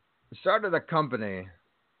 Started a company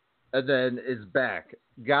and then is back.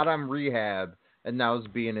 Got on rehab and now is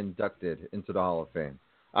being inducted into the Hall of Fame.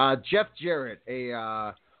 Jeff Jarrett,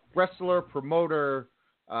 a wrestler, promoter,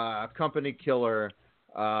 company killer,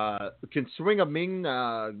 can swing a mean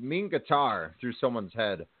guitar through someone's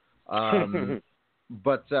head.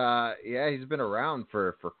 But yeah, he's been around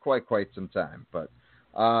for quite some time. But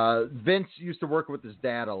Vince used to work with his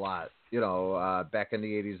dad a lot, back in the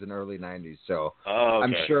 80s and early 90s. So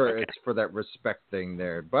I'm sure it's for that respect thing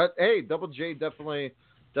there. But hey, Double J definitely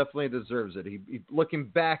deserves it. He looking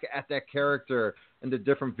back at that character and the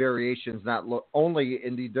different variations, not only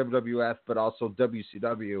in the WWF but also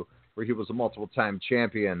WCW, where he was a multiple-time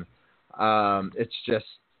champion. It's just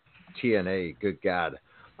TNA, good God.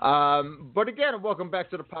 But again, welcome back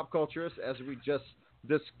to the Pop Culturists, as we just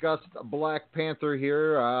discussed Black Panther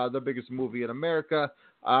here, the biggest movie in America.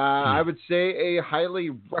 I would say a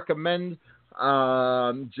highly recommend.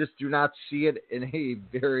 Just do not see it in a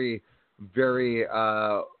very, very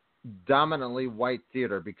dominantly white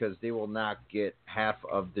theater, because they will not get half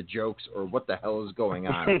of the jokes or what the hell is going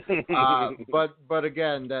on. But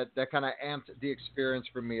again, that kind of amped the experience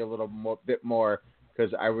for me a little bit more,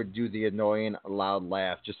 because I would do the annoying loud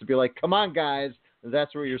laugh just to be like, come on, guys,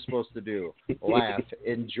 that's what you're supposed to do. Laugh,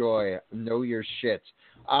 enjoy, know your shit.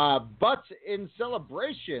 But in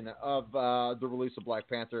celebration of the release of Black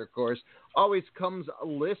Panther, of course, always comes a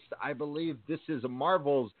list. I believe this is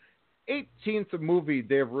Marvel's 18th movie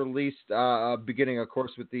they've released, beginning, of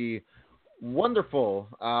course, with the wonderful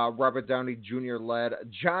Robert Downey Jr. led,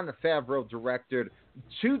 Jon Favreau directed,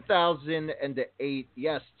 2008,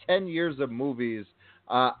 yes, 10 years of movies.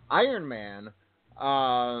 Iron Man,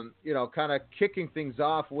 kind of kicking things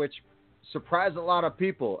off, which surprised a lot of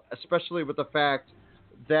people, especially with the fact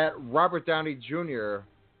that Robert Downey Jr.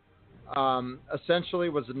 Essentially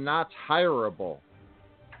was not hireable.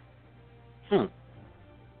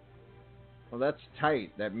 Well, that's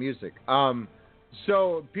tight, that music.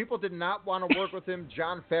 So people did not want to work with him.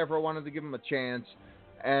 Jon Favreau wanted to give him a chance,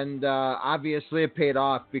 and obviously it paid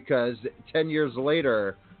off, because 10 years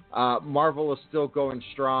later, Marvel is still going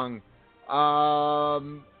strong.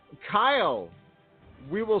 Kyle,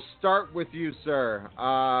 we will start with you, sir,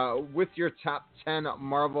 with your top 10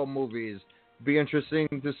 Marvel movies. Be interesting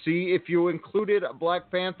to see if you included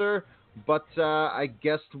Black Panther, but I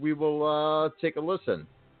guess we will take a listen.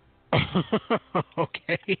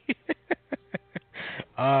 Okay.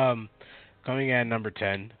 Coming at number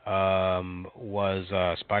 10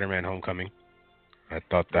 was Spider-Man: Homecoming. I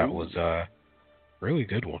thought that was a really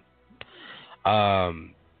good one.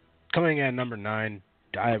 Coming at number 9,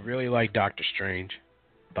 I really like Doctor Strange.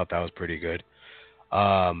 Thought that was pretty good.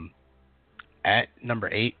 At number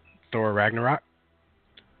 8, Thor: Ragnarok.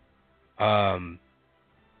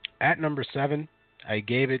 At number 7, I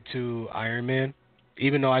gave it to Iron Man,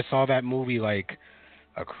 even though I saw that movie like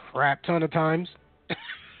a crap ton of times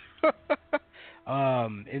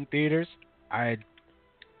in theaters. I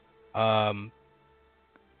don't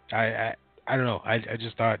know. I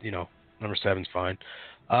just thought, number 7's fine.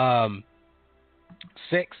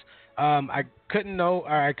 6, I couldn't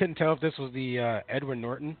tell if this was the Edward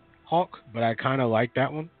Norton Hulk, but I kind of like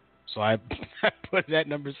that one, so I put it at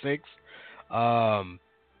number 6.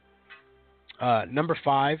 Number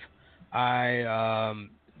 5, I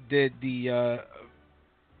did the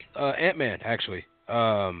Ant-Man, actually.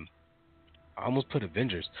 I almost put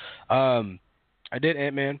Avengers. I did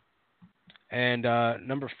Ant-Man. And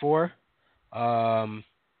number 4, I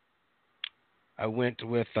went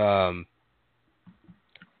with Iron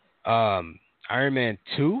Man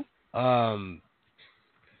 2. I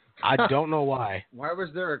don't know why. Why was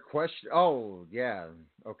there a question? Oh, yeah.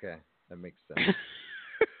 Okay. That makes sense.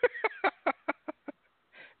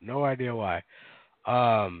 No idea why.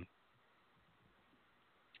 That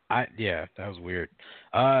was weird.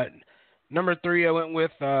 Number 3, I went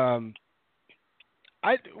with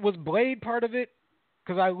was Blade part of it?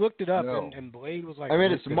 Because I looked it up, No. and Blade was like. I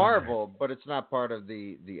mean, it's Marvel, but it's not part of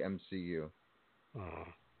the MCU. Oh,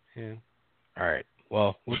 yeah. All right.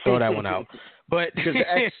 Well, we'll throw that one out. But because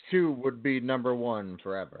X2 would be number 1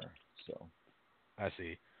 forever. So I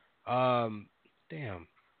see. Damn.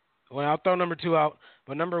 Well, I'll throw number 2 out,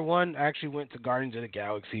 but number 1 actually went to Guardians of the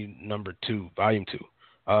Galaxy number 2, Volume 2.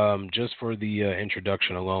 Just for the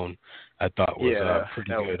introduction alone, I thought was pretty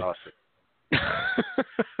good. Was awesome.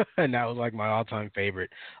 And that was like my all-time favorite.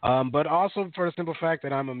 But also for the simple fact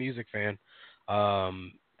that I'm a music fan,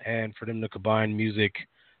 and for them to combine music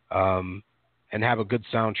and have a good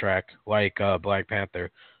soundtrack like Black Panther,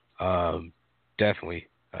 definitely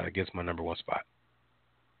gets my number 1 spot.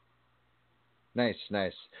 Nice.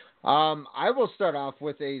 I will start off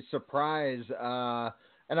with a surprise,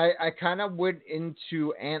 and I kind of went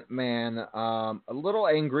into Ant-Man a little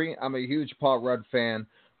angry. I'm a huge Paul Rudd fan,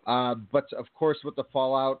 but of course with the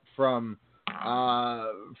fallout from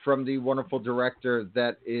from the wonderful director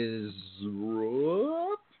that is,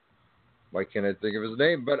 why can't I think of his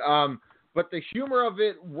name? But the humor of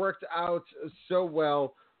it worked out so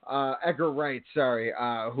well. Edgar Wright,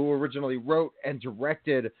 who originally wrote and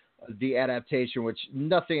directed the adaptation, which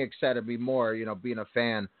nothing excited me more, being a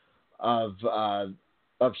fan of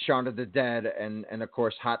Shaun of the Dead and of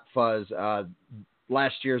course Hot Fuzz,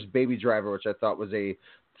 last year's Baby Driver, which I thought was a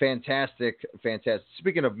fantastic.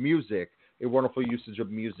 Speaking of music, a wonderful usage of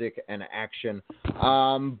music and action.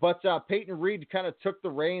 But Peyton Reed kind of took the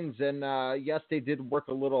reins, and yes, they did work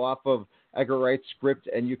a little off of Edgar Wright's script,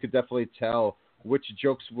 and you could definitely tell which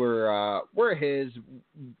jokes were his,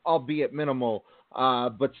 albeit minimal,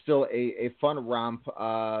 but still a fun romp.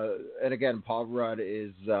 And again, Paul Rudd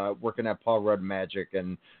is working at Paul Rudd magic,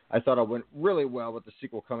 and I thought it went really well with the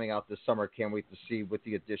sequel coming out this summer. Can't wait to see with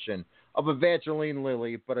the addition of Evangeline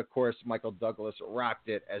Lilly, but of course Michael Douglas rocked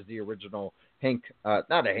it as the original Hank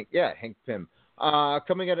Pym.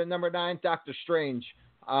 Coming in at number 9, Doctor Strange.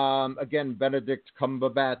 Again, Benedict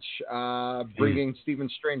Cumberbatch bringing Stephen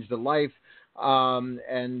Strange to life.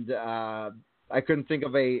 And I couldn't think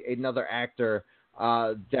of another actor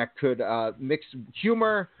that could mix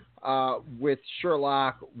humor with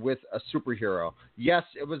Sherlock with a superhero. Yes,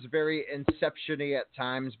 it was very Inception-y at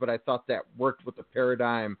times, but I thought that worked with the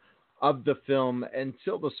paradigm of the film, and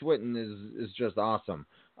Tilda Swinton is just awesome.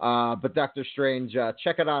 But Doctor Strange,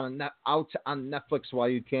 check it out on Netflix while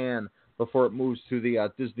you can before it moves to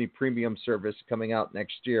the Disney Premium service coming out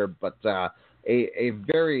next year. But a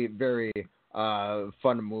very, very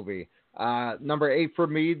fun movie. Number 8 for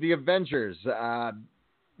me, The Avengers.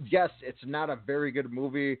 Yes, it's not a very good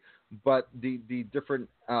movie, but the different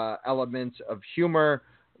elements of humor.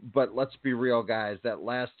 But let's be real, guys. That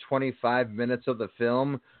last 25 minutes of the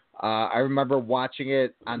film, I remember watching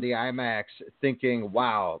it on the IMAX thinking,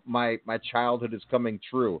 wow, my childhood is coming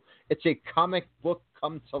true. It's a comic book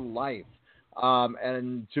come to life.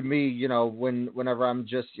 And to me, whenever I'm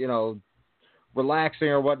just, relaxing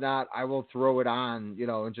or whatnot, I will throw it on,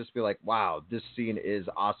 and just be like, wow, this scene is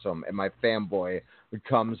awesome. And my fanboy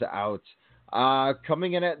comes out.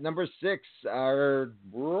 Coming in at number 6, coming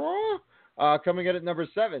in at number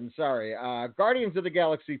 7, Guardians of the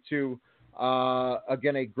Galaxy 2.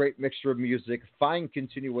 Again, a great mixture of music, fine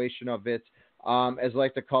continuation of it. As I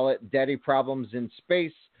like to call it, daddy problems in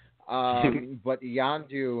space. But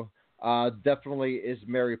Yondu definitely is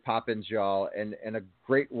Mary Poppins, y'all, and a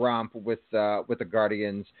great romp with the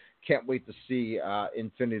Guardians. Can't wait to see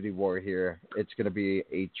Infinity War here. It's going to be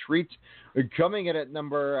a treat. Coming in at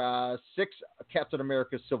number 6, Captain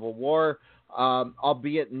America: Civil War.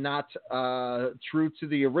 Albeit not true to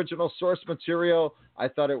the original source material, I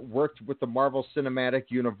thought it worked with the Marvel Cinematic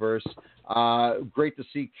Universe. Great to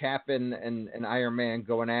see Cap and Iron Man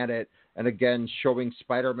going at it, and again showing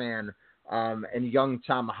Spider-Man and young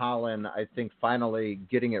Tom Holland, I think, finally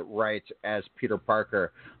getting it right as Peter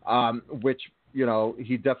Parker, which,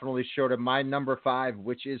 he definitely showed in my number 5,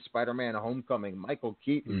 which is Spider-Man Homecoming. Michael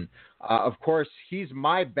Keaton. Of course, he's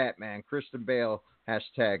my Batman. Christian Bale, #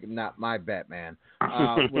 not my Batman,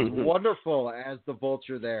 was wonderful as the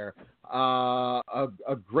Vulture there.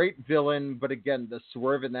 A great villain, but again, the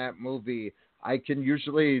swerve in that movie, I can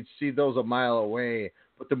usually see those a mile away,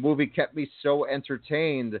 but the movie kept me so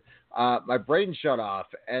entertained, my brain shut off,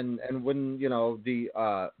 and when,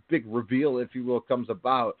 the big reveal, if you will, comes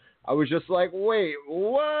about, I was just like, wait,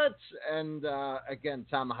 what? And again,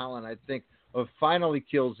 Tom Holland, I think, finally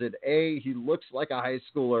kills it. A, he looks like a high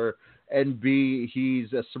schooler, and B,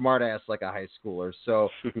 he's a smartass like a high schooler. So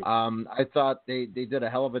I thought they did a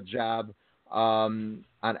hell of a job on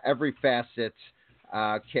every facet.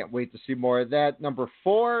 Can't wait to see more of that. Number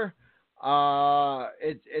 4,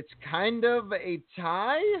 it's kind of a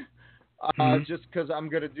tie, just because I'm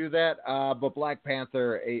going to do that. But Black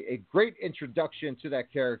Panther, a great introduction to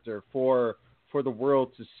that character for the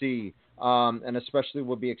world to see, and especially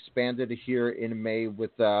will be expanded here in May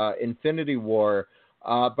with Infinity War.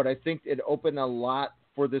 But I think it opened a lot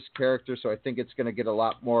for this character, so I think it's going to get a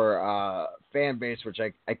lot more fan base, which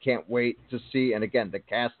I can't wait to see. And again, the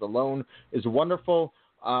cast alone is wonderful.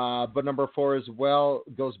 But number 4 as well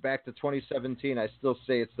goes back to 2017. I still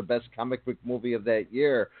say it's the best comic book movie of that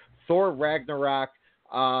year. Thor Ragnarok.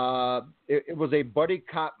 It was a buddy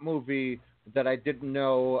cop movie that I didn't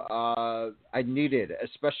know I needed,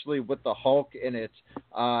 especially with the Hulk in it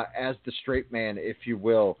as the straight man, if you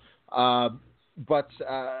will. But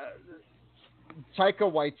Taika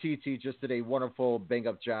Waititi just did a wonderful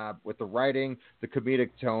bang-up job with the writing, the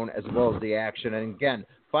comedic tone, as well as the action. And again,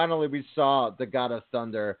 finally we saw the God of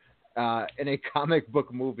Thunder in a comic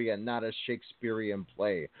book movie and not a Shakespearean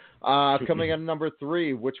play. Coming in number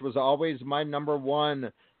 3, which was always my number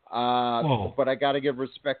 1, but I got to give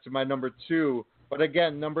respect to my number 2. But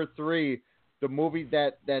again, number 3, the movie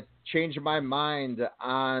that changed my mind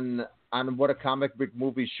on what a comic book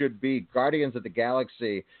movie should be, Guardians of the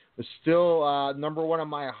Galaxy, is still number 1 on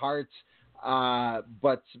my heart.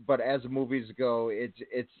 But as movies go, it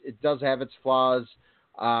does have its flaws.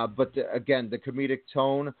 But again, the comedic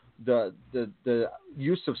tone, the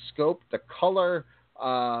use of scope, the color,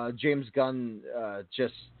 James Gunn,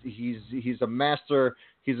 he's a master.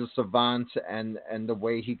 He's a savant, and the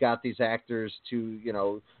way he got these actors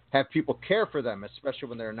to, have people care for them, especially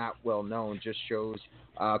when they're not well known, just shows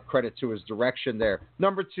credit to his direction there.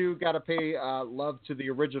 Number 2, got to pay love to the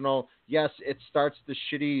original. Yes, it starts the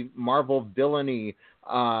shitty Marvel villainy,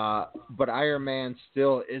 but Iron Man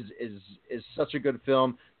still is such a good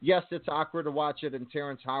film. Yes, it's awkward to watch it, and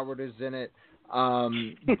Terrence Howard is in it,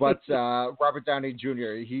 but Robert Downey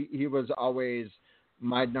Jr., he was always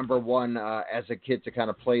my number 1 as a kid to kind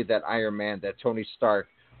of play that Iron Man, that Tony Stark,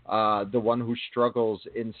 the one who struggles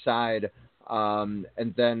inside, and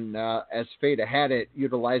then as fate had it,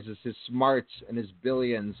 utilizes his smarts and his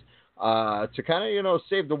billions to kind of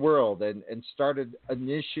save the world and started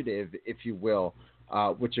initiative, if you will,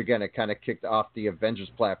 which again it kind of kicked off the Avengers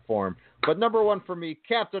platform. But number 1 for me,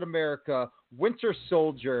 Captain America, Winter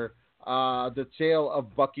Soldier. The tale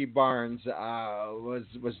of Bucky Barnes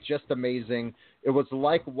was just amazing. It was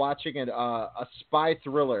like watching a spy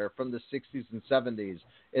thriller from the 60s and 70s.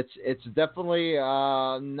 It's definitely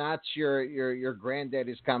not your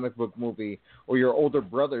granddaddy's comic book movie or your older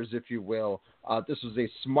brother's, if you will. This was a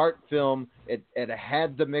smart film. It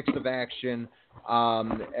had the mix of action,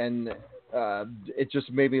 and it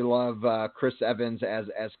just made me love Chris Evans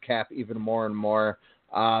as Cap even more and more.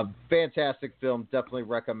 Fantastic film. Definitely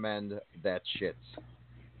recommend that shit.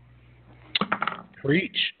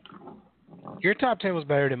 Preach. Your top 10 was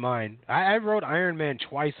better than mine. I wrote Iron Man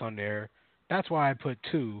twice on there. That's why I put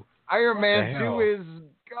 2. Iron Man 2 is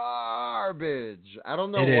garbage. I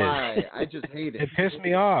don't know why. I just hate it. It pissed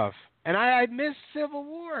me off. And I missed Civil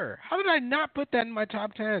War. How did I not put that in my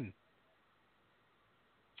top 10?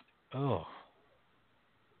 Oh.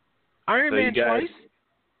 Iron Man twice?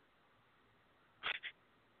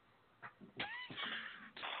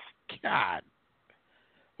 God.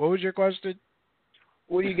 What was your question?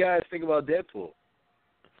 What do you guys think about Deadpool?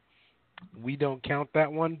 We don't count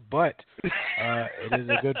that one, but it is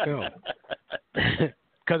a good film.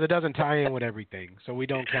 Because it doesn't tie in with everything, so we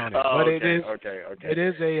don't count it. But okay. It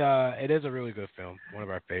is a really good film. One of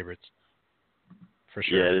our favorites. For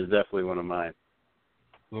sure. Yeah, it is definitely one of mine.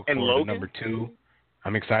 Look forward to number 2.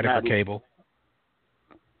 I'm excited for Cable.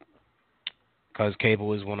 Because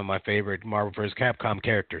Cable is one of my favorite Marvel vs. Capcom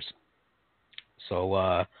characters.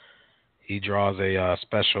 So he draws a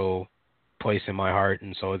special place in my heart,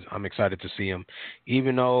 and so I'm excited to see him.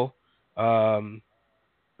 Even though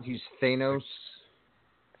he's Thanos.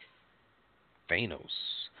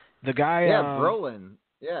 The guy... Yeah, Brolin.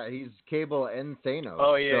 Yeah, he's Cable and Thanos.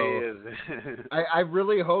 Oh, yeah, so he is. I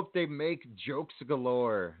really hope they make jokes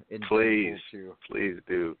galore in Please. Deadpool 2. Please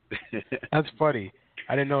do. That's funny.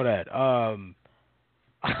 I didn't know that.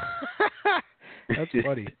 That's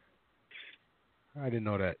funny. I didn't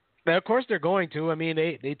know that. Now, of course they're going to. I mean,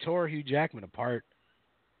 they tore Hugh Jackman apart.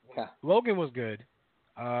 Yeah. Logan was good.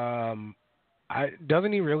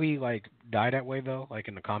 Doesn't he really die that way though, like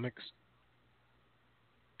in the comics?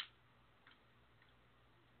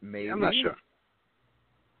 Maybe. I'm not sure.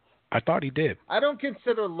 I thought he did. I don't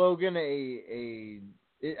consider Logan I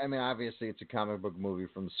mean, obviously it's a comic book movie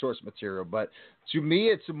from the source material, but to me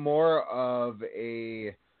it's more of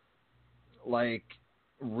a like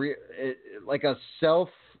a self.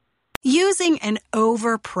 Using an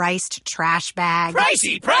overpriced trash bag.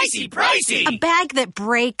 Pricey! A bag that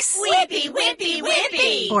breaks.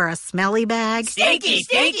 Whippy! Or a smelly bag.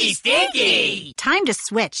 Stinky! Time to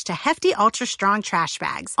switch to Hefty Ultra Strong trash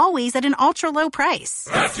bags. Always at an ultra low price.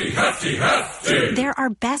 Hefty! They're our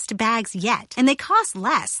best bags yet, and they cost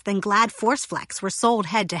less than Glad Force Flex were sold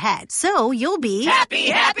head to head. So you'll be happy!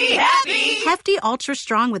 Hefty Ultra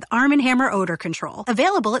Strong with Arm & Hammer odor control.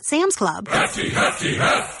 Available at Sam's Club. Hefty!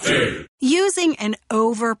 Using an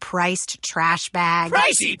overpriced trash bag.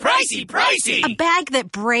 Pricey, pricey, pricey! A bag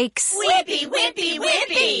that breaks. Whippy, whippy,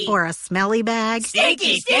 whippy! Or a smelly bag.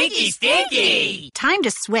 Stinky, stinky, stinky! Time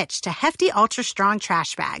to switch to Hefty Ultra Strong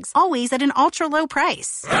trash bags, always at an ultra low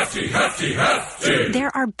price. Hefty, hefty, hefty!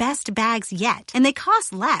 They're our best bags yet, and they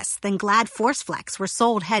cost less than Glad Force Flex were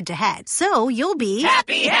sold head to head. So you'll be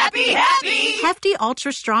happy, happy, happy! Hefty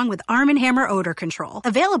Ultra Strong with Arm & Hammer odor control.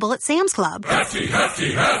 Available at Sam's Club. Hefty,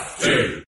 hefty, hefty!